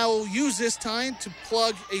 And I will use this time to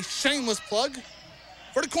plug a shameless plug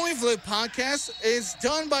for the Coin Flip podcast. It's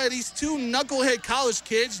done by these two knucklehead college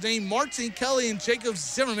kids named Martin Kelly and Jacob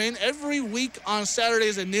Zimmerman. Every week on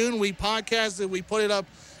Saturdays at noon, we podcast it, we put it up.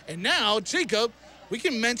 And now, Jacob, we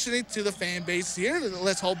can mention it to the fan base here.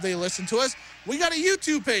 Let's hope they listen to us. We got a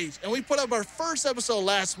YouTube page, and we put up our first episode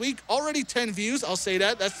last week. Already 10 views. I'll say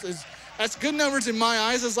that. That's good numbers in my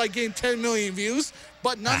eyes. It's like getting 10 million views.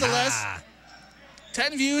 But nonetheless,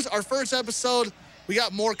 10 views, our first episode. We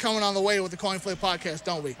got more coming on the way with the Coin Flip podcast,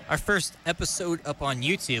 don't we? Our first episode up on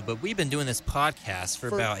YouTube, but we've been doing this podcast for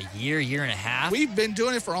about a year and a half. We've been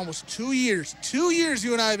doing it for almost 2 years. 2 years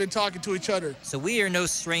you and I have been talking to each other. So we are no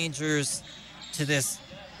strangers to this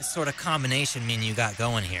sort of combination me and you got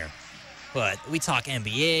going here. But we talk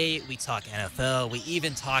NBA, we talk NFL, we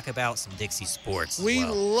even talk about some Dixie sports as We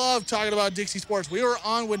well. love talking about Dixie sports. We were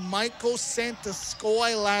on with Michael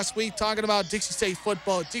Santascoy last week talking about Dixie State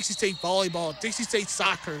football, Dixie State volleyball, Dixie State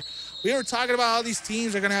soccer. We were talking about how these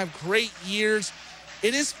teams are going to have great years.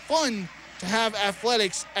 It is fun to have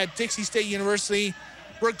athletics at Dixie State University.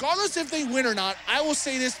 Regardless if they win or not, I will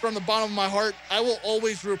say this from the bottom of my heart. I will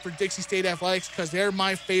always root for Dixie State Athletics because they're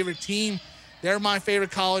my favorite team. They're my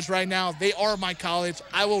favorite college right now. They are my college.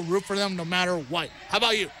 I will root for them no matter what. How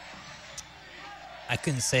about you? I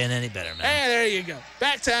couldn't say it any better, man. Hey, there you go.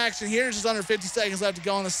 Back to action here. Just under 50 seconds left to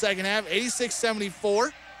go in the second half.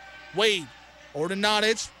 86-74. Wade over to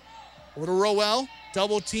Nottage. Over to Rowell.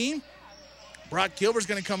 Double team. Brock Gilbert's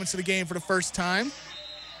going to come into the game for the first time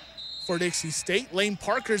for Dixie State. Lane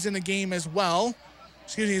Parker's in the game as well.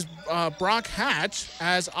 Excuse me, it's Brock Hatch,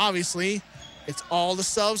 as obviously it's all the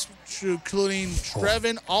subs, including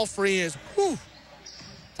Trevin. All three is,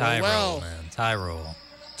 Tyrell, man. Tyrell.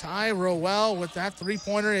 Ty Rowell with that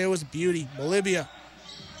three-pointer. It was a beauty. Bolivia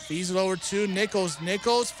feeds it over to Nichols.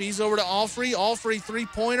 Nichols feeds over to Alfrey. Alfrey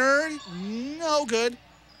three-pointer. No good.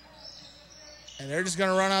 And they're just going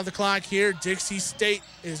to run out the clock here. Dixie State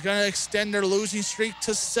is going to extend their losing streak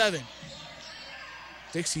to 7.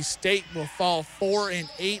 Dixie State will fall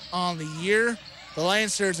 4-8 on the year. The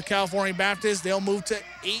Lancers, the California Baptists, they'll move to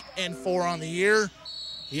 8-4 on the year.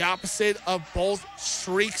 The opposite of both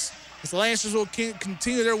streaks. As the Lancers will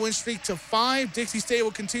continue their win streak to 5. Dixie State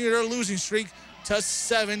will continue their losing streak to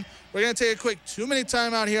 7. We're going to take a quick 2-minute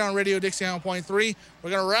timeout here on Radio Dixie 100.3. We're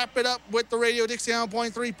going to wrap it up with the Radio Dixie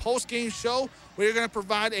 100.3 post-game show. We're going to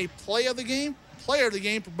provide a player of the game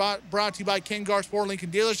brought to you by Ken Gar Sport Lincoln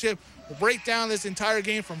Dealership. We'll break down this entire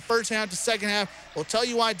game from first half to second half. We'll tell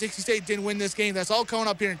you why Dixie State didn't win this game. That's all coming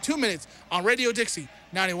up here in 2 minutes on Radio Dixie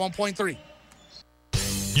 91.3.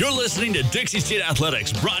 You're listening to Dixie State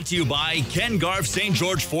Athletics, brought to you by Ken Garff St.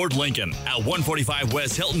 George Ford Lincoln at 145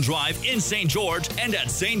 West Hilton Drive in St. George and at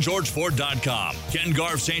stgeorgeford.com. Ken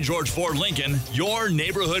Garff St. George Ford Lincoln, your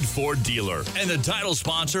neighborhood Ford dealer, and the title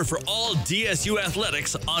sponsor for all DSU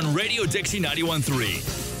athletics on Radio Dixie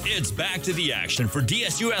 91.3. It's back to the action for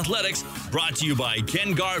DSU Athletics, brought to you by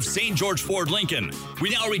Ken Garff St. George Ford Lincoln. We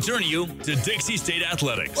now return you to Dixie State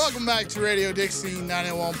Athletics. Welcome back to Radio Dixie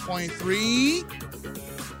 91.3.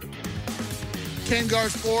 Ken Gar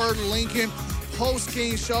Sport Lincoln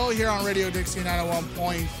post-game show here on Radio Dixie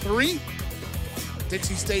 91.3.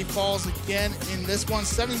 Dixie State falls again in this one.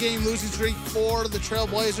 7-game losing streak for the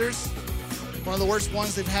Trailblazers. One of the worst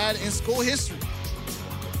ones they've had in school history.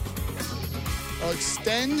 They'll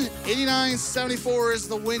extend. 89-74 is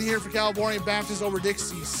the win here for California Baptist over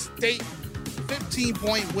Dixie State.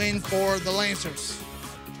 15-point win for the Lancers.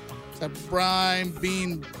 So Brian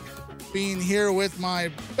being here with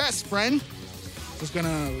my best friend. Just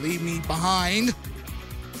gonna leave me behind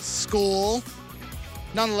school.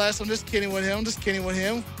 Nonetheless, I'm just kidding with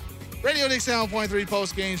him. Radio Dixie 100.3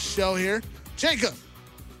 post-game show here. Jacob,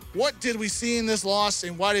 what did we see in this loss,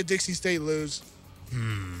 and why did Dixie State lose?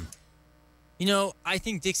 You know, I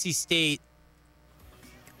think Dixie State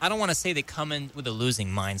I don't want to say they come in with a losing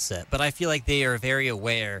mindset, but I feel like they are very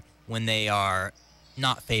aware when they are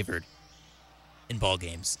not favored in ball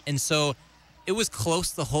games. And so it was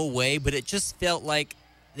close the whole way, but it just felt like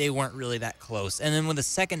they weren't really that close. And then when the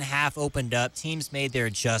second half opened up, teams made their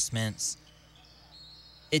adjustments.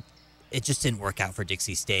 It just didn't work out for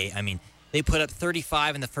Dixie State. I mean, they put up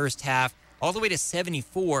 35 in the first half, all the way to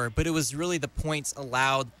 74, but it was really the points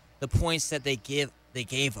allowed, the points that they gave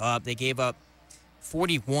up. They gave up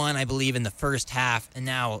 41, I believe, in the first half, and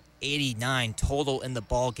now 89 total in the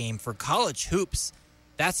ball game. For college hoops,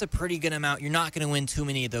 that's a pretty good amount. You're not going to win too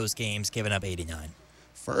many of those games giving up 89.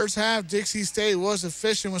 First half, Dixie State was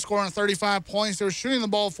efficient with scoring 35 points. They were shooting the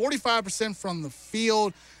ball 45% from the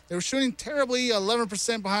field. They were shooting terribly,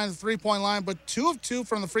 11% behind the three-point line, but 2 of 2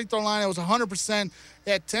 from the free throw line. It was 100%.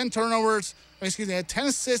 They had 10 turnovers. They had 10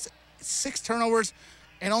 assists, 6 turnovers,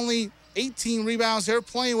 and only 18 rebounds. They were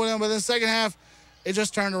playing with them, but in the second half, it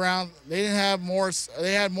just turned around. They didn't have more.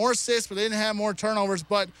 They had more assists, but they didn't have more turnovers.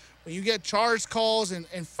 But when you get charge calls and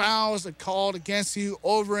fouls that called against you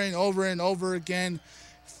over and over and over again,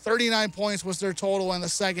 39 points was their total in the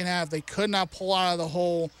second half. They could not pull out of the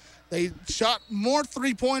hole. They shot more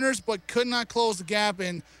three-pointers but could not close the gap.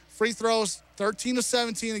 And free throws, 13 to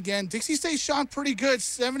 17 again. Dixie State shot pretty good,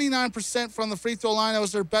 79% from the free throw line. That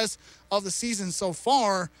was their best of the season so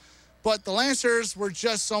far. But the Lancers were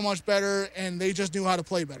just so much better, and they just knew how to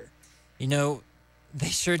play better. You know, they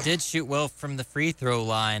sure did shoot well from the free throw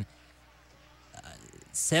line.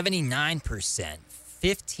 79%.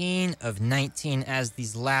 15 of 19 as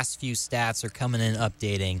these last few stats are coming in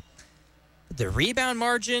updating. The rebound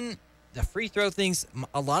margin, the free throw things,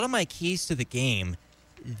 a lot of my keys to the game,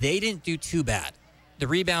 they didn't do too bad. The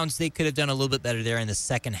rebounds, they could have done a little bit better there in the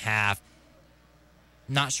second half.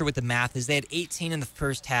 Not sure what the math is. They had 18 in the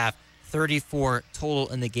first half, 34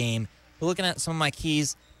 total in the game. But looking at some of my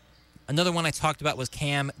keys, another one I talked about was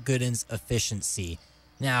Cam Gooden's efficiency.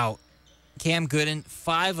 Now, Cam Gooden,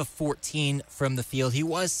 5 of 14 from the field. He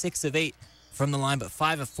was 6 of 8 from the line, but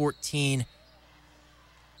 5 of 14.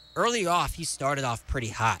 Early off, he started off pretty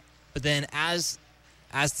hot. But then as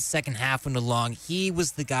the second half went along, he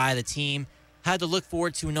was the guy the team had to look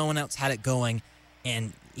forward to. No one else had it going,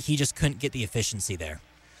 and he just couldn't get the efficiency there.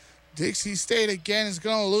 Dixie State, again, is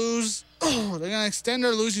going to lose. They're going to extend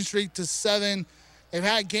their losing streak to 7. They've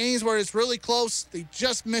had games where it's really close. They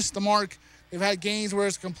just missed the mark. They've had games where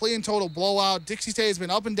it's a complete and total blowout. Dixie State has been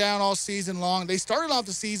up and down all season long. They started off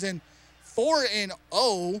the season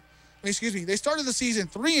 4-0. They started the season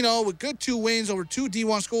 3-0 with good 2 wins over 2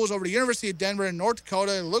 D1 schools, over the University of Denver and North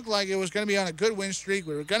Dakota. It looked like it was going to be on a good win streak.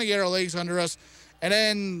 We were going to get our legs under us. And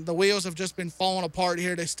then the wheels have just been falling apart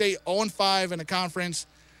here. They stay 0-5 in the conference.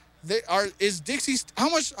 How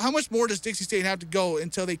much more does Dixie State have to go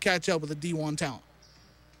until they catch up with the D1 talent?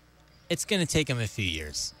 It's going to take them a few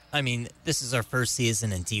years. I mean, this is our first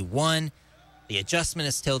season in D1. The adjustment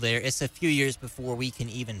is still there. It's a few years before we can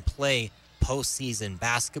even play postseason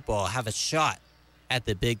basketball, have a shot at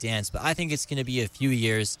the big dance. But I think it's going to be a few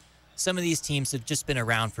years. Some of these teams have just been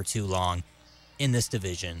around for too long in this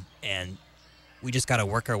division, and we just got to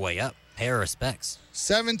work our way up, pay our respects.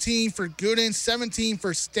 17 for Gooden, 17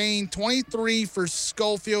 for Stain, 23 for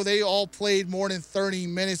Schofield. They all played more than 30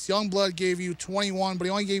 minutes. Youngblood gave you 21, but he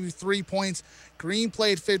only gave you 3 points. Green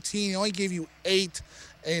played 15. He only gave you 8.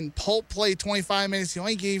 And Polk played 25 minutes. He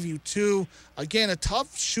only gave you 2. Again, a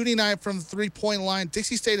tough shooting night from the three-point line.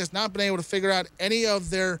 Dixie State has not been able to figure out any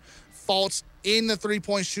of their faults in the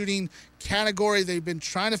three-point shooting category. They've been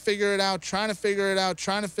trying to figure it out.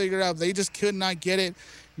 They just could not get it.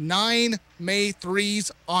 9 made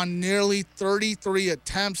threes on nearly 33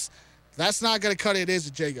 attempts. That's not going to cut it, is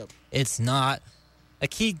it, Jacob? It's not. A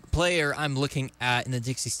key player I'm looking at in the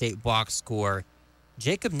Dixie State box score,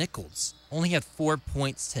 Jacob Nichols, only had 4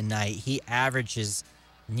 points tonight. He averages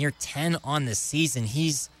near 10 on the season.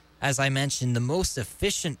 He's, as I mentioned, the most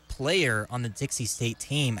efficient player on the Dixie State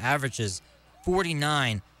team, averages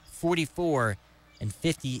 49, 44, and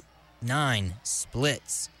 59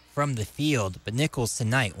 splits from the field. But Nichols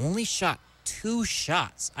tonight only shot 2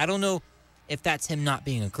 shots. I don't know if that's him not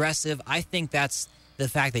being aggressive. I think that's the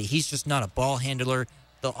fact that he's just not a ball handler.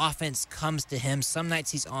 The offense comes to him. Some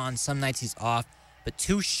nights he's on, some nights he's off. But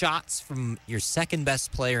 2 shots from your second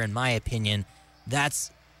best player, in my opinion,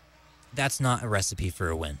 that's not a recipe for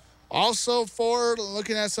a win. Also, for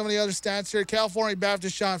looking at some of the other stats here, California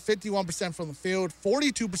Baptist shot 51% from the field,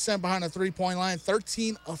 42% behind the three-point line,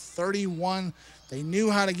 13 of 31. They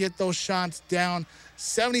knew how to get those shots down.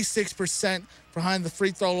 76% behind the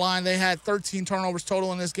free throw line. They had 13 turnovers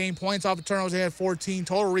total in this game. Points off the turnovers, they had 14.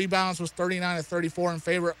 Total rebounds was 39 to 34 in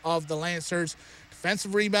favor of the Lancers.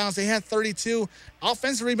 defensive rebounds, they had 32.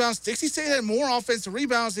 Offensive rebounds, Dixie State had more offensive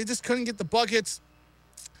rebounds. They just couldn't get the buckets.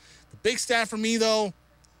 The big stat for me, though,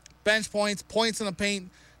 bench points, points in the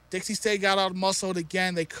paint. Dixie State got out-muscled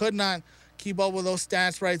again. They could not keep up with those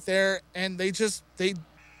stats right there, and they just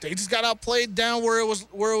got outplayed down where it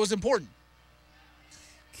was important.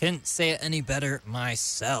 Couldn't say it any better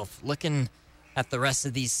myself. Looking at the rest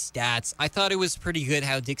of these stats, I thought it was pretty good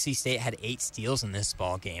how Dixie State had 8 steals in this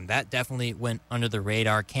ball game. That definitely went under the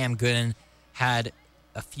radar. Cam Gooden had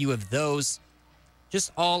a few of those.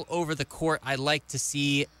 Just all over the court, I like to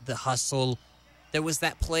see the hustle. There was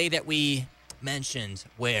that play that we mentioned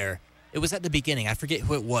where it was at the beginning. I forget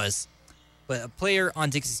who it was, but a player on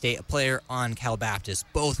Dixie State, a player on Cal Baptis,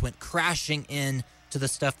 both went crashing in to the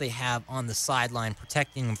stuff they have on the sideline,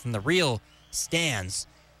 protecting them from the real stands.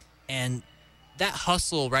 And that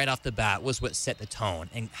hustle right off the bat was what set the tone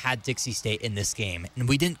and had Dixie State in this game. And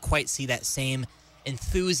we didn't quite see that same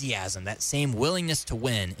enthusiasm, that same willingness to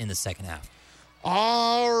win in the second half.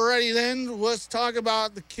 Alrighty then, let's talk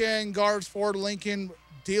about the Ken Garves Ford Lincoln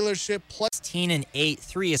dealership. 16 and 8,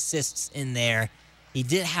 3 assists in there. He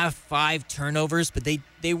did have 5 turnovers, but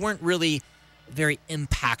they weren't really very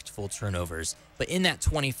impactful turnovers. But in that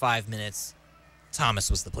 25 minutes, Thomas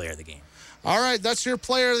was the player of the game. All right, that's your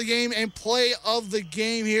player of the game and play of the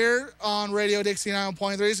game here on Radio Dixie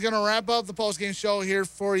 91.3. It's going to wrap up the postgame show here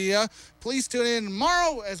for you. Please tune in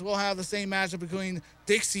tomorrow as we'll have the same matchup between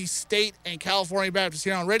Dixie State and California Baptist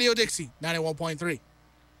here on Radio Dixie 91.3.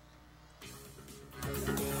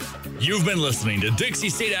 You've been listening to Dixie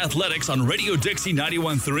State Athletics on Radio Dixie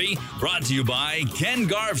 91.3, brought to you by Ken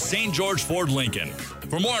Garv St. George Ford Lincoln.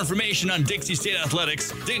 For more information on Dixie State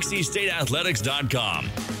Athletics, DixieStateAthletics.com.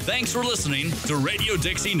 Thanks for listening to Radio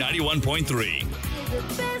Dixie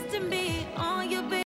 91.3.